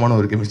பயங்கரமான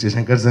ஒரு chemistry,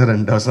 Shankar sir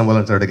and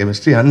Vasanthabalan சாரோட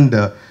கெமிஸ்ட்ரி. அண்ட்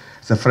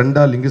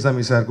ஃப்ரெண்டாக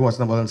லிங்குசாமி சாருக்கும்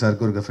வசந்தபாலன்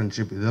சாருக்கும் இருக்க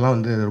ஃப்ரெண்ட்ஷிப், இதெல்லாம்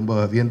வந்து ரொம்ப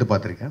வியந்து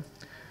பார்த்துருக்கேன்.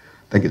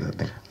 Thank you sir.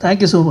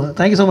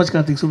 Thank you so much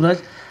Karthik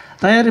Subraj.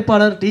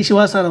 தயாரிப்பாளர் டி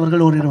சிவா சார்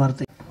அவர்கள் ஒரு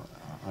வார்த்தை.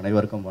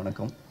 அனைவருக்கும்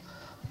வணக்கம்.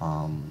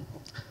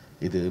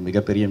 இது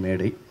மிகப்பெரிய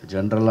மேடை.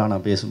 ஜென்ரலாக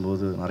நான்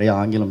பேசும்போது நிறைய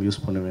ஆங்கிலம்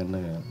யூஸ்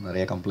பண்ணுவேன்னு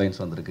நிறைய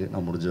கம்ப்ளைண்ட்ஸ் வந்திருக்கு.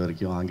 நான் முடிஞ்ச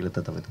வரைக்கும்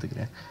ஆங்கிலத்தை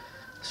தவிர்த்துக்கிறேன்.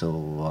 ஸோ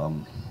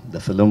இந்த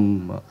ஃபிலிம்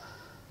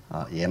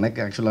எனக்கு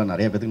ஆக்சுவலாக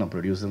நிறைய பேருக்கு நான்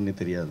ப்ரொடியூசர்னே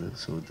தெரியாது.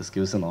 So this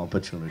gives an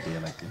opportunity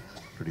எனக்கு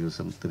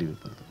ப்ரொடியூசர்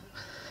தெரிவிப்பது.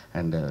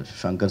 And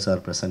Shankar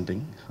sir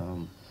presenting,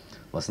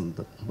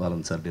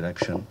 Vasanthabalan sir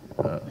direction,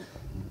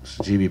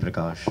 GV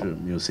Prakash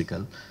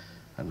musical,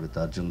 and with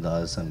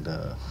Arjundas and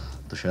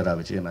Dushara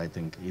Vanitha, I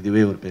think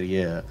இதுவே ஒரு பெரிய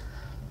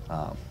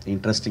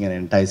இன்ட்ரெஸ்டிங் அண்ட்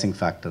என்டைசிங்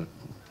ஃபேக்டர்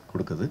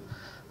கொடுக்குது.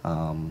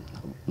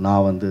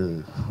 நான் வந்து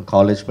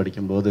காலேஜ்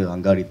படிக்கும்போது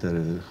அங்காடி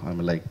தெரு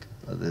ஐம் லைக்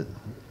அது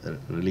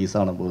ரிலீஸ்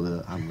ஆனபோது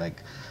ஐம் லைக்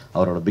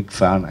அவரோட big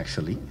fan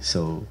actually.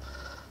 So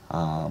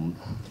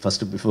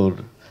first before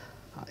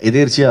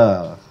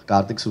எதேர்ச்சியாக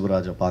Karthik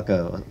சுப்ராஜை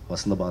பார்க்க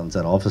வசந்தபாலன்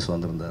சார் ஆஃபீஸ்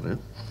வந்திருந்தார்.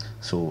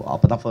 ஸோ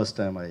அப்போ தான் first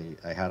time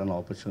I had an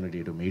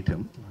opportunity to meet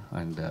him.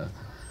 And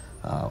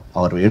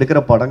அவர் எடுக்கிற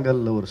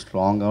படங்களில் ஒரு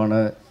ஸ்ட்ராங்கான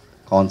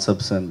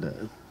கான்செப்ட்ஸ் அண்ட்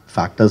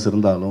ஃபேக்டர்ஸ்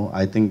இருந்தாலும்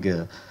ஐ திங்க்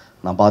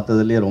நான்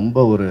பார்த்ததுலேயே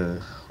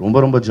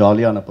ரொம்ப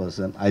ஜாலியான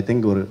பர்சன். ஐ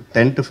திங்க் ஒரு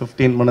 10 to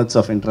 15 minutes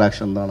ஆஃப்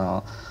இன்ட்ராக்ஷன் தான்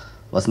நான்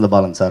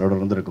வசந்தபாலன் சாரோட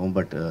இருந்திருக்கும்.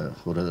 பட்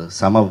ஒரு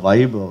செம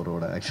வைப்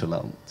அவரோட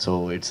ஆக்சுவலாக. So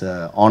it's a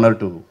honour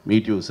to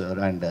meet you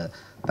sir and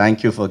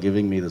thank you for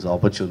giving me this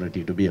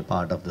opportunity to be a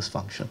part of this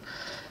function.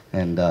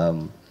 And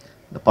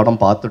இந்த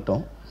படம்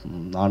பார்த்துட்டோம்,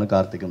 நானும்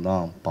கார்த்திக்கும்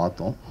தான்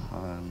பார்த்தோம்.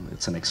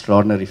 It's an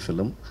extraordinary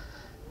film.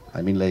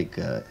 I mean like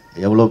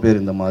எவ்வளோ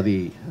பேர் இந்த மாதிரி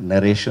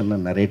நரேஷன்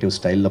நரேட்டிவ்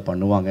ஸ்டைலில்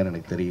பண்ணுவாங்கன்னு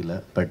எனக்கு தெரியல.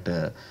 But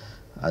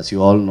as you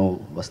all know,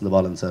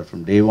 Vasanthabalan sir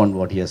from day one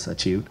what he has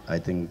achieved, I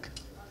think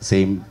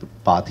same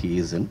path he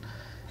is in.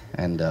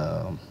 And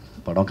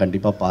படம்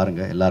கண்டிப்பாக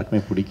பாருங்கள்,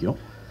 எல்லாருக்குமே பிடிக்கும்.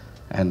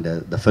 And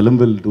the film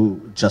will do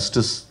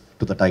justice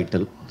to the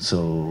title. So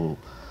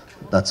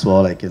that's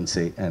all I can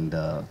say. And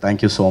thank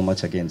you so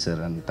much again sir,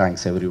 and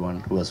thanks everyone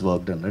who has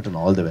worked on it and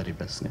all the very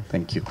best.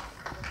 Thank you.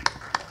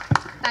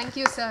 Thank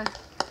you sir.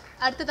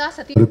 அடுத்ததா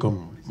சதி இருக்கும்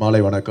மாலை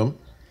வணக்கம்.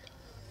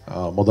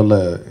 முதல்ல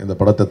இந்த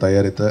படத்தை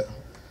தயாரித்த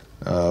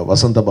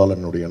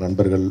வசந்தபாலனுடைய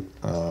நண்பர்கள்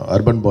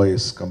அர்பன்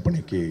பாய்ஸ்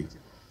கம்பெனிக்கு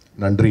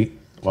நன்றி,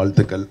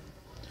 வாழ்த்துக்கள்.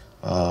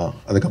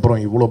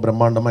 அதுக்கப்புறம் இவ்வளோ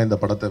பிரம்மாண்டமாக இந்த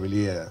படத்தை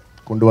வெளியே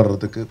கொண்டு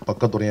வர்றதுக்கு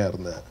பக்கத்துணையாக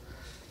இருந்த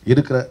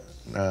இருக்கிற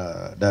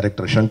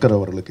டைரக்டர் ஷங்கர்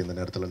அவர்களுக்கு இந்த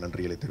நேரத்தில்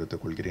நன்றிகளை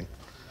தெரிவித்துக் கொள்கிறேன்.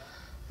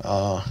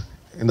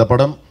 இந்த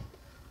படம்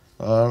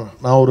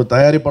நான் ஒரு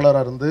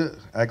தயாரிப்பாளராக இருந்து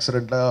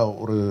ஆக்சிடெண்ட்டாக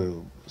ஒரு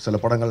சில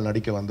படங்கள்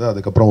நடிக்க வந்து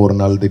அதுக்கப்புறம் ஒரு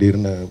நாள்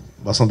திடீர்னு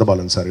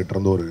வசந்தபாலன் சார்கிட்ட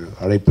இருந்து ஒரு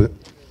அழைப்பு,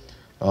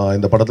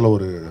 இந்த படத்தில்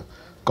ஒரு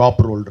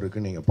காப் ரோல்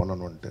இருக்குது நீங்கள்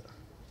பண்ணணுன்ட்டு.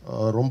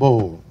 ரொம்ப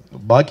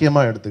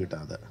பாக்கியமாக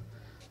எடுத்துக்கிட்டேன் அதை.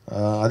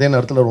 அதே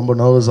நேரத்தில் ரொம்ப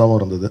நர்வஸாகவும்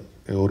இருந்தது.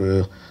 ஒரு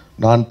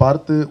நான்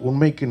பார்த்து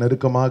உண்மைக்கு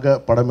நெருக்கமாக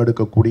படம்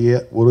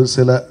எடுக்கக்கூடிய ஒரு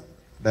சில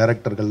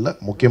டைரக்டர்களில்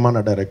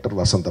முக்கியமான டைரக்டர்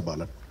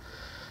வசந்தபாலன்.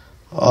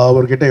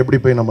 அவர்கிட்ட எப்படி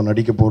போய் நம்ம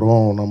நடிக்க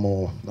போகிறோம்,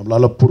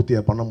 நம்மளால்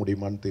பூர்த்தியாக பண்ண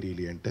முடியுமான்னு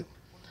தெரியலையேன்ட்டு.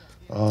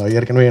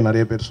 ஏற்கனவே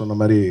நிறைய பேர் சொன்ன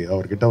மாதிரி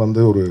அவர்கிட்ட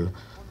வந்து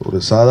ஒரு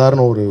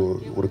சாதாரண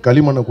ஒரு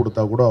களிமண்ணை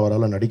கொடுத்தா கூட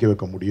அவரால் நடிக்க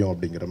வைக்க முடியும்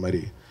அப்படிங்கிற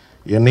மாதிரி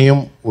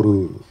என்னையும் ஒரு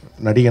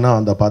நடிகனாக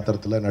அந்த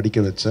பாத்திரத்தில்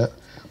நடிக்க வச்ச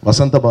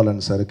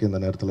வசந்தபாலன் சாருக்கு இந்த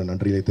நேரத்தில்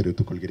நன்றியை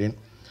தெரிவித்துக் கொள்கிறேன்.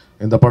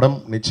 இந்த படம்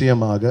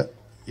நிச்சயமாக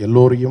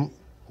எல்லோரையும்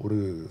ஒரு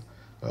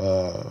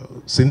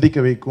சிந்திக்க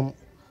வைக்கும்,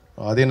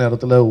 அதே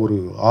நேரத்தில் ஒரு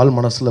ஆள்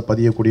மனசில்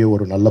பதியக்கூடிய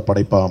ஒரு நல்ல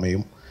படைப்பாக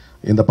அமையும்.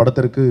 இந்த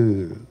படத்திற்கு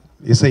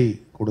இசை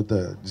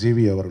கொடுத்த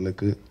ஜிவி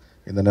அவர்களுக்கு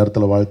இந்த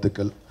நேரத்தில்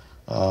வாழ்த்துக்கள்.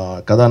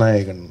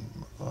 கதாநாயகன்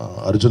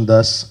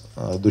அர்ஜுன்தாஸ்,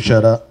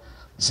 துஷாரா,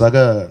 சக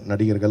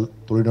நடிகர்கள்,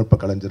 தொழில்நுட்ப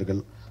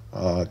கலைஞர்கள்,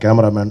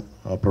 கேமராமேன்,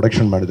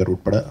 ப்ரொடக்ஷன் மேனேஜர்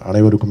உட்பட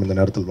அனைவருக்கும் இந்த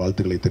நேரத்தில்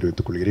வாழ்த்துக்களை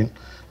தெரிவித்துக் கொள்கிறேன்.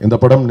 இந்த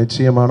படம்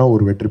நிச்சயமான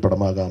ஒரு வெற்றி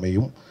படமாக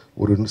அமையும்,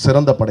 ஒரு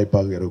சிறந்த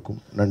படைப்பாக இருக்கும்.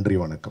 நன்றி,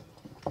 வணக்கம்.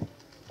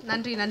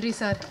 நன்றி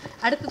சார்.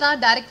 அடுத்ததா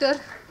டைரக்டர்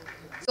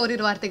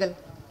ஓரிரு வார்த்தைகள்.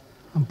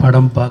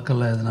 படம்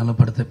பார்க்கல, அதனால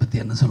படத்தை பற்றி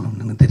என்ன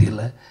சொல்லணும்னு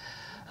தெரியல.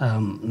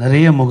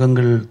 நிறைய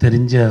முகங்கள்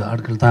தெரிஞ்ச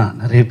ஆட்கள் தான்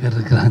நிறைய பேர்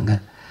இருக்கிறாங்க.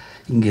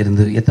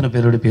 இங்கேருந்து எத்தனை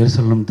பேரோட பேர்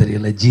சொல்லணும்னு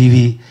தெரியல.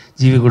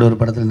 ஜிவி கூட ஒரு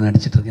படத்தில்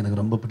நடிச்சிட்ருக்கு. எனக்கு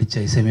ரொம்ப பிடிச்ச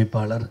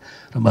இசையமைப்பாளர்,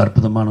 ரொம்ப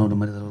அற்புதமான ஒரு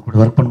மனிதர். கூட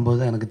ஒர்க் பண்ணும்போது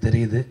தான் எனக்கு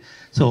தெரியுது.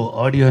 ஸோ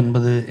ஆடியோ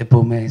என்பது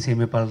எப்போவுமே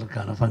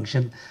இசையமைப்பாளருக்கான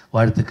ஃபங்க்ஷன்.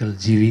 வாழ்த்துக்கள்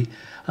ஜிவி.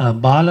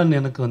 பாலன்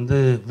எனக்கு வந்து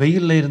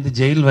வெயிலில் இருந்து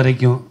ஜெயில்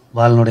வரைக்கும்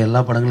பாலனோட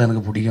எல்லா படங்களும்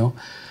எனக்கு பிடிக்கும்.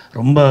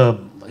 ரொம்ப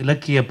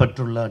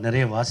இலக்கியப்பற்றுள்ள,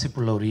 நிறைய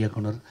வாசிப்புள்ள ஒரு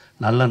இயக்குனர்,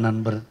 நல்ல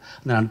நண்பர்.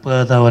 அந்த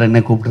நட்புக்காக தான் அவர்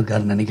என்னை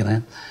கூப்பிட்டுருக்காருன்னு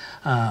நினைக்கிறேன்.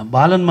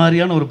 பாலன்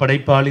மாதிரியான ஒரு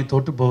படைப்பாளி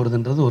தோற்று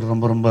போகிறதுன்றது ஒரு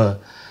ரொம்ப ரொம்ப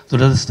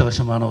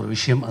துரதிருஷ்டவசமான ஒரு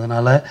விஷயம்.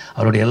 அதனால்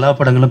அவருடைய எல்லா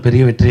படங்களும்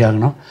பெரிய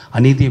வெற்றியாகணும்.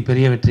 அநீதியும்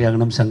பெரிய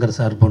வெற்றியாகணும். சங்கர்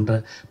சார் போன்ற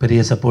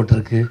பெரிய சப்போர்ட்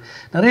இருக்குது.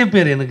 நிறைய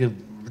பேர் எனக்கு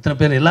இத்தனை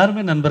பேர்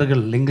எல்லாருமே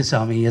நண்பர்கள்.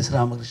 லிங்குசாமி, எஸ்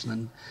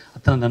ராமகிருஷ்ணன்,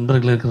 அத்தனை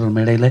நண்பர்கள் இருக்கிற ஒரு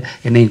மேடையில்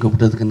என்னையும்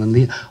கூப்பிட்டதுக்கு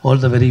நன்றி.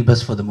 All the very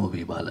best for the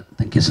movie Balan.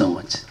 Thank you so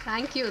much.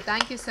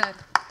 Thank you sir.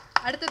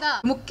 அடுத்ததா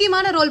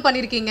முக்கியமான ரோல்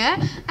பண்ணியிருக்கீங்க.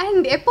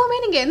 அண்ட் எப்போவுமே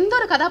நீங்கள் எந்த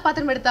ஒரு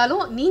கதாபாத்திரம்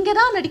எடுத்தாலும் நீங்கள்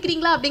தான்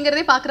நடிக்கிறீங்களா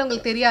அப்படிங்கிறதே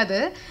பார்க்குறவங்களுக்கு தெரியாது.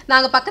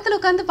 நாங்கள் பக்கத்தில்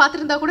உட்காந்து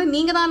பார்த்துருந்தா கூட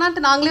நீங்கள்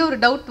தானான்ட்டு நாங்களே ஒரு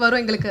டவுட்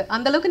வரும் எங்களுக்கு.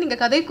 அந்தளவுக்கு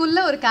நீங்கள்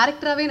கதைக்குள்ளே ஒரு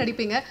கேரக்டராகவே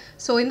நடிப்பீங்க.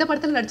 ஸோ இந்த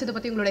படத்தில் நடித்ததை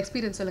பற்றி உங்களோட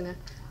எக்ஸ்பீரியன்ஸ் சொல்லுங்கள்.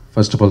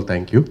 First of all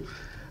thank you.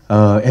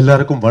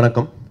 எல்லாருக்கும்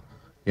வணக்கம்.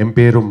 என்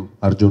பேரும்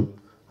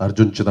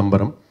அர்ஜுன்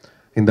சிதம்பரம்.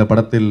 இந்த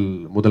படத்தில்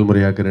முதல்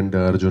முறையாக 2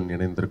 அர்ஜுன்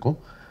இணைந்திருக்கோம்.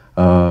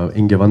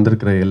 இங்கே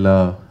வந்திருக்கிற எல்லா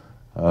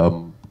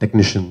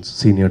technicians,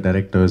 senior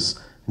directors,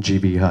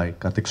 GV, hi,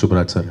 Karthik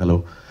Subraj sir, hello,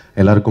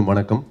 எல்லாருக்கும்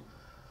வணக்கம்.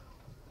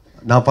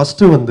 நான்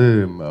ஃபஸ்ட்டு வந்து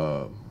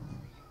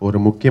ஒரு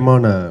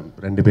முக்கியமான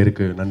 2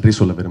 பேருக்கு நன்றி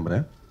சொல்ல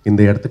விரும்புகிறேன்.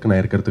 இந்த இடத்துக்கு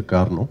நான் இருக்கிறதுக்கு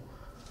காரணம்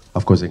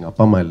அஃப்கோர்ஸ் எங்கள்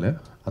அப்பா அம்மா இல்லை.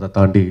 அதை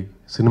தாண்டி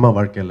சினிமா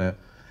வாழ்க்கையில்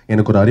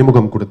எனக்கு ஒரு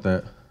அறிமுகம் கொடுத்த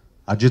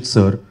Ajith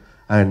sir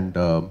and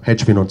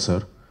H Vinod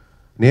sir.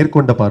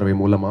 நேர்கொண்ட பார்வை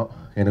மூலமாக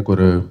எனக்கு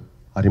ஒரு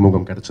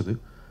அறிமுகம் கிடச்சிது.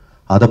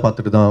 அதை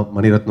பார்த்துட்டு தான்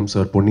மணிரத்னம்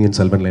சார் பொன்னியின்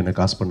செல்வனில் என்னை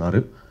காஸ்ட் பண்ணார்.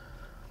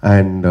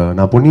 அண்ட்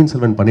நான் பொன்னியின்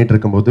செல்வன் பண்ணிகிட்டு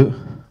இருக்கும்போது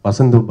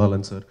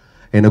வசந்தபாலன் சார்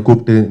என்னை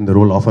கூப்பிட்டு இந்த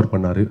ரோல் ஆஃபர்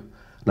பண்ணார்.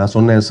 நான்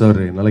சொன்னேன், சார்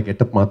என்னால்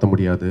கெட்டப் மாற்ற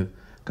முடியாது,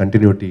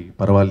 கண்டினியூட்டி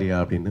பரவாயில்லையா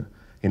அப்படின்னு.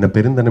 என்னை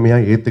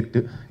பெருந்தன்மையாக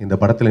ஏற்றுக்கிட்டு இந்த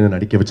படத்தில் என்னை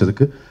நடிக்க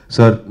வச்சதுக்கு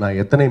சார் நான்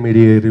எத்தனை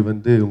மீடியேறி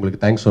வந்து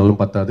உங்களுக்கு தேங்க்ஸ்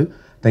சொன்னாலும் பத்தாது.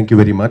 Thank you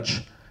very much.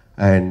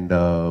 அண்ட்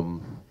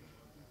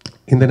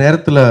இந்த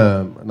நேரத்தில்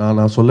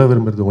நான் சொல்ல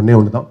விரும்புகிறது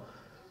ஒன்று தான்.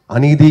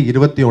 அநீதி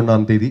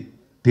 21ஆம் தேதி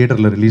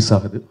தியேட்டரில் ரிலீஸ்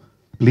ஆகுது.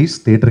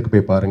 ப்ளீஸ் தியேட்டருக்கு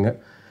போய் பாருங்கள்.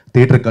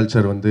 தியேட்டர்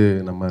கல்ச்சர் வந்து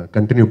நம்ம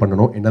கண்டினியூ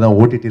பண்ணணும். என்ன தான்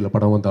ஓடிடியில்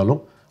படம் வந்தாலும்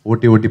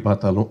ஓட்டி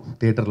பார்த்தாலும்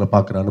தியேட்டரில்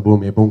பார்க்குற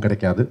அனுபவம் எப்பவும்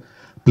கிடைக்காது.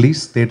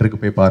 ப்ளீஸ் தியேட்டருக்கு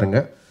போய்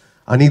பாருங்கள்.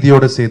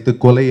 அநீதியோடு சேர்த்து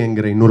கொலை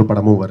என்கிற இன்னொரு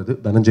படமும் வருது.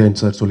 தனஞ்சயன்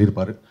சார்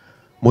சொல்லியிருப்பார்.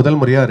 முதல்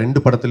முறையாக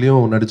 2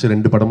 படத்துலையும் நடித்து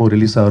 2 படமும்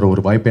ரிலீஸ் ஆகிற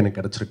ஒரு வாய்ப்பு எனக்கு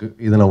கிடச்சிருக்கு.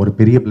 இதை நான் ஒரு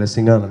பெரிய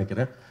பிளெஸிங்காக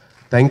நினைக்கிறேன்.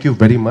 Thank you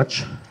very much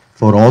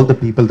for all the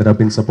people that have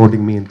been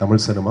supporting me in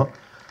Tamil cinema.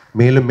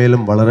 மேலும்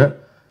மேலும் வளர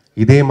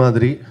இதே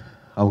மாதிரி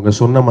அவங்க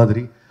சொன்ன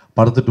மாதிரி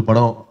படத்துட்டு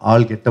படம்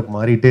ஆள் கெட்டப்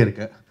மாறிட்டே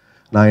இருக்க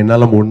நான்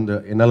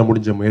என்னால்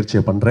முடிஞ்ச முயற்சியை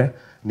பண்ணுறேன்.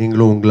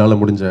 நீங்களும் உங்களால்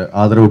முடிஞ்ச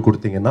ஆதரவு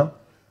கொடுத்தீங்கன்னா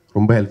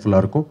ரொம்ப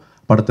ஹெல்ப்ஃபுல்லாக இருக்கும்.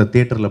 படத்தை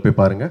தியேட்டரில் போய்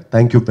பாருங்கள்.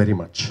 Thank you very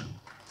much.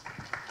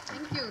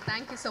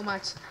 Thank you so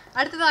much.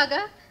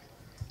 அடுத்ததாக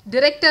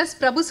டைரக்டர்ஸ்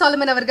பிரபு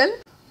சாலமன் அவர்கள்.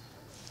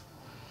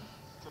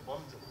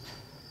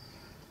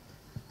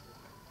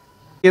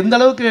 எந்த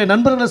அளவுக்கு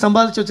நண்பர்களை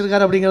சம்பாதிச்சு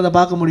வச்சுருக்காரு அப்படிங்கிறத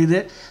பார்க்க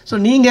முடியுது. ஸோ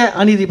நீங்கள்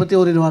அநீதி பற்றி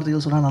ஒரு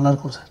வார்த்தைகள் சொன்னால்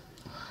நல்லாயிருக்கும் சார்.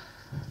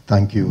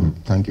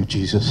 Thank you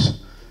Jesus.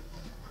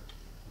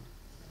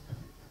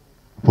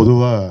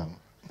 பொதுவாக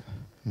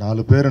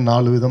 4 பேர்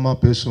 4 விதமாக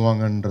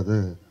பேசுவாங்கன்றது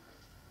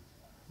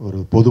ஒரு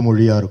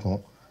பொதுமொழியாக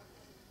இருக்கும்.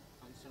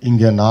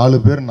 இங்கே 4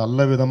 பேர்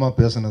நல்ல விதமாக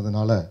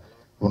பேசுனதுனால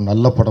ஒரு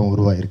நல்ல படம்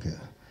உருவாகிருக்கு.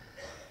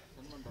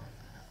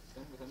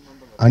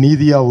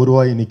 அநீதியாக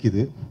உருவாகி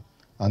நிற்கிது.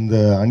 அந்த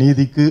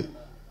அநீதிக்கு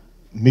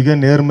மிக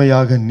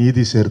நேர்மையாக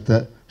நீதி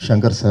சேர்த்த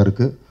சங்கர்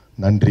சாருக்கு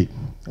நன்றி.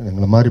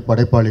 எங்களை மாதிரி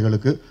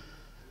படைப்பாளிகளுக்கு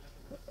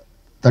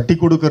தட்டி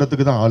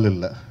கொடுக்கறதுக்கு தான் ஆள்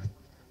இல்லை.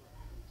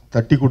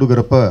 தட்டி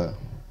கொடுக்குறப்ப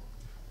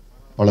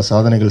பல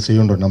சாதனைகள்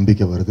செய்யுன்ற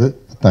நம்பிக்கை வருது.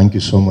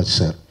 Thank you so much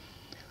sir.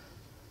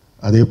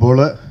 அதே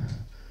போல்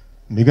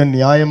மிக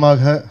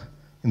நியாயமாக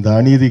இந்த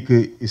அநீதிக்கு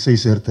இசை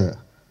சேர்த்த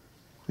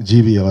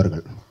ஜிவி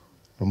அவர்கள்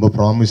ரொம்ப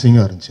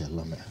ப்ராமிசிங்காக இருந்துச்சு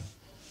எல்லாமே.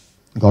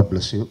 God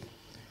bless you.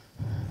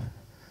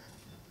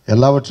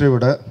 எல்லாவற்றை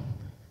விட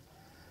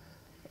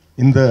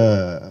இந்த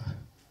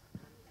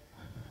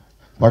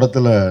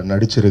படத்தில்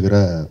நடிச்சிருக்கல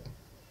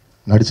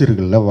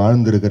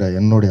வாழ்ந்திருக்கிற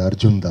என்னுடைய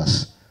அர்ஜுன்தாஸ்.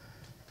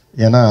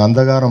 ஏன்னா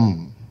அந்தகாரம்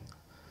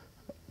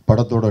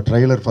படத்தோட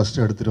ட்ரெய்லர்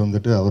ஃபஸ்ட்டு எடுத்துகிட்டு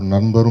வந்துட்டு அவர்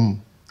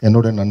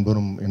என்னுடைய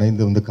நண்பரும்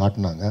இணைந்து வந்து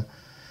காட்டினாங்க.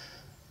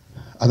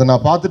 அதை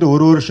நான் பார்த்துட்டு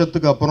 1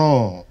 வருஷத்துக்கு அப்புறம்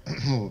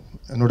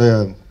என்னுடைய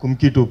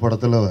கும்கி 2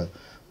 படத்தில்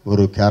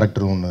ஒரு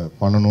கேரக்டர் ஒன்று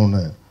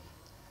பண்ணணும்னு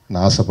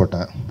நான்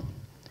ஆசைப்பட்டேன்.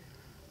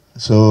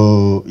 ஸோ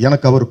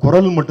எனக்கு அவர்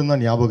குரல்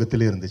மட்டும்தான்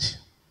ஞாபகத்திலே இருந்துச்சு.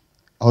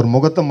 அவர்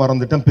முகத்தை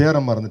மறந்துட்டேன், பேரை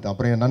மறந்துட்டேன்.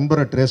 அப்புறம் என்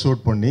நண்பரை ட்ரேஸ்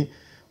அவுட் பண்ணி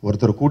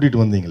ஒருத்தர்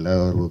கூட்டிகிட்டு வந்தீங்களே,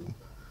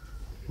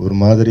 ஒரு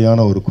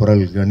மாதிரியான ஒரு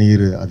குரல்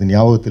கணீர், அது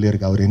ஞாபகத்திலே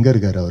இருக்குது. அவர் எங்கே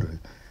இருக்கார்? அவர்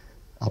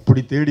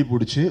அப்படி தேடி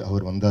பிடிச்சி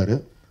அவர் வந்தார்.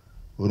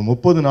 ஒரு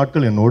 30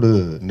 நாட்கள் என்னோடு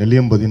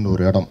நெல்லியம்பதின்னு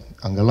ஒரு இடம்,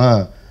 அங்கெல்லாம்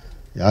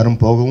யாரும்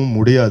போகவும்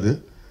முடியாது.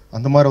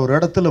 அந்த மாதிரி ஒரு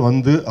இடத்துல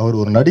வந்து அவர்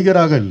ஒரு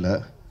நடிகராக இல்லை,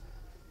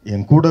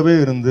 என் கூடவே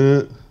இருந்து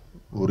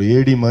ஒரு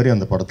ஏடி மாதிரி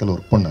அந்த படத்தில்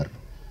ஒர்க் பண்ணார்.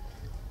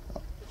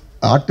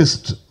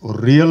 ஆர்டிஸ்ட், ஒரு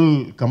ரியல்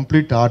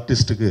கம்ப்ளீட்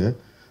ஆர்டிஸ்ட்டுக்கு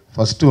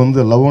ஃபஸ்ட்டு வந்து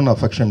லவ் அண்ட்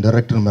அஃபெக்ஷன்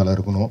டைரக்டர் மேலே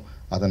இருக்கணும்.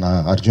 அதை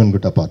நான்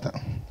அர்ஜுன்கிட்ட பார்த்தேன்.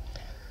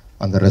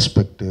 அந்த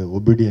ரெஸ்பெக்டு,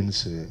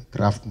 ஒபீடியன்ஸு,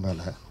 கிராஃப்ட்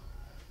மேலே.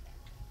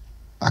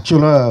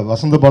 ஆக்சுவலாக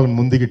வசந்தபாலன்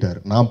முந்திக்கிட்டார்.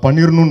 நான்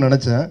பண்ணிடணும்னு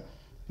நினச்சேன்,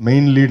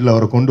 மெயின் லீடில்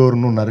அவரை கொண்டு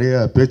வரணும், நிறைய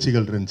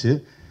பேச்சுகள் இருந்துச்சு.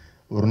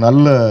 ஒரு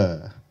நல்ல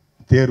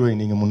தேர்வை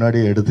நீங்கள்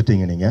முன்னாடியே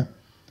எடுத்துட்டீங்க. நீங்கள்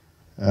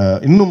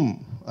இன்னும்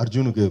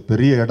அர்ஜுனுக்கு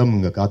பெரிய இடம்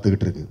இங்கே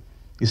காத்துக்கிட்டு இருக்கு.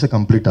 Is a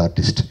complete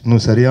artist.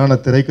 இன்னும் சரியான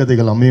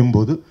திரைக்கதைகள் அமையும்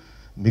போது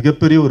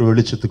மிகப்பெரிய ஒரு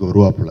வெளிச்சத்துக்கு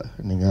வருவாப்பில்.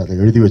 நீங்கள் அதை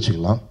எழுதி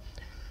வச்சுக்கலாம்.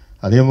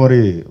 அதே மாதிரி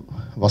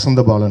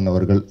வசந்தபாலன்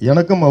அவர்கள்,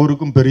 எனக்கும்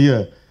அவருக்கும் பெரிய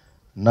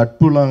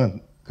நட்புலாம்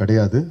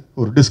கிடையாது.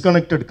 ஒரு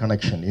டிஸ்கனெக்டட்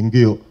கனெக்ஷன்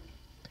எங்கேயோ.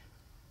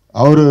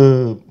 அவர்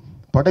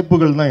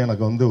படைப்புகள் தான்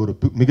எனக்கு வந்து ஒரு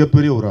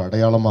மிகப்பெரிய ஒரு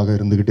அடையாளமாக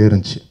இருந்துக்கிட்டே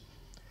இருந்துச்சு.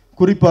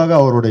 குறிப்பாக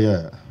அவருடைய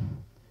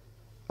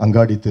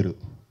அங்காடி தெரு.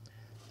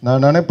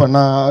 நான் நினைப்பேன்,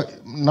 நான்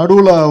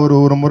நடுவில் அவர்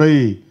ஒரு முறை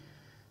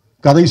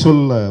கதை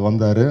சொல்ல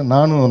வந்தார்.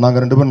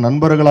 நாங்கள் 2 பேரும்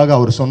நண்பர்களாக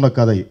அவர் சொன்ன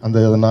கதை, அந்த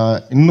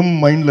நான் இன்னும்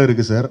மைண்டில்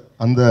இருக்குது சார்.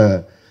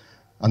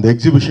 அந்த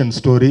எக்ஸிபிஷன்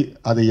ஸ்டோரி,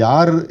 அதை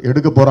யார்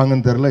எடுக்க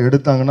போகிறாங்கன்னு தெரில.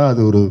 எடுத்தாங்கன்னா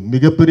அது ஒரு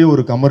மிகப்பெரிய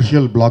ஒரு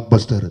கமர்ஷியல் பிளாக்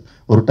பஸ்டர்,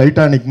 ஒரு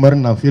டைட்டானிக் மாதிரி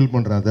நான் ஃபீல்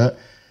பண்ணுறேன். அதை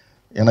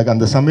எனக்கு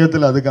அந்த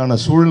சமயத்தில் அதுக்கான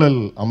சூழல்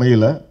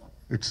அமையலை.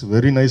 It's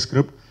very nice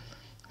script.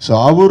 So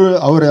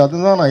அவர்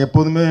அதுதான் நான்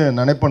எப்போதுமே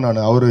நினைப்பேன்.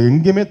 நான் அவர்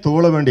எங்கேயுமே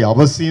தோழ வேண்டிய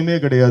அவசியமே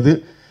கிடையாது.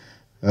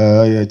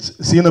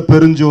 சீன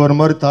பெருஞ்சுவர்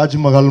மாதிரி,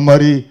 தாஜ்மஹால்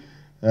மாதிரி,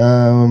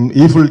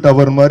 ஈஃபில்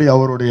டவர் மாதிரி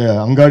அவருடைய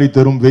அங்காடி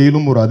தெரும்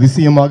வெயிலும் ஒரு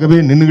அதிசயமாகவே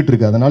நின்றுக்கிட்டு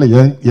இருக்கு. அதனால்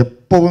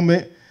எப்போவுமே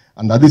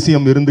அந்த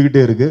அதிசயம்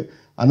இருந்துக்கிட்டே இருக்குது.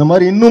 அந்த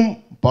மாதிரி இன்னும்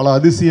பல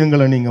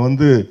அதிசயங்களை நீங்கள்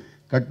வந்து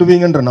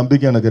கட்டுவீங்கன்ற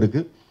நம்பிக்கை எனக்கு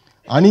இருக்குது.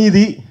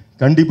 அநீதி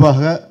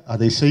கண்டிப்பாக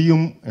அதை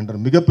செய்யும் என்ற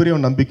மிகப்பெரிய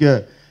நம்பிக்கை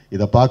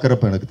இதை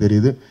பார்க்குறப்ப எனக்கு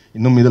தெரியுது.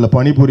 இன்னும் இதில்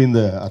பணிபுரிந்த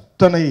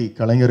அத்தனை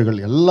கலைஞர்கள்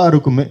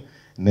எல்லாருக்குமே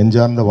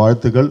நெஞ்சார்ந்த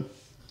வாழ்த்துக்கள்.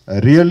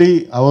 ரியலி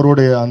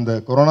அவருடைய அந்த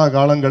கொரோனா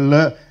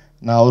காலங்களில்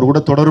நான் அவர் கூட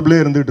தொடர்பிலே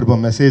இருந்துகிட்டு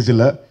இருப்பேன்.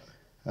 மெசேஜில்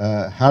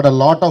had a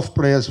lot of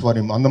prayers for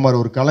him. அந்த மாதிரி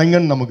ஒரு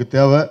கலைஞன் நமக்கு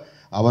தேவை.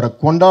 அவரை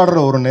கொண்டாடுற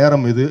ஒரு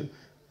நேரம் இது.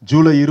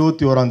 ஜூலை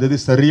 21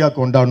 சரியாக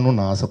கொண்டாடணும்னு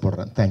நான்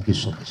ஆசைப்பட்றேன். Thank you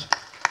so much.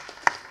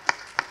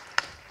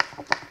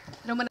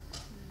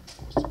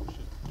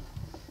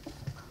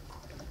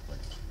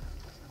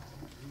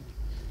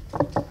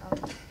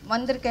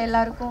 வந்திருக்க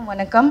எல்லாருக்கும்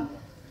வணக்கம்.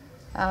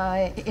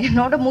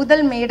 என்னோட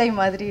முதல் மேடை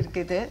மாதிரி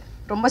இருக்குது.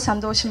 ரொம்ப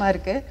சந்தோஷமாக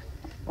இருக்குது.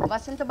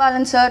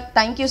 Vasanthabalan sir,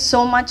 thank you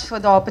so much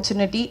for the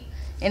opportunity.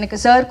 எனக்கு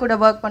சார் கூட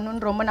ஒர்க்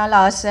பண்ணணுன்னு ரொம்ப நாள்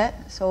ஆசை.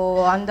 ஸோ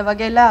அந்த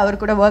வகையில்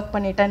அவர் கூட ஒர்க்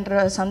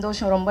பண்ணிட்டேன்ற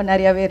சந்தோஷம் ரொம்ப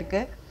நிறையாவே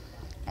இருக்குது.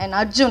 And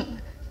Arjun,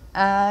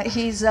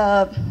 he is a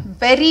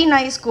very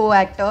nice go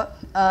actor.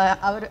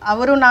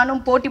 அவரும்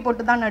நானும் போட்டி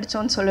போட்டு தான்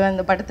நடித்தோன்னு சொல்லுவேன்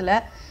இந்த படத்தில்.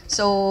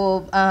 So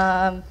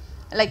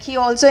like he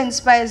also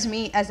inspires me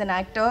as an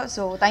actor.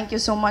 So thank you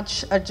so much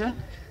Arjun.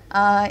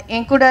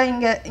 என் கூட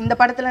இந்த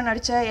படத்தில்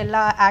நடித்த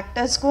எல்லா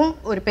ஆக்டர்ஸ்க்கும்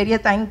ஒரு பெரிய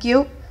thank you.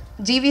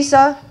 GV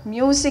sir,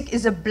 music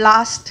is a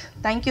blast.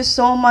 Thank you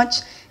so much.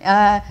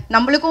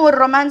 நம்மளுக்கும் ஒரு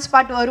ரொமான்ஸ்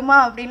பாட்டு வருமா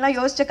அப்படின்லாம்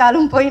யோசித்த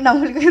காலம் போய்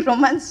நம்மளுக்கு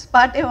ரொமான்ஸ்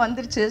பாட்டே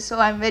வந்துருச்சு. So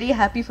I am very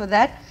happy for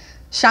that.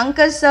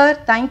 Shankar sir,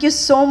 thank you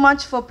so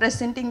much for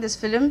presenting this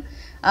film.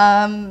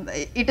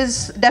 It is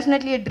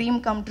definitely a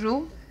dream come true.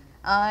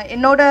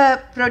 என்னோட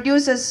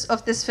producers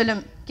of this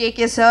film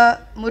KK sir,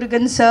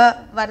 Murugan sir,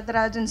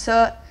 Varadarajan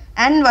sir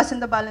and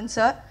Vasanthabalan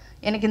sir,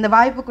 எனக்கு இந்த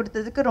வாய்ப்பு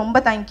கொடுத்ததுக்கு ரொம்ப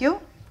thank you.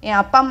 என்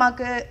அப்பா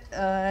அம்மாவுக்கு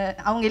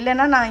அவங்க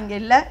இல்லைன்னா நான் இங்கே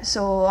இல்லை.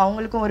 ஸோ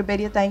அவங்களுக்கும் ஒரு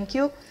பெரிய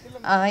தேங்க்யூ.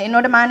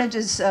 என்னோட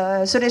மேனேஜர்ஸ்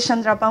சுரேஷ்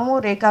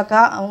சந்திராப்பாவும்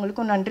ரேகாக்கா,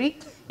 அவங்களுக்கும் நன்றி.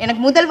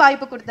 எனக்கு முதல்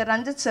வாய்ப்பு கொடுத்த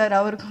ரஞ்சித் சார்,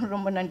 அவருக்கும்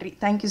ரொம்ப நன்றி.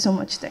 Thank you so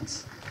much. தேங்க்ஸ்.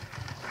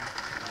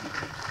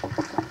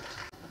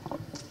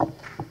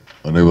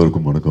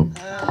 அனைவருக்கும் வணக்கம்.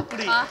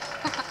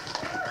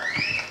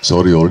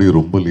 சாரி, ஆடியோ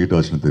ரொம்ப லேட்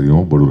ஆச்சுன்னு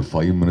தெரியும். பட் ஒரு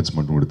 5 minutes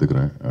மட்டும்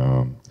எடுத்துக்கிறேன்.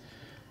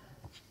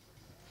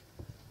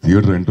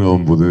 தியேட்டர் என்ட்ரு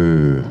ஆகும்போது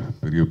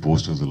பெரிய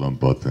போஸ்டர்ஸ் எல்லாம்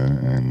பார்த்தேன்.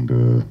 அண்ட்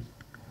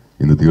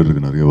இந்த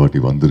தியேட்டருக்கு நிறைய வாட்டி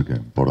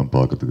வந்திருக்கேன் படம்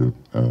பார்க்கறதுக்கு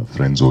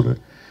ஃப்ரெண்ட்ஸோடு.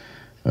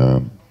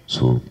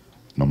 ஸோ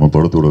நம்ம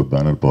படத்தோட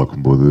பேனர்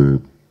பார்க்கும்போது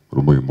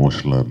ரொம்ப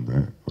எமோஷ்னலாக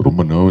இருந்தேன்.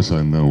 ரொம்ப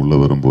நர்வஸாக இருந்தேன். உள்ளே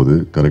வரும்போது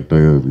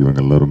கரெக்டாக இவங்க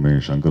எல்லாருமே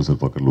சங்கர்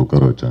சார் பக்கத்தில்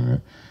உட்கார வச்சாங்க.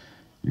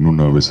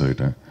 இன்னும் நர்வஸ்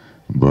ஆகிட்டேன்.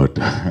 பட்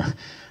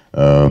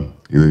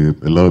இது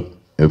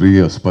எவ்ரி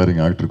அஸ்பைரிங்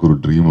ஆக்டருக்கு ஒரு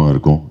ட்ரீமாக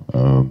இருக்கும்.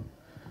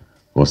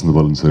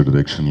 வசந்தபாலன் சார்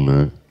டிரெக்ஷனில்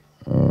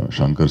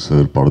சங்கர்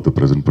சார் படத்தை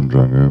ப்ரெசென்ட்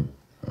பண்ணுறாங்க.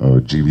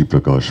 GV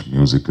Prakash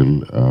musical.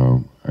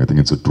 I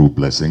think it's a true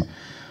blessing.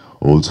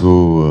 Also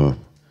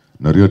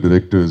நிறைய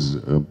டிரெக்டர்ஸ்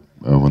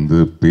வந்து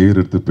பேர்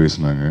எடுத்து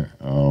பேசினாங்க.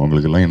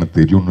 அவங்களுக்கெல்லாம் எனக்கு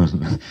தெரியும்னு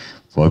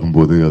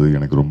பார்க்கும்போது அது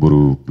எனக்கு ரொம்ப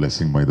ஒரு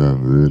பிளெஸிங் மாதிரி தான்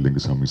இருந்தது.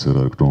 லிங்குசாமி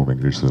சாராக இருக்கட்டும்,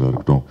 வெங்கடேஷ் சாராக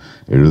இருக்கட்டும்,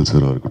 எழில்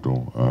சாராக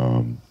இருக்கட்டும்,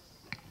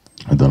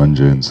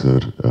 தனஞ்சயன்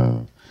சார்.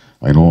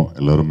 ஐ நோ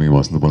எல்லாருமே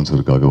வசந்தபாலன்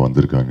சாருக்காக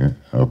வந்திருக்காங்க.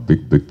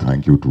 Big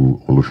thank you to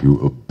all of you.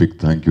 Big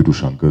thank you to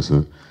Shankar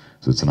sir.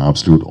 So it's an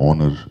ஆப்ஸ்டியூட்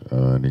honour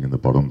நீங்கள் இந்த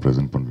படம்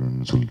ப்ரெசென்ட்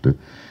பண்ணுறேன்னு சொல்லிட்டு.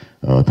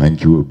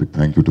 Thank you, a big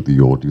thank you to the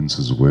audience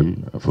as well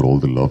for all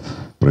the love,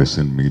 press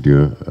and media.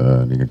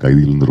 நீங்கள்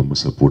கைதியிலேருந்து ரொம்ப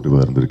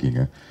சப்போர்ட்டிவாக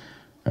இருந்திருக்கீங்க.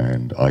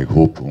 And I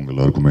hope உங்கள்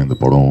எல்லாருக்குமே இந்த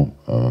படம்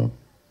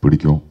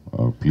பிடிக்கும்.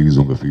 ப்ளீஸ்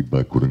உங்கள்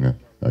ஃபீட்பேக் கொடுங்க.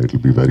 It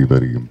will be very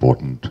very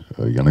important.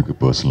 எனக்கு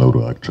பர்சனலாக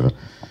ஒரு ஆக்டர்.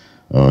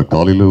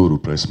 காலையில் ஒரு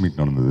ப்ரெஸ்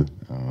மீட் நடந்தது.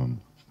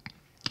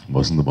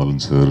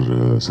 வசந்தபாலன் சார்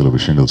சில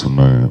விஷயங்கள்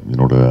சொன்னேன்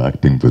என்னோட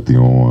ஆக்டிங்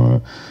பற்றியும்.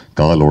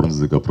 கால்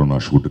உடஞ்சதுக்கப்புறம்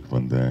நான் ஷூட்டுக்கு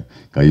வந்தேன்,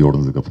 கை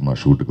உடஞ்சதுக்கப்புறம்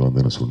நான் ஷூட்டுக்கு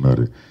வந்தேன்னு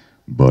சொன்னார்.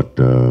 But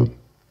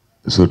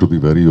sir, to be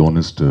very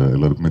honest,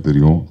 எல்லாருக்குமே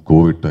தெரியும்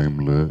கோவிட்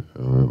டைமில்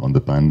அந்த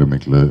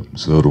பேண்டமிக்கில்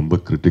சார் ரொம்ப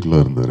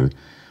கிரிட்டிக்கலாக இருந்தார்.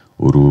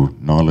 ஒரு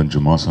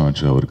 4-5 மாதம்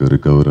ஆச்சு அவருக்கு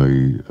ரிகவர்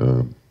ஆகி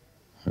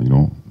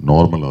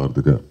நார்மல்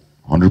ஆகிறதுக்கு.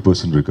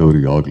 100%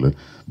 ரிகவரி ஆகலை.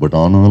 பட்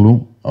ஆனாலும்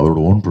அவரோட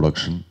ஓன்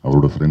ப்ரொடக்ஷன்,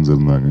 அவரோட ஃப்ரெண்ட்ஸ்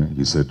இருந்தாங்க.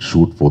 ஹி செட்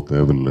ஷூட் போ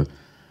தேவையில்லை,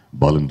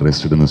 பாலன்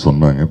ரெஸ்டட்னு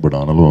சொன்னாங்க. பட்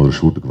ஆனாலும் அவர்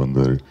ஷூட்டுக்கு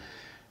வந்தார்.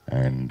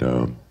 அண்ட்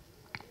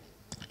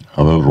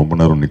அவரால் ரொம்ப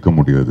நேரம் நிற்க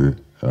முடியாது.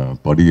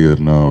 படி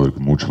ஏறினா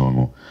அவருக்கு மூச்சு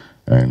வாங்கும்.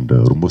 அண்ட்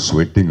ரொம்ப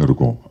ஸ்வெட்டிங்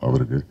இருக்கும்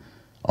அவருக்கு.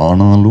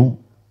 ஆனாலும்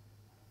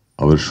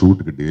அவர்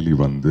ஷூட்டுக்கு டெய்லி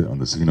வந்து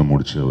அந்த சீனை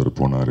முடிச்சு அவர்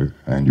போனார்.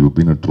 And you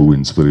been a true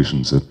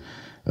inspiration sir.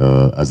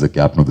 As the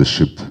captain of the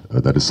ship,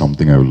 that is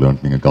something I will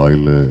learn. நீங்கள்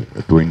காலையில்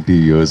 20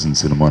 years இன்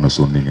சினிமான்னு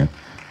சொன்னீங்க.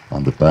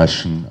 அந்த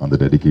பேஷன், அந்த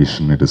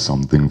dedication, it is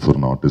something for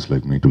an artist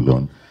like me to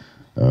learn.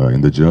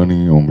 இந்த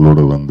journey உங்களோட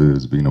வந்து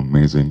it's been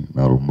amazing.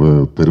 நான் ரொம்ப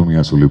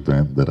பெருமையாக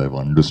சொல்லிப்பேன் தட் ஐவ்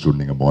அண்டர்ஸ்டுட்.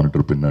 நீங்கள்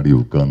மானிட்டர் பின்னாடி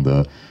உட்காந்தா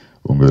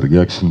உங்கள்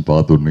ரியாக்ஷன்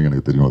பார்த்த உடனே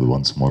எனக்கு தெரியும் அது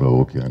ஒன்ஸ் மோர்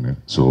ஓகேன்னு.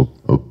 So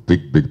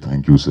big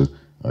thank you sir.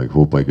 I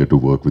hope I get to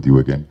work with you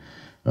again.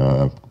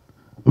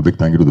 Big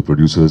thank you to the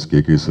producers,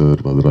 KK sir,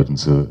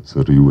 Varadarajan sir,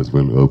 sir to you as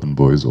well, Urban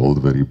Boys, all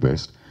the very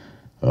best.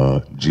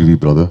 GV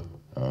brother,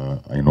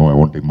 I know I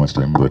won't take much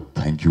time, but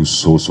thank you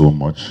so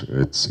much.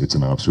 It's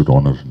an absolute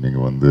honor.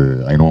 நீங்கள் வந்து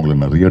I know உங்களை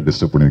நிறைய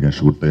disturb பண்ணியிருக்கேன்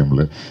shoot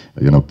டைமில்.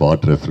 ஏன்னா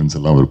part reference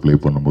எல்லாம் அவர் play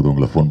பண்ணும்போது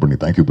உங்களை ஃபோன் பண்ணி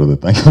தேங்க்யூ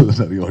பிரதர், தேங்க்யூ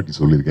பிரதர் நிறைய வாட்டி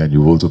சொல்லியிருக்கேன்.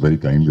 You also very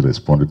kindly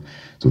responded.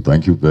 So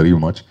thank you very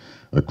much.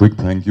 Quick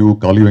thank you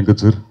Kali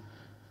Venkat sir.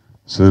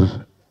 Sir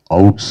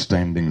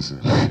outstanding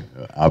sir,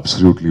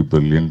 absolutely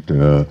brilliant.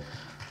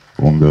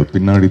 உங்கள்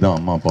பின்னாடி தான்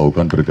அம்மா அப்பா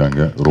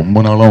உட்காந்துருக்காங்க.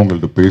 ரொம்ப நாளாக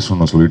உங்கள்கிட்ட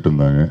பேசணும்னு சொல்லிட்டு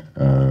இருந்தாங்க.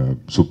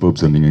 Super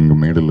sir. நீங்கள் எங்கள்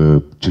மேடையில்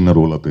சின்ன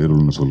ரோலாக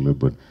பேருன்னு சொல்லு,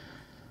 பட்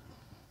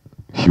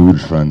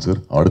ஹியூஜ் ஃபேன் சார்.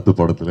 அடுத்த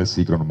படத்தில்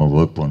சீக்கிரம் நம்ம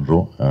ஒர்க்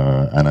பண்ணுறோம்.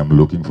 And I'm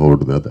looking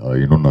forward to that.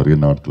 இன்னும் நிறைய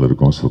நாட்கள்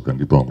இருக்கும். ஸோ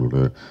கண்டிப்பாக அவங்களோட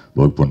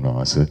ஒர்க் பண்ண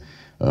ஆசை.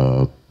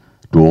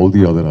 To all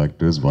the other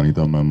actors,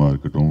 Vanitha மேமாக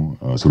இருக்கட்டும்,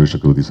 சுரேஷ்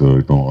சக்கரவர்த்தி சார்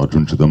இருக்கட்டும்,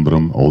 Arjun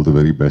Chidambaram, all the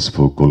very best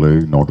for கொலை.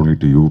 Not only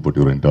to you but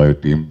your entire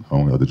team.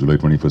 அவங்க அது July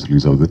 21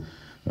 ரிலீஸ் ஆகுது.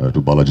 To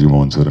Balaji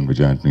Mohan sir and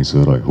Vijay Anthony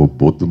sir, I hope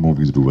both the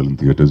movies do well in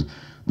theatres.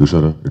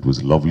 Dushara, it was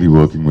lovely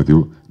working with you.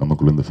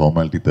 Namakkulla indha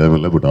formality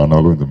thevilla, but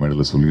aanalum indha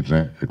medala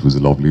sollidren, it was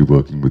lovely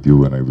working with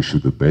you and I wish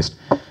you the best.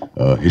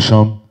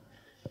 Hisham,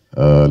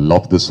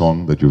 love the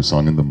song that you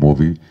sung in the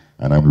movie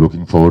and I'm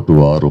looking forward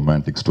to our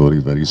romantic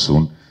story very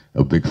soon.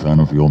 A big fan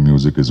of your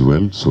music as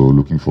well, so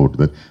looking forward to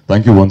that.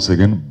 Thank you once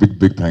again.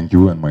 Big thank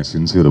you and my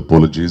sincere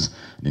apologies.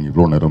 நீங்க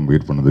இவ்வளோ நேரம்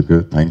wait பண்ணதுக்கு.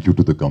 Thank you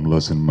to the Kamala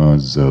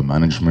Cinemas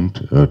management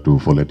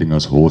for letting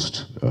us host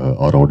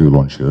our audio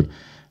launch here.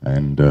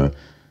 And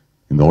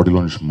இந்த audio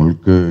launch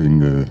முழுக்க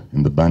இங்கே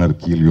இந்த banner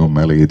கீழேயும்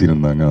மேலே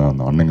ஏற்றிருந்தாங்க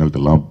அந்த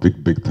அண்ணங்கள்ட்டெல்லாம்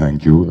big thank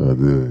you.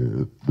 அது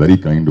very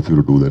kind of you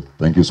to do that.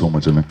 Thank you so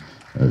much அண்ணே.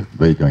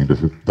 Very kind of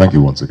you. Thank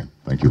you once again.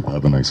 Thank you.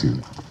 Have a nice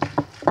evening.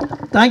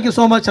 Thank you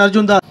so much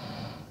Arjundas.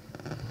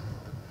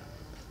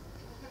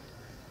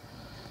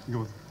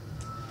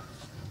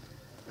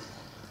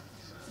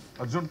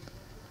 Arjun,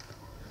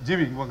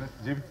 GV இங்க வாங்க.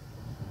 GV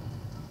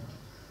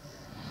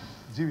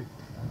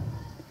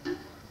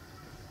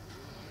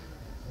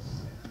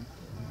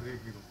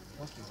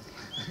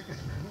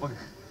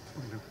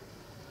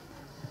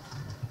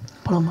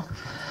போலாமா?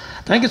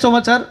 Thank you so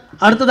much sir.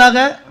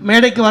 அடுத்ததாக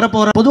மேடைக்கு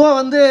வரப்போகிறேன். பொதுவாக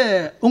வந்து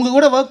உங்கள்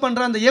கூட ஒர்க்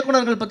பண்ணுற அந்த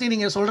இயக்குனர்கள் பற்றி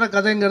நீங்கள் சொல்கிற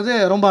கதைங்கிறது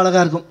ரொம்ப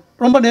அழகாக இருக்கும்.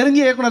 ரொம்ப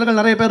நெருங்கிய இயக்குனர்கள்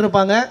நிறைய பேர்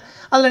இருப்பாங்க.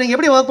 அதில் நீங்கள்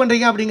எப்படி ஒர்க்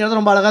பண்ணுறீங்க அப்படிங்கிறது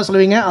ரொம்ப அழகாக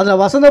சொல்லுவீங்க. அதில்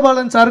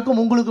வசந்தபாலன்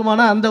சாருக்கும்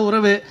உங்களுக்குமான அந்த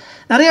உறவு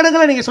நிறைய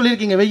இடங்களில் நீங்கள்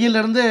சொல்லியிருக்கீங்க.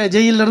 வெயிலிருந்து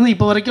ஜெயிலிருந்து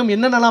இப்போ வரைக்கும்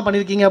என்னென்னலாம்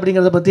பண்ணியிருக்கீங்க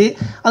அப்படிங்கிறத பற்றி.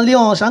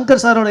 அதுலேயும்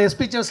சங்கர் சாரோட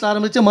எஸ்பிச்சர்ஸில்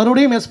ஆரம்பித்து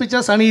மறுபடியும்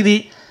எஸ்பிச்சர்ஸ் அநீதி,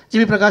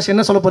 ஜிவி பிரகாஷ்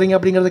என்ன சொல்ல போகிறீங்க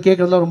அப்படிங்கிறத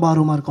கேட்குறதுல ரொம்ப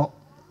ஆர்வமாக இருக்கும்.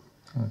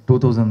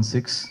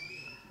 2006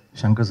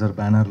 சங்கர் சார்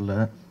பேனரில்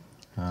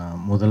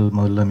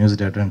முதல்ல மியூசிக்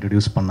டைரக்டர்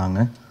இன்ட்ரடியூஸ் பண்ணாங்க.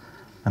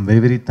 I'm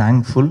very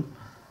thankful.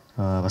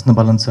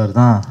 Vasanthabalan sir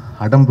தான்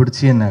அடம்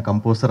பிடிச்சி என்னை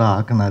கம்போஸராக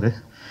ஆக்கினார்.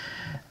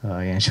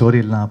 என்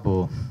ஷோரியெல்லாம்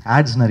அப்போது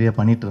ஆட்ஸ் நிறைய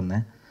பண்ணிகிட்டு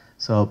இருந்தேன்.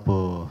 ஸோ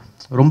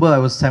அப்போது ரொம்ப I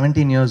was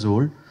 17 years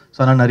old. So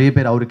அதனால் நிறைய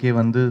பேர் அவருக்கே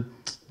வந்து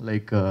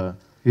like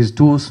is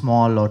two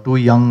small R too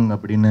young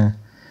அப்படின்னு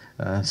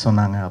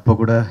சொன்னாங்க. அப்போ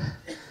கூட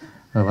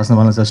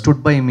Vasanthabalan sir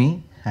stood by me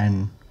and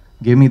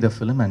gave me the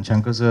film. And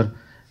Shankar sir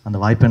அந்த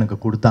வாய்ப்பை எனக்கு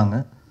கொடுத்தாங்க.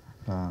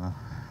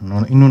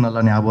 இன்னும்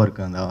நல்லா ஞாபகம்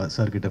இருக்குது அந்த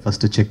சார்கிட்ட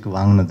ஃபஸ்ட்டு செக்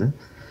வாங்கினது.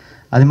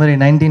 அதே மாதிரி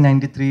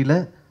 1993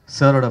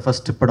 சாரோட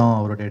ஃபஸ்ட்டு படம்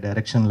அவருடைய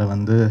டைரெக்ஷனில்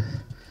வந்து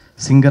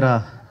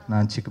சிங்கராக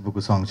நான் சிக்கு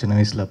புக்கு சாங் சின்ன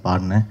வயசில்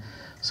பாடினேன்.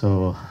 ஸோ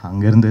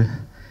அங்கேருந்து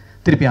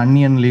திருப்பி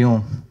அன்னியன்லேயும்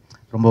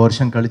ரொம்ப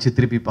வருஷம் கழித்து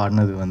திருப்பி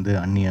பாடினது வந்து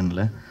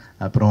அந்நியனில்,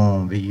 அப்புறம்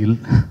வெயில்.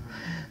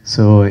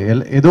 ஸோ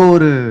ஏதோ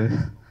ஒரு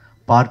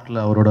பார்க்கில்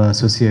அவரோட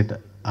அசோசியேட்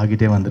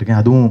ஆகிட்டே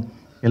வந்திருக்கேன். அதுவும்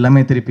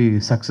எல்லாமே திருப்பி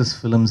சக்ஸஸ்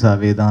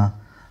ஃபிலிம்ஸாகவே தான்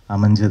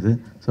அமைஞ்சது.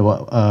 ஸோ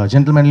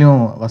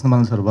ஜென்டில்மேன்லேயும்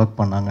வசந்தபாலன் சார் ஒர்க்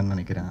பண்ணாங்கன்னு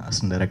நினைக்கிறேன்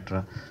அசிஸ்டன்ட்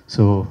டைரக்டராக.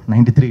 ஸோ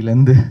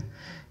 93லேருந்து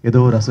ஏதோ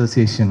ஒரு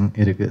அசோசியேஷன்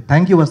இருக்குது.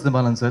 Thank you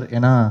Vasanthabalan sir.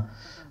 ஏன்னா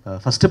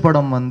ஃபஸ்ட்டு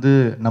படம் வந்து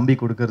நம்பி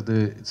கொடுக்கறது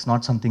it's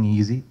not something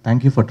easy.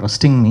 Thank you for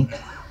trusting me.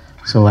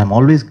 So I am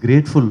always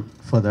grateful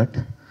for that.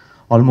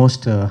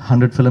 Almost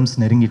 100 films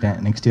நெருங்கிட்டேன்.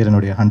 Next year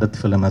என்னுடைய 100th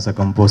film as a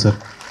composer.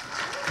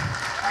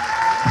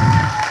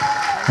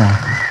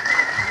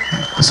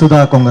 Sudha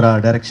Kongara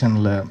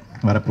டைரக்ஷனில்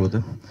வரப்போகுது.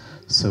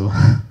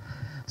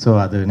 ஸோ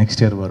அது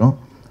நெக்ஸ்ட் இயர் வரும்.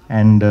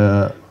 And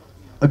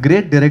a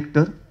great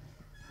director.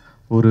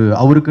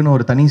 அவருக்குன்னு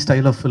ஒரு தனி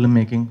style of film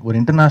making, ஒரு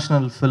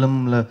international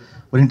ஃபிலிமில்,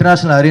 ஒரு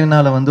இன்டர்நேஷ்னல்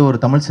அரேனாவில் வந்து ஒரு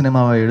தமிழ்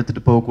சினிமாவை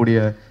எடுத்துகிட்டு போகக்கூடிய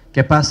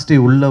கெப்பாசிட்டி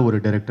உள்ள ஒரு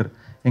டைரக்டர்.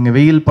 எங்கள்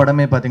வெயில்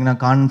படமே பார்த்திங்கன்னா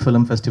கான்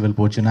ஃபிலிம் ஃபெஸ்டிவல்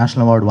போச்சு,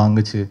 நேஷ்னல் அவார்டு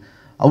வாங்குச்சு.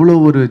 அவ்வளோ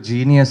ஒரு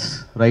genius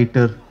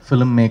writer,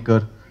 film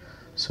maker.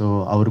 So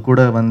அவர்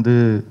கூட வந்து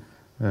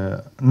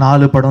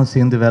 4 படம்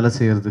சேர்ந்து வேலை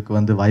செய்கிறதுக்கு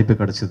வந்து வாய்ப்பு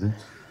கிடச்சிது.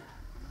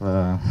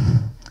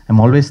 I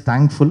am always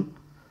thankful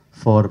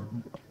for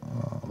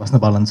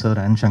Vasanthabalan sir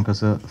and Shankar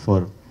sir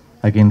for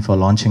again for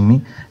launching me.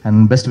 And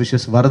best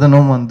wishes.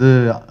 வரதனும் வந்து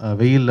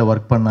வெயிலில்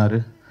ஒர்க் பண்ணார்.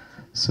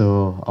 ஸோ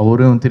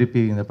அவரும்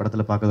திருப்பி இந்த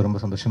படத்தில் பார்க்கறது ரொம்ப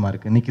சந்தோஷமாக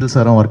இருக்குது. நிக்கில்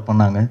சாரும் ஒர்க்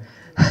பண்ணாங்க.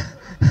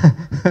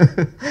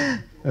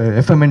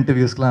 எஃப்எம்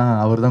இன்டர்வியூஸ்க்கெலாம்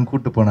அவர் தான்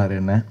கூப்பிட்டு போனார்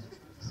என்ன.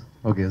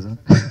 Okay sir.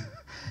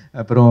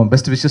 அப்புறம்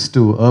best wishes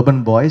to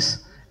urban boys.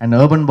 And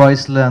urban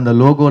பாய்ஸில் அந்த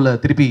லோகோவில்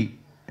திருப்பி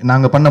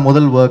நாங்கள் பண்ண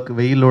முதல் ஒர்க்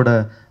வெயிலோட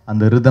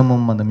அந்த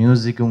ரிதமும் அந்த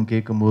மியூசிக்கும்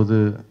கேட்கும்போது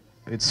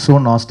இட்ஸ் ஸோ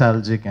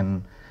நாஸ்டாலஜிக். அண்ட்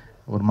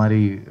ஒரு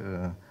மாதிரி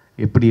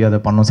எப்படி அதை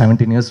பண்ணோம்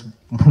 17 இயர்ஸ்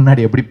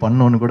முன்னாடி எப்படி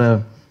பண்ணோன்னு கூட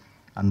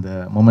அந்த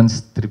மொமெண்ட்ஸ்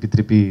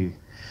திருப்பி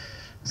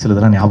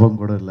சிலதெல்லாம்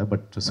ஞாபகம் கூட இல்லை.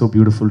 But so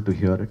beautiful to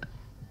hear it.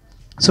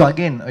 So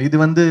again இது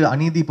வந்து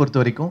அநீதி பொறுத்த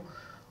வரைக்கும்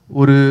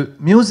ஒரு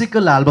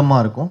மியூசிக்கல்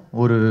ஆல்பமாக இருக்கும்.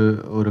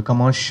 ஒரு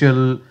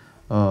கமர்ஷியல்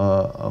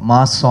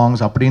மாஸ்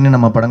சாங்ஸ் அப்படின்னு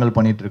நம்ம படங்கள்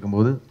பண்ணிகிட்டு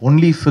இருக்கும்போது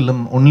ஒன்லி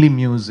ஃபிலிம், ஒன்லி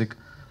மியூசிக்,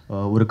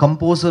 ஒரு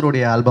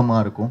கம்போசருடைய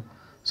ஆல்பமாக இருக்கும்.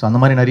 ஸோ அந்த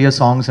மாதிரி நிறைய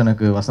சாங்ஸ்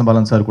எனக்கு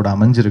வசந்தபாலன் சார் கூட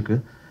அமைஞ்சிருக்கு.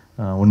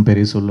 உன்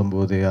பெரிய சொல்லும்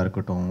போதேயாக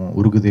இருக்கட்டும்,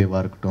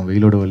 உருகுதேவாக இருக்கட்டும்,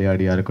 வெயிலோட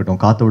விளையாடியாக இருக்கட்டும்,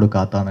 காத்தோடு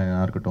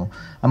காத்தானாக இருக்கட்டும்,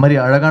 அது மாதிரி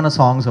அழகான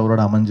சாங்ஸ்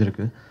அவரோட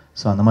அமைஞ்சிருக்கு.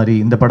 ஸோ அந்த மாதிரி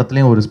இந்த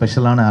படத்துலேயும் ஒரு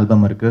ஸ்பெஷலான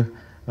ஆல்பம் இருக்குது.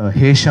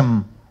 ஹேஷம்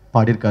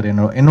பாடியிருக்காரு.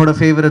 என்னோட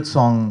ஃபேவரட்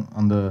சாங்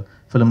அந்த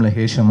ஃபிலிமில்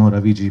ஹேஷமும்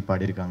ரவிஜி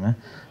பாடியிருக்காங்க.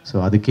 ஸோ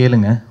அது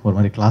கேளுங்க, ஒரு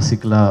மாதிரி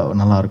கிளாசிக்கலாக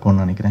நல்லா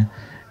இருக்கும்னு நினைக்கிறேன்.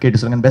 கேட்டு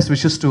சொல்லுங்கள். Best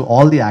wishes to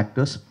all the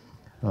actors,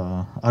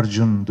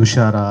 Arjun,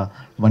 Dushara,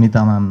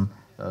 Vanitha ma'am,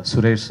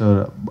 Suresh sir,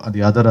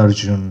 the other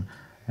Arjun,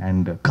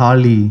 and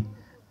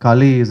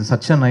Kali is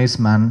such a nice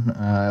man.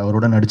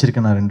 அவரோட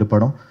நடிச்சிருக்கேன் நான் 2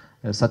 படம்.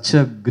 Such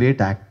a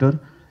great actor.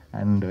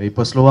 And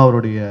இப்போ ஸ்லோவாக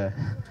அவருடைய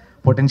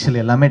பொட்டென்ஷியல்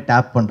எல்லாமே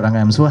டேப் பண்ணுறாங்க.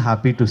 I am so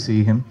happy to see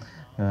him.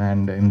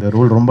 And இந்த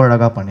ரோல் ரொம்ப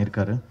அழகாக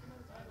பண்ணியிருக்காரு.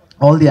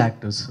 All the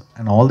actors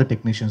and all the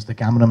technicians, the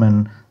cameraman,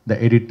 the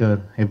editor,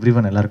 every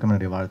one எல்லாருக்கும்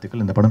என்னுடைய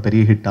வாழ்த்துக்கள். இந்த படம்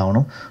பெரிய ஹிட்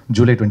ஆகணும்.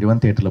 ஜூலை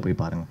 21 தியேட்டரில்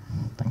போய் பாருங்கள்.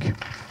 Thank you.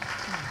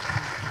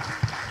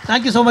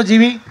 Thank you so much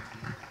GV.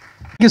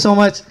 Thank you so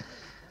much.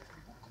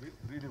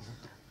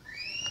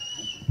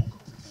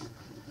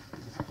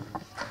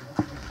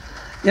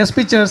 S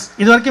pictures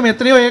இது வரைக்கும்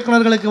எத்தனையோ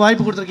இயக்குநர்களுக்கு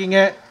வாய்ப்பு கொடுத்துருக்கீங்க.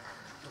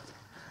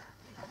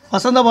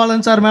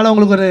 வசந்தபாலன் சார் மேலே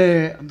உங்களுக்கு ஒரு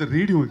அந்த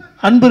ரேடியோ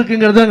அன்பு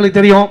இருக்குங்கிறது எங்களுக்கு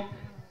தெரியும்.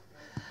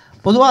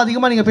 பொதுவாக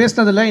அதிகமாக நீங்கள்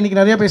பேசினதில்லை, இன்றைக்கி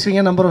நிறையா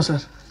பேசுவீங்க நம்புகிறோம்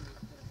சார்.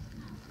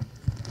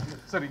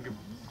 சார் இங்கே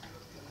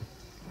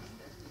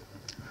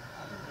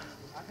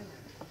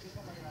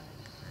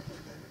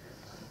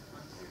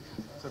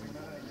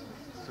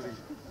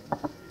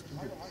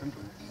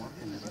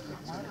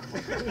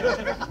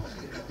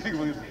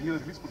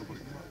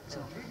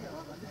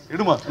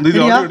எடுமா அந்த இது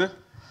ஆடியோ எடு.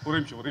 ஒரு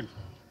நிமிஷம் ஆடியோ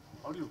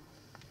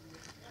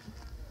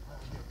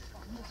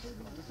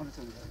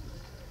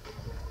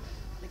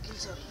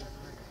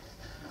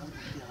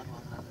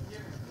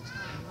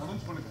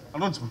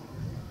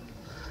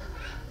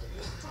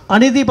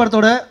அநீதி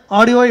படத்தோட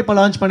ஆடியோ இப்போ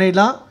லான்ச்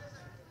பண்ணிடலாம்.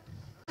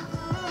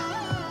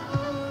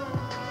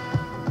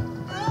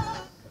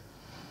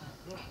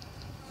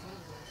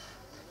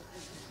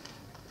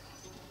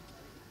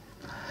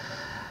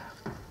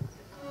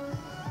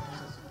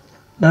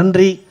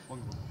 நன்றி.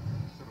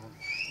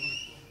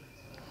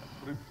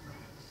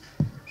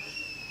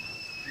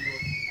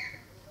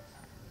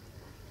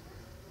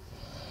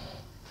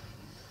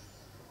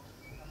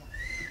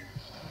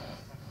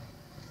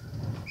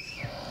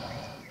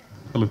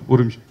 ஹலோ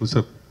ஒரு நிமிஷம்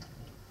sir.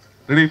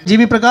 Ready?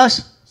 GV Prakash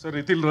sir,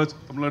 நிதில் Raj,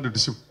 Tamil Nadu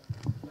distribute.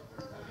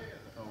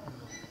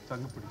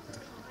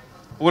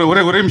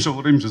 ஒரே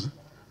நிமிஷம் சார்.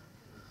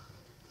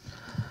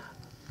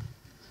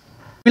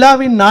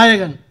 விழாவின்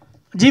நாயகன்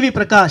ஜிவி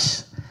பிரகாஷ்.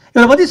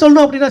 இவரை பற்றி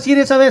சொல்லணும் அப்படின்னா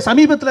சீரியஸாகவே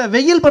சமீபத்தில்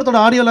வெயில் படத்தோட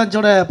ஆடியோ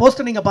லான்ச்சோட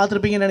போஸ்டர் நீங்கள்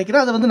பார்த்துருப்பீங்கன்னு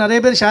நினைக்கிறேன். அதை வந்து நிறைய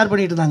பேர் ஷேர்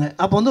பண்ணிட்டு இருந்தாங்க.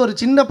 அப்போ வந்து ஒரு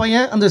சின்ன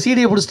பையன் அந்த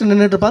சீடியை பிடிச்சிட்டு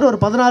நின்றுட்டு இருப்பார். ஒரு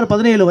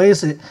 16-17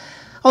 வயசு.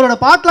 அவரோட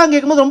பாட்டெலாம்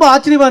கேட்கும்போது ரொம்ப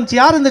ஆச்சரியமாக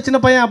இருந்துச்சு. யார் இந்த சின்ன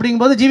பையன்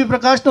அப்படிங்கும்போது ஜிவி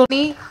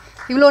பிரகாஷ்னு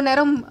இவ்வளோ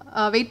நேரம்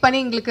வெயிட் பண்ணி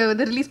எங்களுக்கு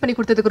வந்து ரிலீஸ் பண்ணி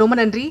கொடுத்ததுக்கு ரொம்ப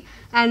நன்றி.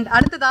 அண்ட்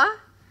அடுத்ததா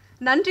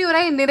நன்றி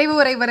உரை நிறைவு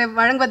உரை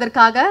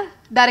வழங்குவதற்காக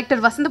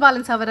டைரக்டர்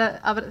வசந்தபாலன்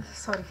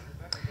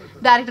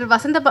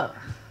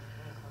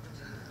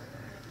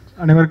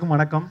அனைவருக்கும்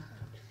வணக்கம்.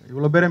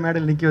 இவ்வளோ பேரை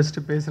மேடையில் நிற்க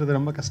வச்சுட்டு பேசுகிறது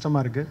ரொம்ப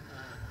கஷ்டமாக இருக்குது.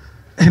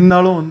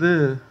 இருந்தாலும் வந்து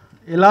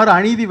எல்லோரும்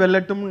அநீதி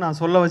வெல்லட்டும்னு நான்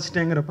சொல்ல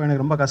வச்சுட்டேங்கிறப்ப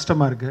எனக்கு ரொம்ப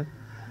கஷ்டமாக இருக்குது.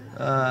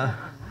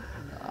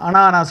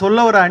 ஆனால் நான்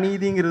சொல்ல வர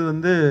அநீதிங்கிறது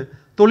வந்து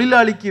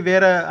தொழிலாளிக்கு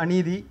வேறு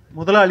அநீதி,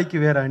 முதலாளிக்கு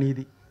வேறு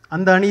அநீதி.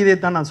 அந்த அநீதியை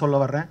தான் நான் சொல்ல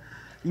வர்றேன்.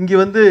 இங்கே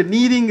வந்து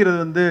நீதிங்கிறது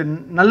வந்து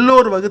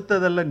நல்லோர்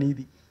வகுத்ததல்ல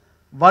நீதி,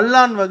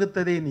 வல்லான்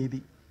வகுத்ததே நீதி.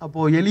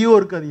 அப்போது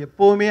எளியோருக்கு அது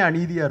எப்போவுமே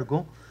அநீதியாக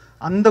இருக்கும்.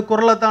 அந்த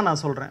குரலை தான்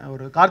நான் சொல்கிறேன்.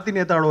 ஒரு கார்த்தி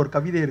நேத்தாவோட ஒரு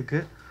கவிதை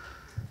இருக்குது,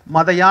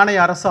 மத யானை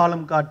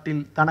அரசாளும்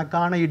காட்டில்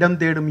தனக்கான இடம்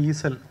தேடும்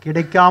ஈசல்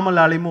கிடைக்காமல்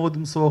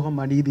அலைமோதும்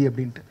சோகம் அநீதி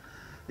அப்படின்ட்டு.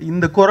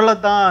 இந்த குரலை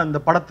தான் இந்த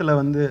படத்தில்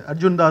வந்து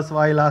அர்ஜுன்தாஸ்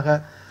வாயிலாக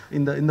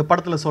இந்த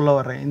படத்தில் சொல்ல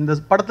வர்றேன். இந்த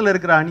படத்தில்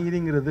இருக்கிற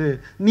அநீதிங்கிறது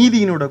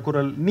நீதியினோட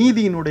குரல்,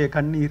 நீதியினுடைய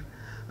கண்ணீர்,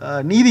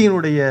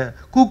 நீதியினுடைய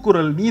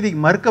கூக்குரல், நீதி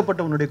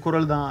மறுக்கப்பட்டவனுடைய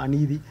குரல் தான்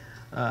அநீதி.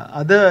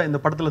 அதை இந்த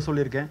படத்தில்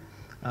சொல்லியிருக்கேன்.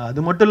 அது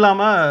மட்டும்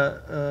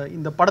இல்லாமல்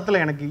இந்த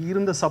படத்தில் எனக்கு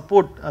இருந்த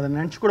சப்போர்ட் அதை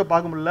நினச்சி கூட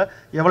பார்க்க முடியல.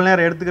 எவ்வளோ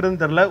நேரம்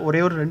எடுத்துக்கிறதுன்னு தெரில. ஒரே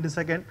ஒரு 2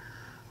 செகண்ட்.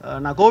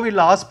 நான்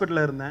கோவிலில்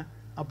ஹாஸ்பிட்டலில் இருந்தேன்.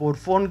 அப்போது ஒரு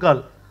ஃபோன்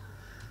கால்,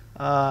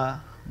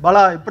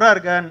 பாலா எப்படா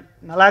இருக்க,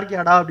 நல்லா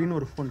இருக்கியாடா அப்படின்னு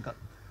ஒரு ஃபோன் கால்.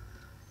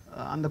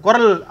 அந்த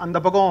குரல் அந்த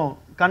பக்கம்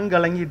கண்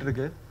கலங்கிட்டு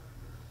இருக்கு.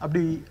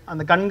 அப்படி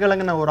அந்த கண்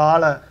கலங்கின ஒரு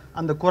ஆளை,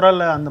 அந்த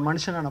குரலை, அந்த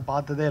மனுஷனை நான்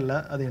பார்த்ததே இல்லை.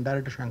 அது என்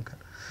டைரக்டர்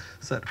சங்கர்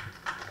சார்.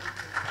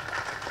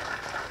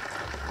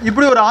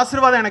 இப்படி ஒரு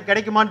ஆசீர்வாதம் எனக்கு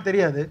கிடைக்குமான்னு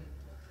தெரியாது.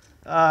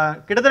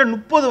 கிட்டத்தட்ட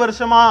 30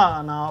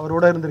 வருஷமாக நான்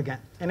அவரோட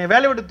இருந்திருக்கேன். என்னை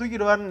வேலையை விட்டு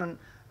தூக்கிடுவார்னு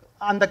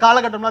அந்த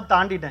காலகட்டம்லாம்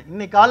தாண்டிட்டேன்.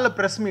 இன்னைக்கு காலையில்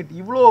ப்ரெஸ் மீட்,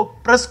 இவ்வளோ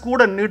ப்ரெஸ் கூட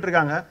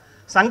நின்றுட்டுருக்காங்க.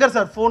 சங்கர்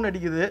சார் ஃபோன்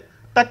அடிக்குது,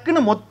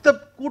 டக்குன்னு மொத்த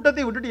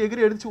கூட்டத்தை விட்டுட்டு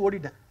எகிரி அடித்து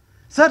ஓடிட்டேன்.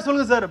 சார்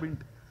சொல்லுங்கள் சார்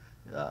அப்படின்ட்டு.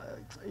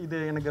 இது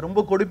எனக்கு ரொம்ப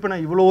கொடுப்பின.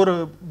 இவ்வளோ ஒரு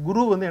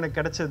குரு வந்து எனக்கு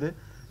கிடைச்சது.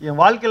 என்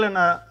வாழ்க்கையில்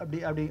நான்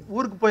அப்படி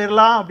ஊருக்கு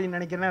போயிடலாம் அப்படின்னு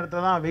நினைக்கிற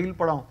நேரத்தில் தான் வெயில்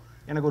படம்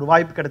எனக்கு ஒரு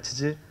வாய்ப்பு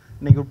கிடச்சிச்சு.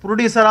 இன்றைக்கி ஒரு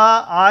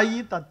ப்ரொடியூசராக ஆகி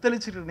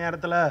தத்தளிச்சுட்டு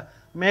நேரத்தில்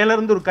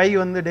மேலேருந்து ஒரு கை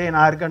வந்து டே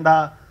நான் இருக்கேன்டா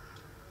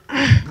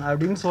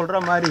அப்படின்னு சொல்கிற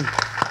மாதிரி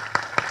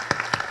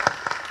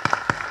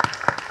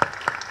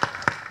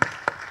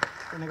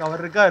எனக்கு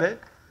அவர் இருக்கார்.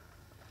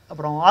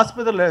 அப்புறம்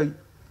ஆஸ்பத்திரியில்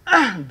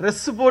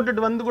ட்ரெஸ்ஸு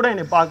போட்டுட்டு வந்து கூட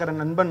என்னை பார்க்குற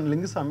நண்பன்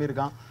லிங்குசாமி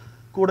இருக்கான்,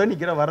 கூட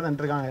நிற்கிற வரதன்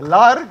இருக்காங்க,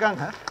 எல்லோரும்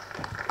இருக்காங்க.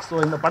 ஸோ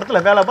இந்த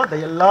படத்தில் வேலை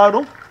பார்த்த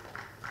எல்லோரும்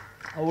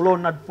அவ்வளோ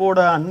நட்போட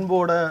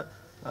அன்போட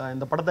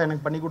இந்த படத்தை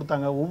எனக்கு பண்ணி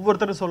கொடுத்தாங்க.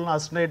 ஒவ்வொருத்தரும் சொல்லணும்,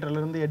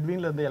 அஸ்டேட்டர்லேருந்து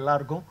எட்வின்லேருந்து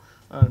எல்லாருக்கும்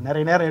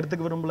நிறைய நேரம்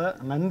எடுத்துக்க விரும்பல,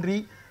 நன்றி.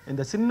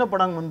 இந்த சின்ன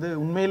படம் வந்து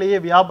உண்மையிலேயே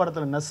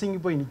வியாபாரத்தில் நசுங்கி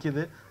போய்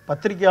நிற்கிது.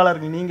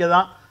 பத்திரிகையாளர்கள் நீங்கள்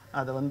தான்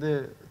அதை வந்து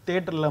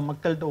தேட்டரில்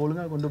மக்கள்கிட்ட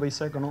ஒழுங்காக கொண்டு போய்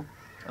சேர்க்கணும்.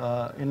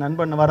 என்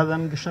நண்பன்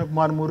வரதன்,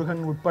 கிருஷ்ணகுமார்,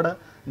 முருகன் உட்பட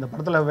இந்த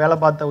படத்தில் வேலை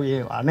பார்த்த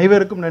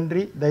அனைவருக்கும்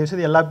நன்றி.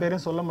 தயவுசெய்து எல்லா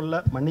பேரையும் சொல்ல முடியல,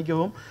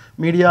 மன்னிக்கவும்.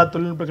 மீடியா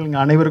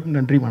தொழில்நுட்பங்கள் அனைவருக்கும்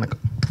நன்றி,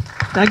 வணக்கம்.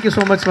 Thank you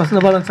so much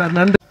Vasanthabalan sir,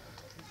 நன்றி.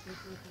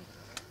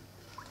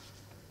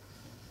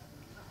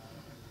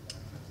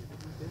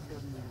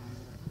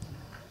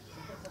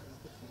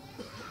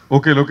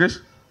 Okay Lokesh,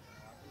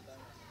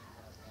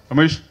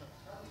 Ramesh,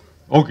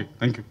 okay,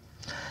 thank you.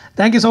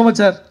 Thank you so much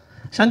sir.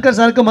 Shankar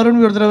சாருக்கு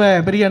மறுபடியும் ஒரு தடவை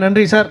பெரிய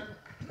நன்றி சார்.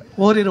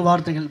 ஓரிரு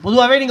வார்த்தைகள்,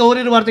 பொதுவாகவே நீங்கள்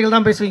ஓரிரு வார்த்தைகள்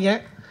தான் பேசுவீங்க.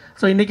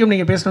 ஸோ இன்றைக்கும்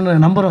நீங்கள்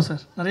பேசணுன்னு நம்புகிறோம்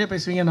சார், நிறைய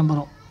பேசுவீங்க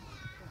நம்புகிறோம்.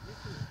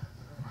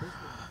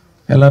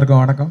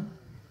 எல்லாருக்கும் வணக்கம்.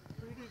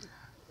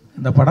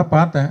 இந்த படம்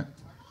பார்த்தேன்,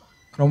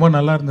 ரொம்ப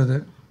நல்லா இருந்தது,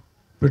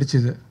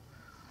 பிடிச்சிது.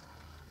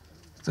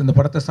 இந்த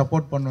படத்தை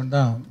சப்போர்ட் பண்ணணுன்னு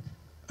தான்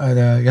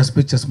அதை எஸ்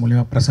பிக்சர்ஸ்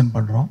மூலிமா ப்ரெசென்ட்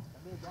பண்ணுறோம்.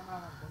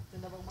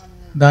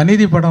 இந்த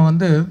அநீதி படம்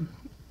வந்து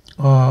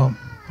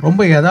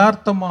ரொம்ப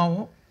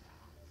யதார்த்தமாகவும்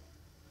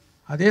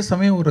அதே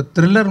சமயம் ஒரு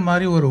த்ரில்லர்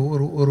மாதிரி ஒரு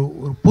ஒரு ஒரு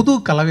ஒரு புது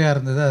கலவையாக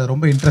இருந்தது. அது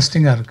ரொம்ப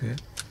இன்ட்ரெஸ்டிங்காக இருக்குது.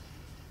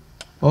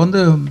 இப்போ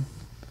வந்து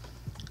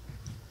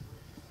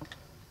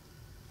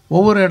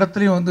ஒவ்வொரு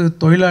இடத்துலையும் வந்து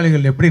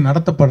தொழிலாளிகள் எப்படி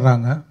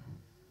நடத்தப்படுறாங்க,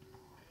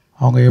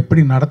 அவங்க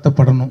எப்படி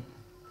நடத்தப்படணும்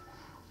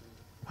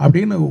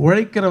அப்படின்னு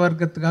உழைக்கிற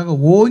வர்க்கத்துக்காக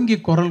ஓங்கி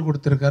குரல்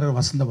கொடுத்துருக்காரு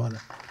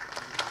வசந்தபாலன்.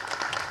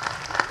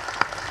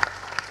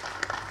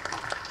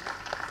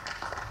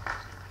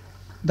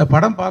 இந்த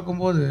படம்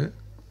பார்க்கும்போது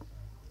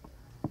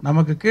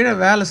நமக்கு கீழே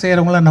வேலை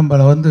செய்கிறவங்கள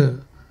நம்மளை வந்து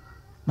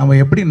நம்ம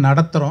எப்படி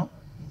நடத்துகிறோம்,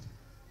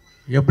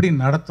 எப்படி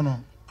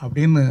நடத்தணும்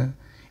அப்படின்னு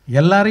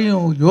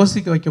எல்லாரையும்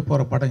யோசிக்க வைக்க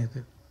போகிற படம்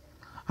இது.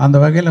 அந்த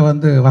வகையில்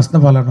வந்து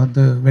வசந்தபாலன்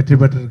வந்து வெற்றி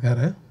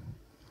பெற்றிருக்காரு.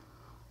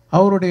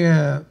 அவருடைய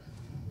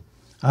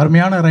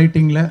அருமையான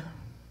ரைட்டிங்கில்,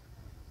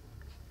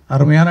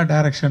 அருமையான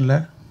டைரக்ஷனில்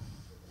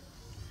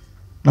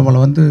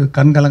நம்மளை வந்து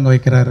கண்கலங்க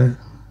வைக்கிறாரு,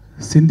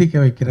 சிந்திக்க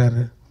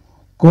வைக்கிறாரு,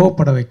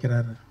 கோவப்பட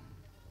வைக்கிறாரு.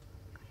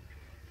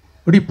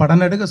 இப்படி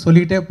படம் எடுக்க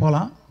சொல்லிக்கிட்டே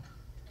போகலாம்.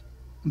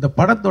 இந்த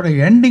படத்தோட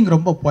எண்டிங்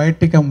ரொம்ப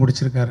பொயட்டிக்காக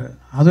முடிச்சிருக்காரு,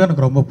 அதுவும்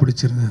எனக்கு ரொம்ப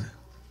பிடிச்சிருந்தது.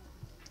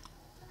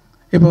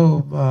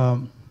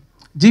 இப்போது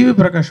ஜிவி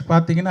பிரகாஷ்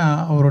பார்த்திங்கன்னா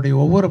அவருடைய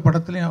ஒவ்வொரு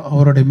படத்துலையும்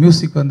அவருடைய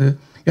மியூசிக் வந்து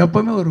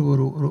எப்போவுமே ஒரு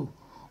ஒரு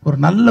ஒரு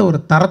நல்ல ஒரு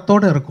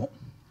தரத்தோடு இருக்கும்.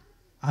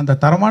 அந்த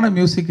தரமான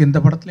மியூசிக் இந்த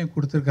படத்துலையும்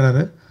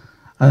கொடுத்துருக்கிறாரு.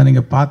 அதை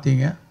நீங்கள்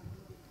பார்த்தீங்க.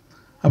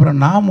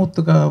 அப்புறம்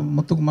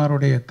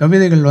முத்துக்குமாரோடைய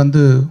கவிதைகள்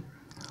வந்து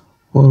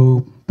ஒரு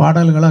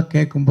பாடல்களாக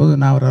கேட்கும்போது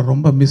நான் அவரை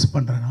ரொம்ப மிஸ்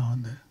பண்ணுறேன். நான்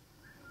வந்து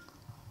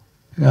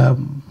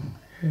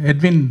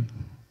எட்வின்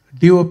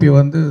டிஓபி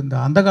வந்து இந்த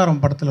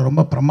அந்தகாரம் படத்தில்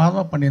ரொம்ப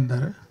பிரமாதமாக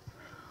பண்ணியிருந்தார்.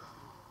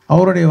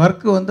 அவருடைய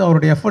ஒர்க்கு வந்து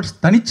அவருடைய எஃபர்ட்ஸ்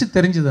தனித்து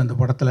தெரிஞ்சுது அந்த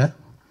படத்தில்.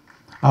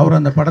 அவர்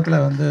அந்த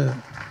படத்தில் வந்து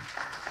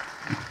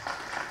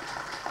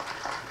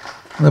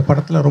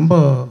ரொம்ப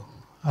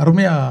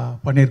அருமையாக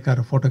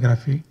பண்ணியிருக்காரு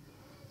ஃபோட்டோகிராஃபி.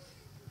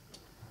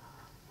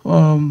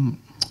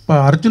 இப்போ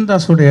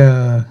அர்ஜுன்தாஸுடைய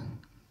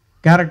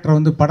கேரக்டர்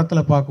வந்து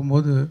படத்தில்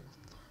பார்க்கும்போது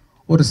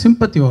ஒரு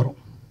சிம்பத்தி வரும்.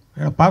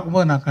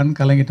 பார்க்கும்போது நான் கண்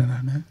கலங்கிட்டேன்.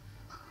 நான்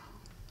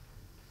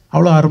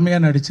அவ்வளோ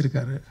அருமையாக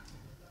நடிச்சிருக்காரு.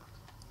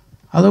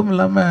 அதுவும்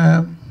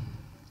இல்லாமல்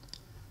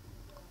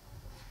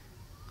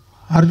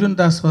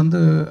அர்ஜுன்தாஸ் வந்து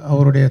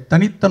அவருடைய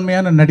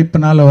தனித்தன்மையான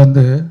நடிப்பினால்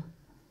வந்து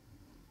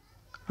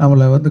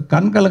நம்மளை வந்து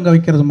கண் கலங்க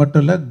வைக்கிறது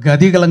மட்டும் இல்லை,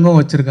 கதி கலங்கவும்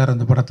வச்சுருக்காரு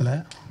அந்த படத்தில்.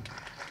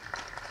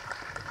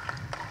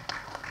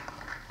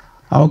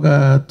 அவங்க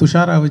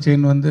துஷாரா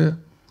விஜயன் வந்து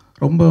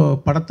ரொம்ப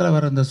படத்தில்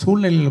வர அந்த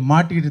சூழ்நிலையில்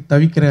மாட்டிக்கிட்டு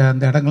தவிக்கிற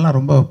அந்த இடங்கள்லாம்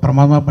ரொம்ப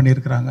பிரமாதமாக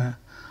பண்ணியிருக்கிறாங்க.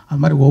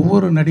 அது மாதிரி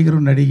ஒவ்வொரு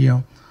நடிகரும்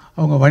நடிகையும்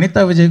அவங்க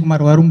வனிதா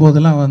விஜயகுமார்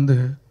வரும்போதெல்லாம் வந்து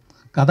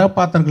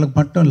கதாபாத்திரங்களுக்கு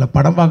மட்டும் இல்லை,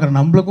 படம் பார்க்குற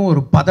நம்மளுக்கும்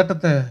ஒரு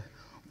பதட்டத்தை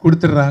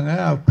கொடுத்துட்றாங்க.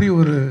 அப்படி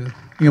ஒரு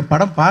நீங்கள்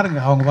படம்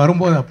பாருங்கள், அவங்க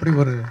வரும்போது அப்படி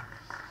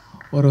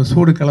ஒரு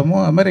சூடு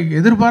கிளம்பும். அது மாதிரி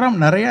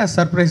எதிர்பாராமல் நிறையா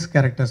சர்ப்ரைஸ்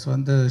கேரக்டர்ஸ்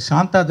வந்து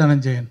சாந்தா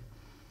தனஞ்சயன்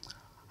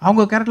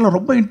அவங்க கேரக்டரில்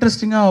ரொம்ப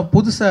இன்ட்ரெஸ்டிங்காக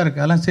புதுசாக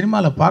இருக்குது. அதெல்லாம்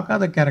சினிமாவில்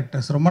பார்க்காத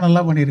கேரக்டர்ஸ் ரொம்ப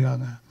நல்லா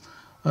பண்ணியிருக்காங்க.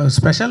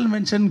 ஸ்பெஷல்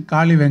மென்ஷன்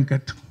காளி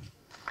வெங்கட்.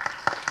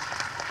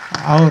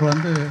 அவர்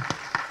வந்து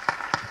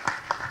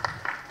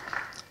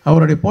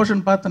அவருடைய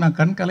போர்ஷன் பார்த்து நான்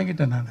கண்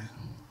கலங்கிட்டேன். நான்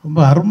ரொம்ப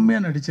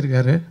அருமையாக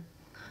நடிச்சிருக்காரு.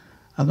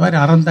 அது மாதிரி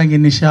அறந்தாங்கி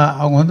நிஷா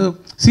அவங்க வந்து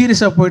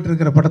சீரியஸாக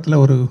போயிட்டுருக்கிற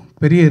படத்தில் ஒரு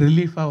பெரிய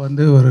ரிலீஃபாக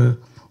வந்து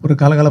ஒரு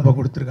கலகலப்பை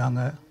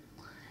கொடுத்துருக்காங்க.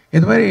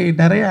 இது மாதிரி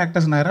நிறைய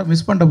ஆக்டர்ஸ் நான் யாராவது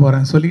மிஸ் பண்ண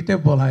போகிறேன், சொல்லிகிட்டே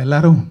போகலாம்.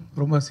 எல்லோரும்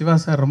ரொம்ப சிவா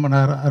சார் ரொம்ப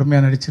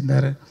அருமையாக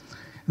நடிச்சிருந்தார்.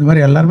 இது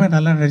மாதிரி எல்லாருமே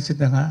நல்லா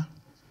நடிச்சிருந்தாங்க.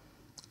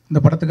 இந்த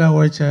படத்துக்காக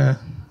உழைச்ச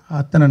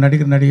அத்தனை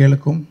நடிகர்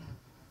நடிகைகளுக்கும்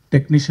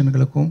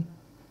டெக்னீஷியன்களுக்கும்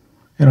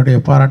என்னுடைய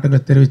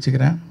பாராட்டுகளை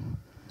தெரிவிச்சுக்கிறேன்.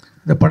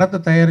 இந்த படத்தை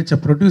தயாரித்த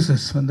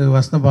ப்ரொடியூசர்ஸ் வந்து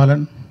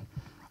வசந்தபாலன்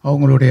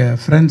அவங்களுடைய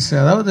ஃப்ரெண்ட்ஸ்.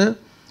 அதாவது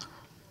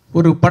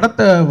ஒரு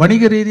படத்தை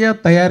வணிக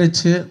ரீதியாக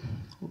தயாரித்து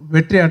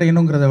வெற்றி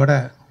அடையணுங்கிறத விட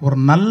ஒரு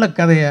நல்ல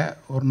கதையை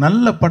ஒரு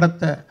நல்ல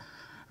படத்தை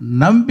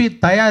நம்பி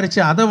தயாரித்து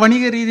அதை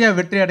வணிக ரீதியாக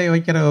வெற்றி அடைய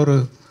வைக்கிற ஒரு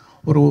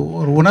ஒரு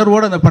ஒரு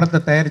உணர்வோடு அந்த படத்தை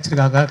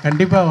தயாரிச்சிருக்காங்க.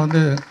 கண்டிப்பாக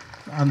வந்து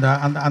அந்த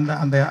அந்த அந்த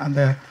அந்த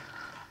அந்த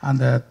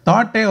அந்த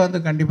தாட்டே வந்து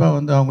கண்டிப்பாக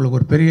வந்து அவங்களுக்கு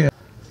ஒரு பெரிய.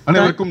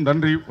 அனைவருக்கும்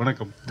நன்றி,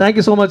 வணக்கம்.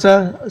 Thank you so much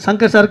sir.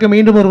 Shankar சாருக்கு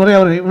மீண்டும் ஒரு முறை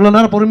அவர் இவ்வளோ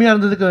நேரம் பொறுமையாக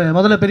இருந்ததுக்கு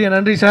முதல்ல பெரிய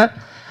நன்றி சார்.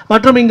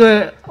 மற்றும் இங்கு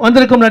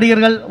வந்திருக்கும்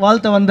நடிகர்கள்,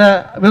 வாழ்த்த வந்த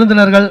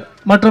விருந்தினர்கள்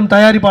மற்றும்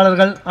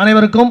தயாரிப்பாளர்கள்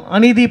அனைவருக்கும்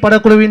அநீதி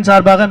படக்குழுவின்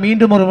சார்பாக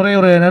மீண்டும் ஒரு முறை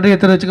ஒரு நன்றியை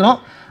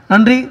தெரிவிச்சுக்கிறோம்.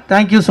 நன்றி,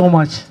 தேங்க்யூ ஸோ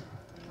மச்.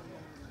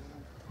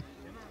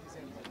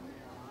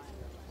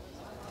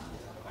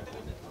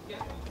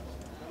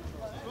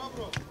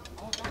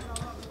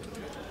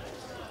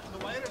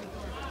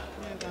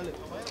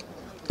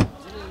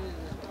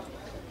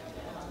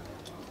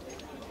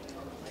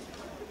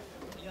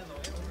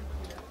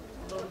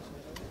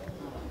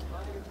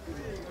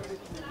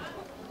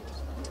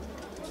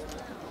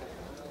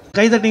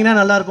 கை தட்டிங்கன்னா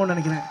நல்லா இருக்கும்னு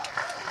நினைக்கிறேன்.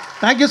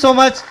 Thank you so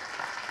much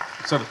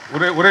sir.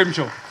 ஒரே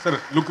நிமிஷம் சார்,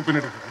 லுக்கு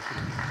பின்னாடி.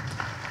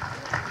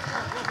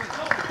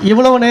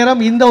 இவ்வளவு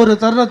நேரம் இந்த ஒரு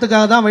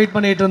தருணத்துக்காக தான் வெயிட்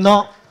பண்ணிட்டு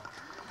இருந்தோம்.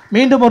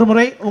 மீண்டும் ஒரு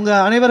முறை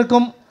உங்கள்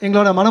அனைவருக்கும்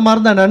எங்களோட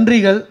மனமார்ந்த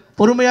நன்றிகள்.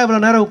 பொறுமையாக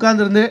இவ்வளோ நேரம்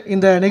உட்கார்ந்துருந்து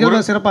இந்த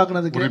நிகழ்வை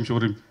சிறப்பாக்குனதுக்கு. ஒரு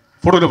நிமிஷம்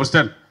ஃபோட்டோகிராஃபர்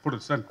ஸ்டாண்ட்,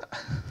 ஃபோட்டோ ஸ்டாண்ட்.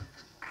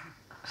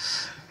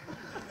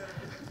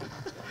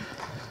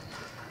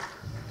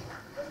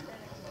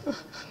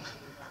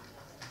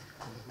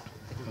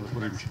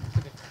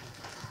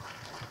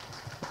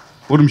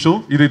 ஒரு நிமிஷம்.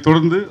 இதை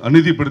தொடர்ந்து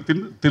அநீதி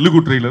படத்தின் தெலுங்கு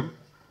ட்ரெய்லர்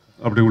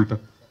அப்படி உள்ட்ட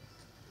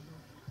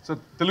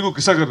சார். தெலுங்கு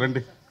கிருஷ்ணகர்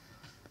ரெண்டு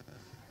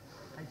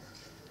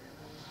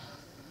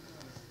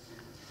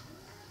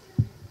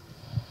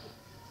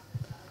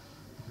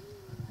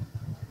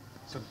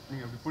சார்.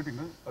 நீங்க அப்படி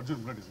போயிட்டீங்கன்னா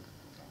அர்ஜுன் முன்னாடி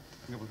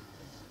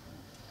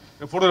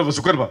ஃபோட்டோகிராஃபர்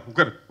சுக்கர்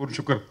உட்கார். ஒரு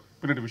சுக்கர்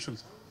பின்னாடி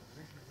விஷுவல்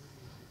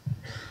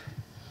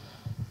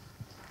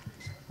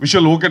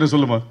விஷுவல் ஓகே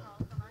சொல்லுமா.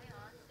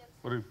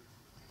 ஒரு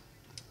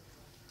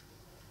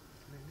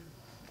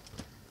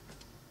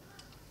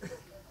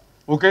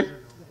ஓகே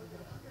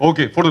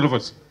ஓகே.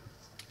 ஃபோட்டோகிராஃபர்ஸ்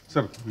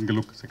சார், இங்கே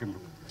லுக், செகண்ட்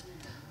லுக்.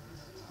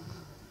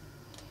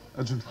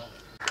 அர்ஜுன்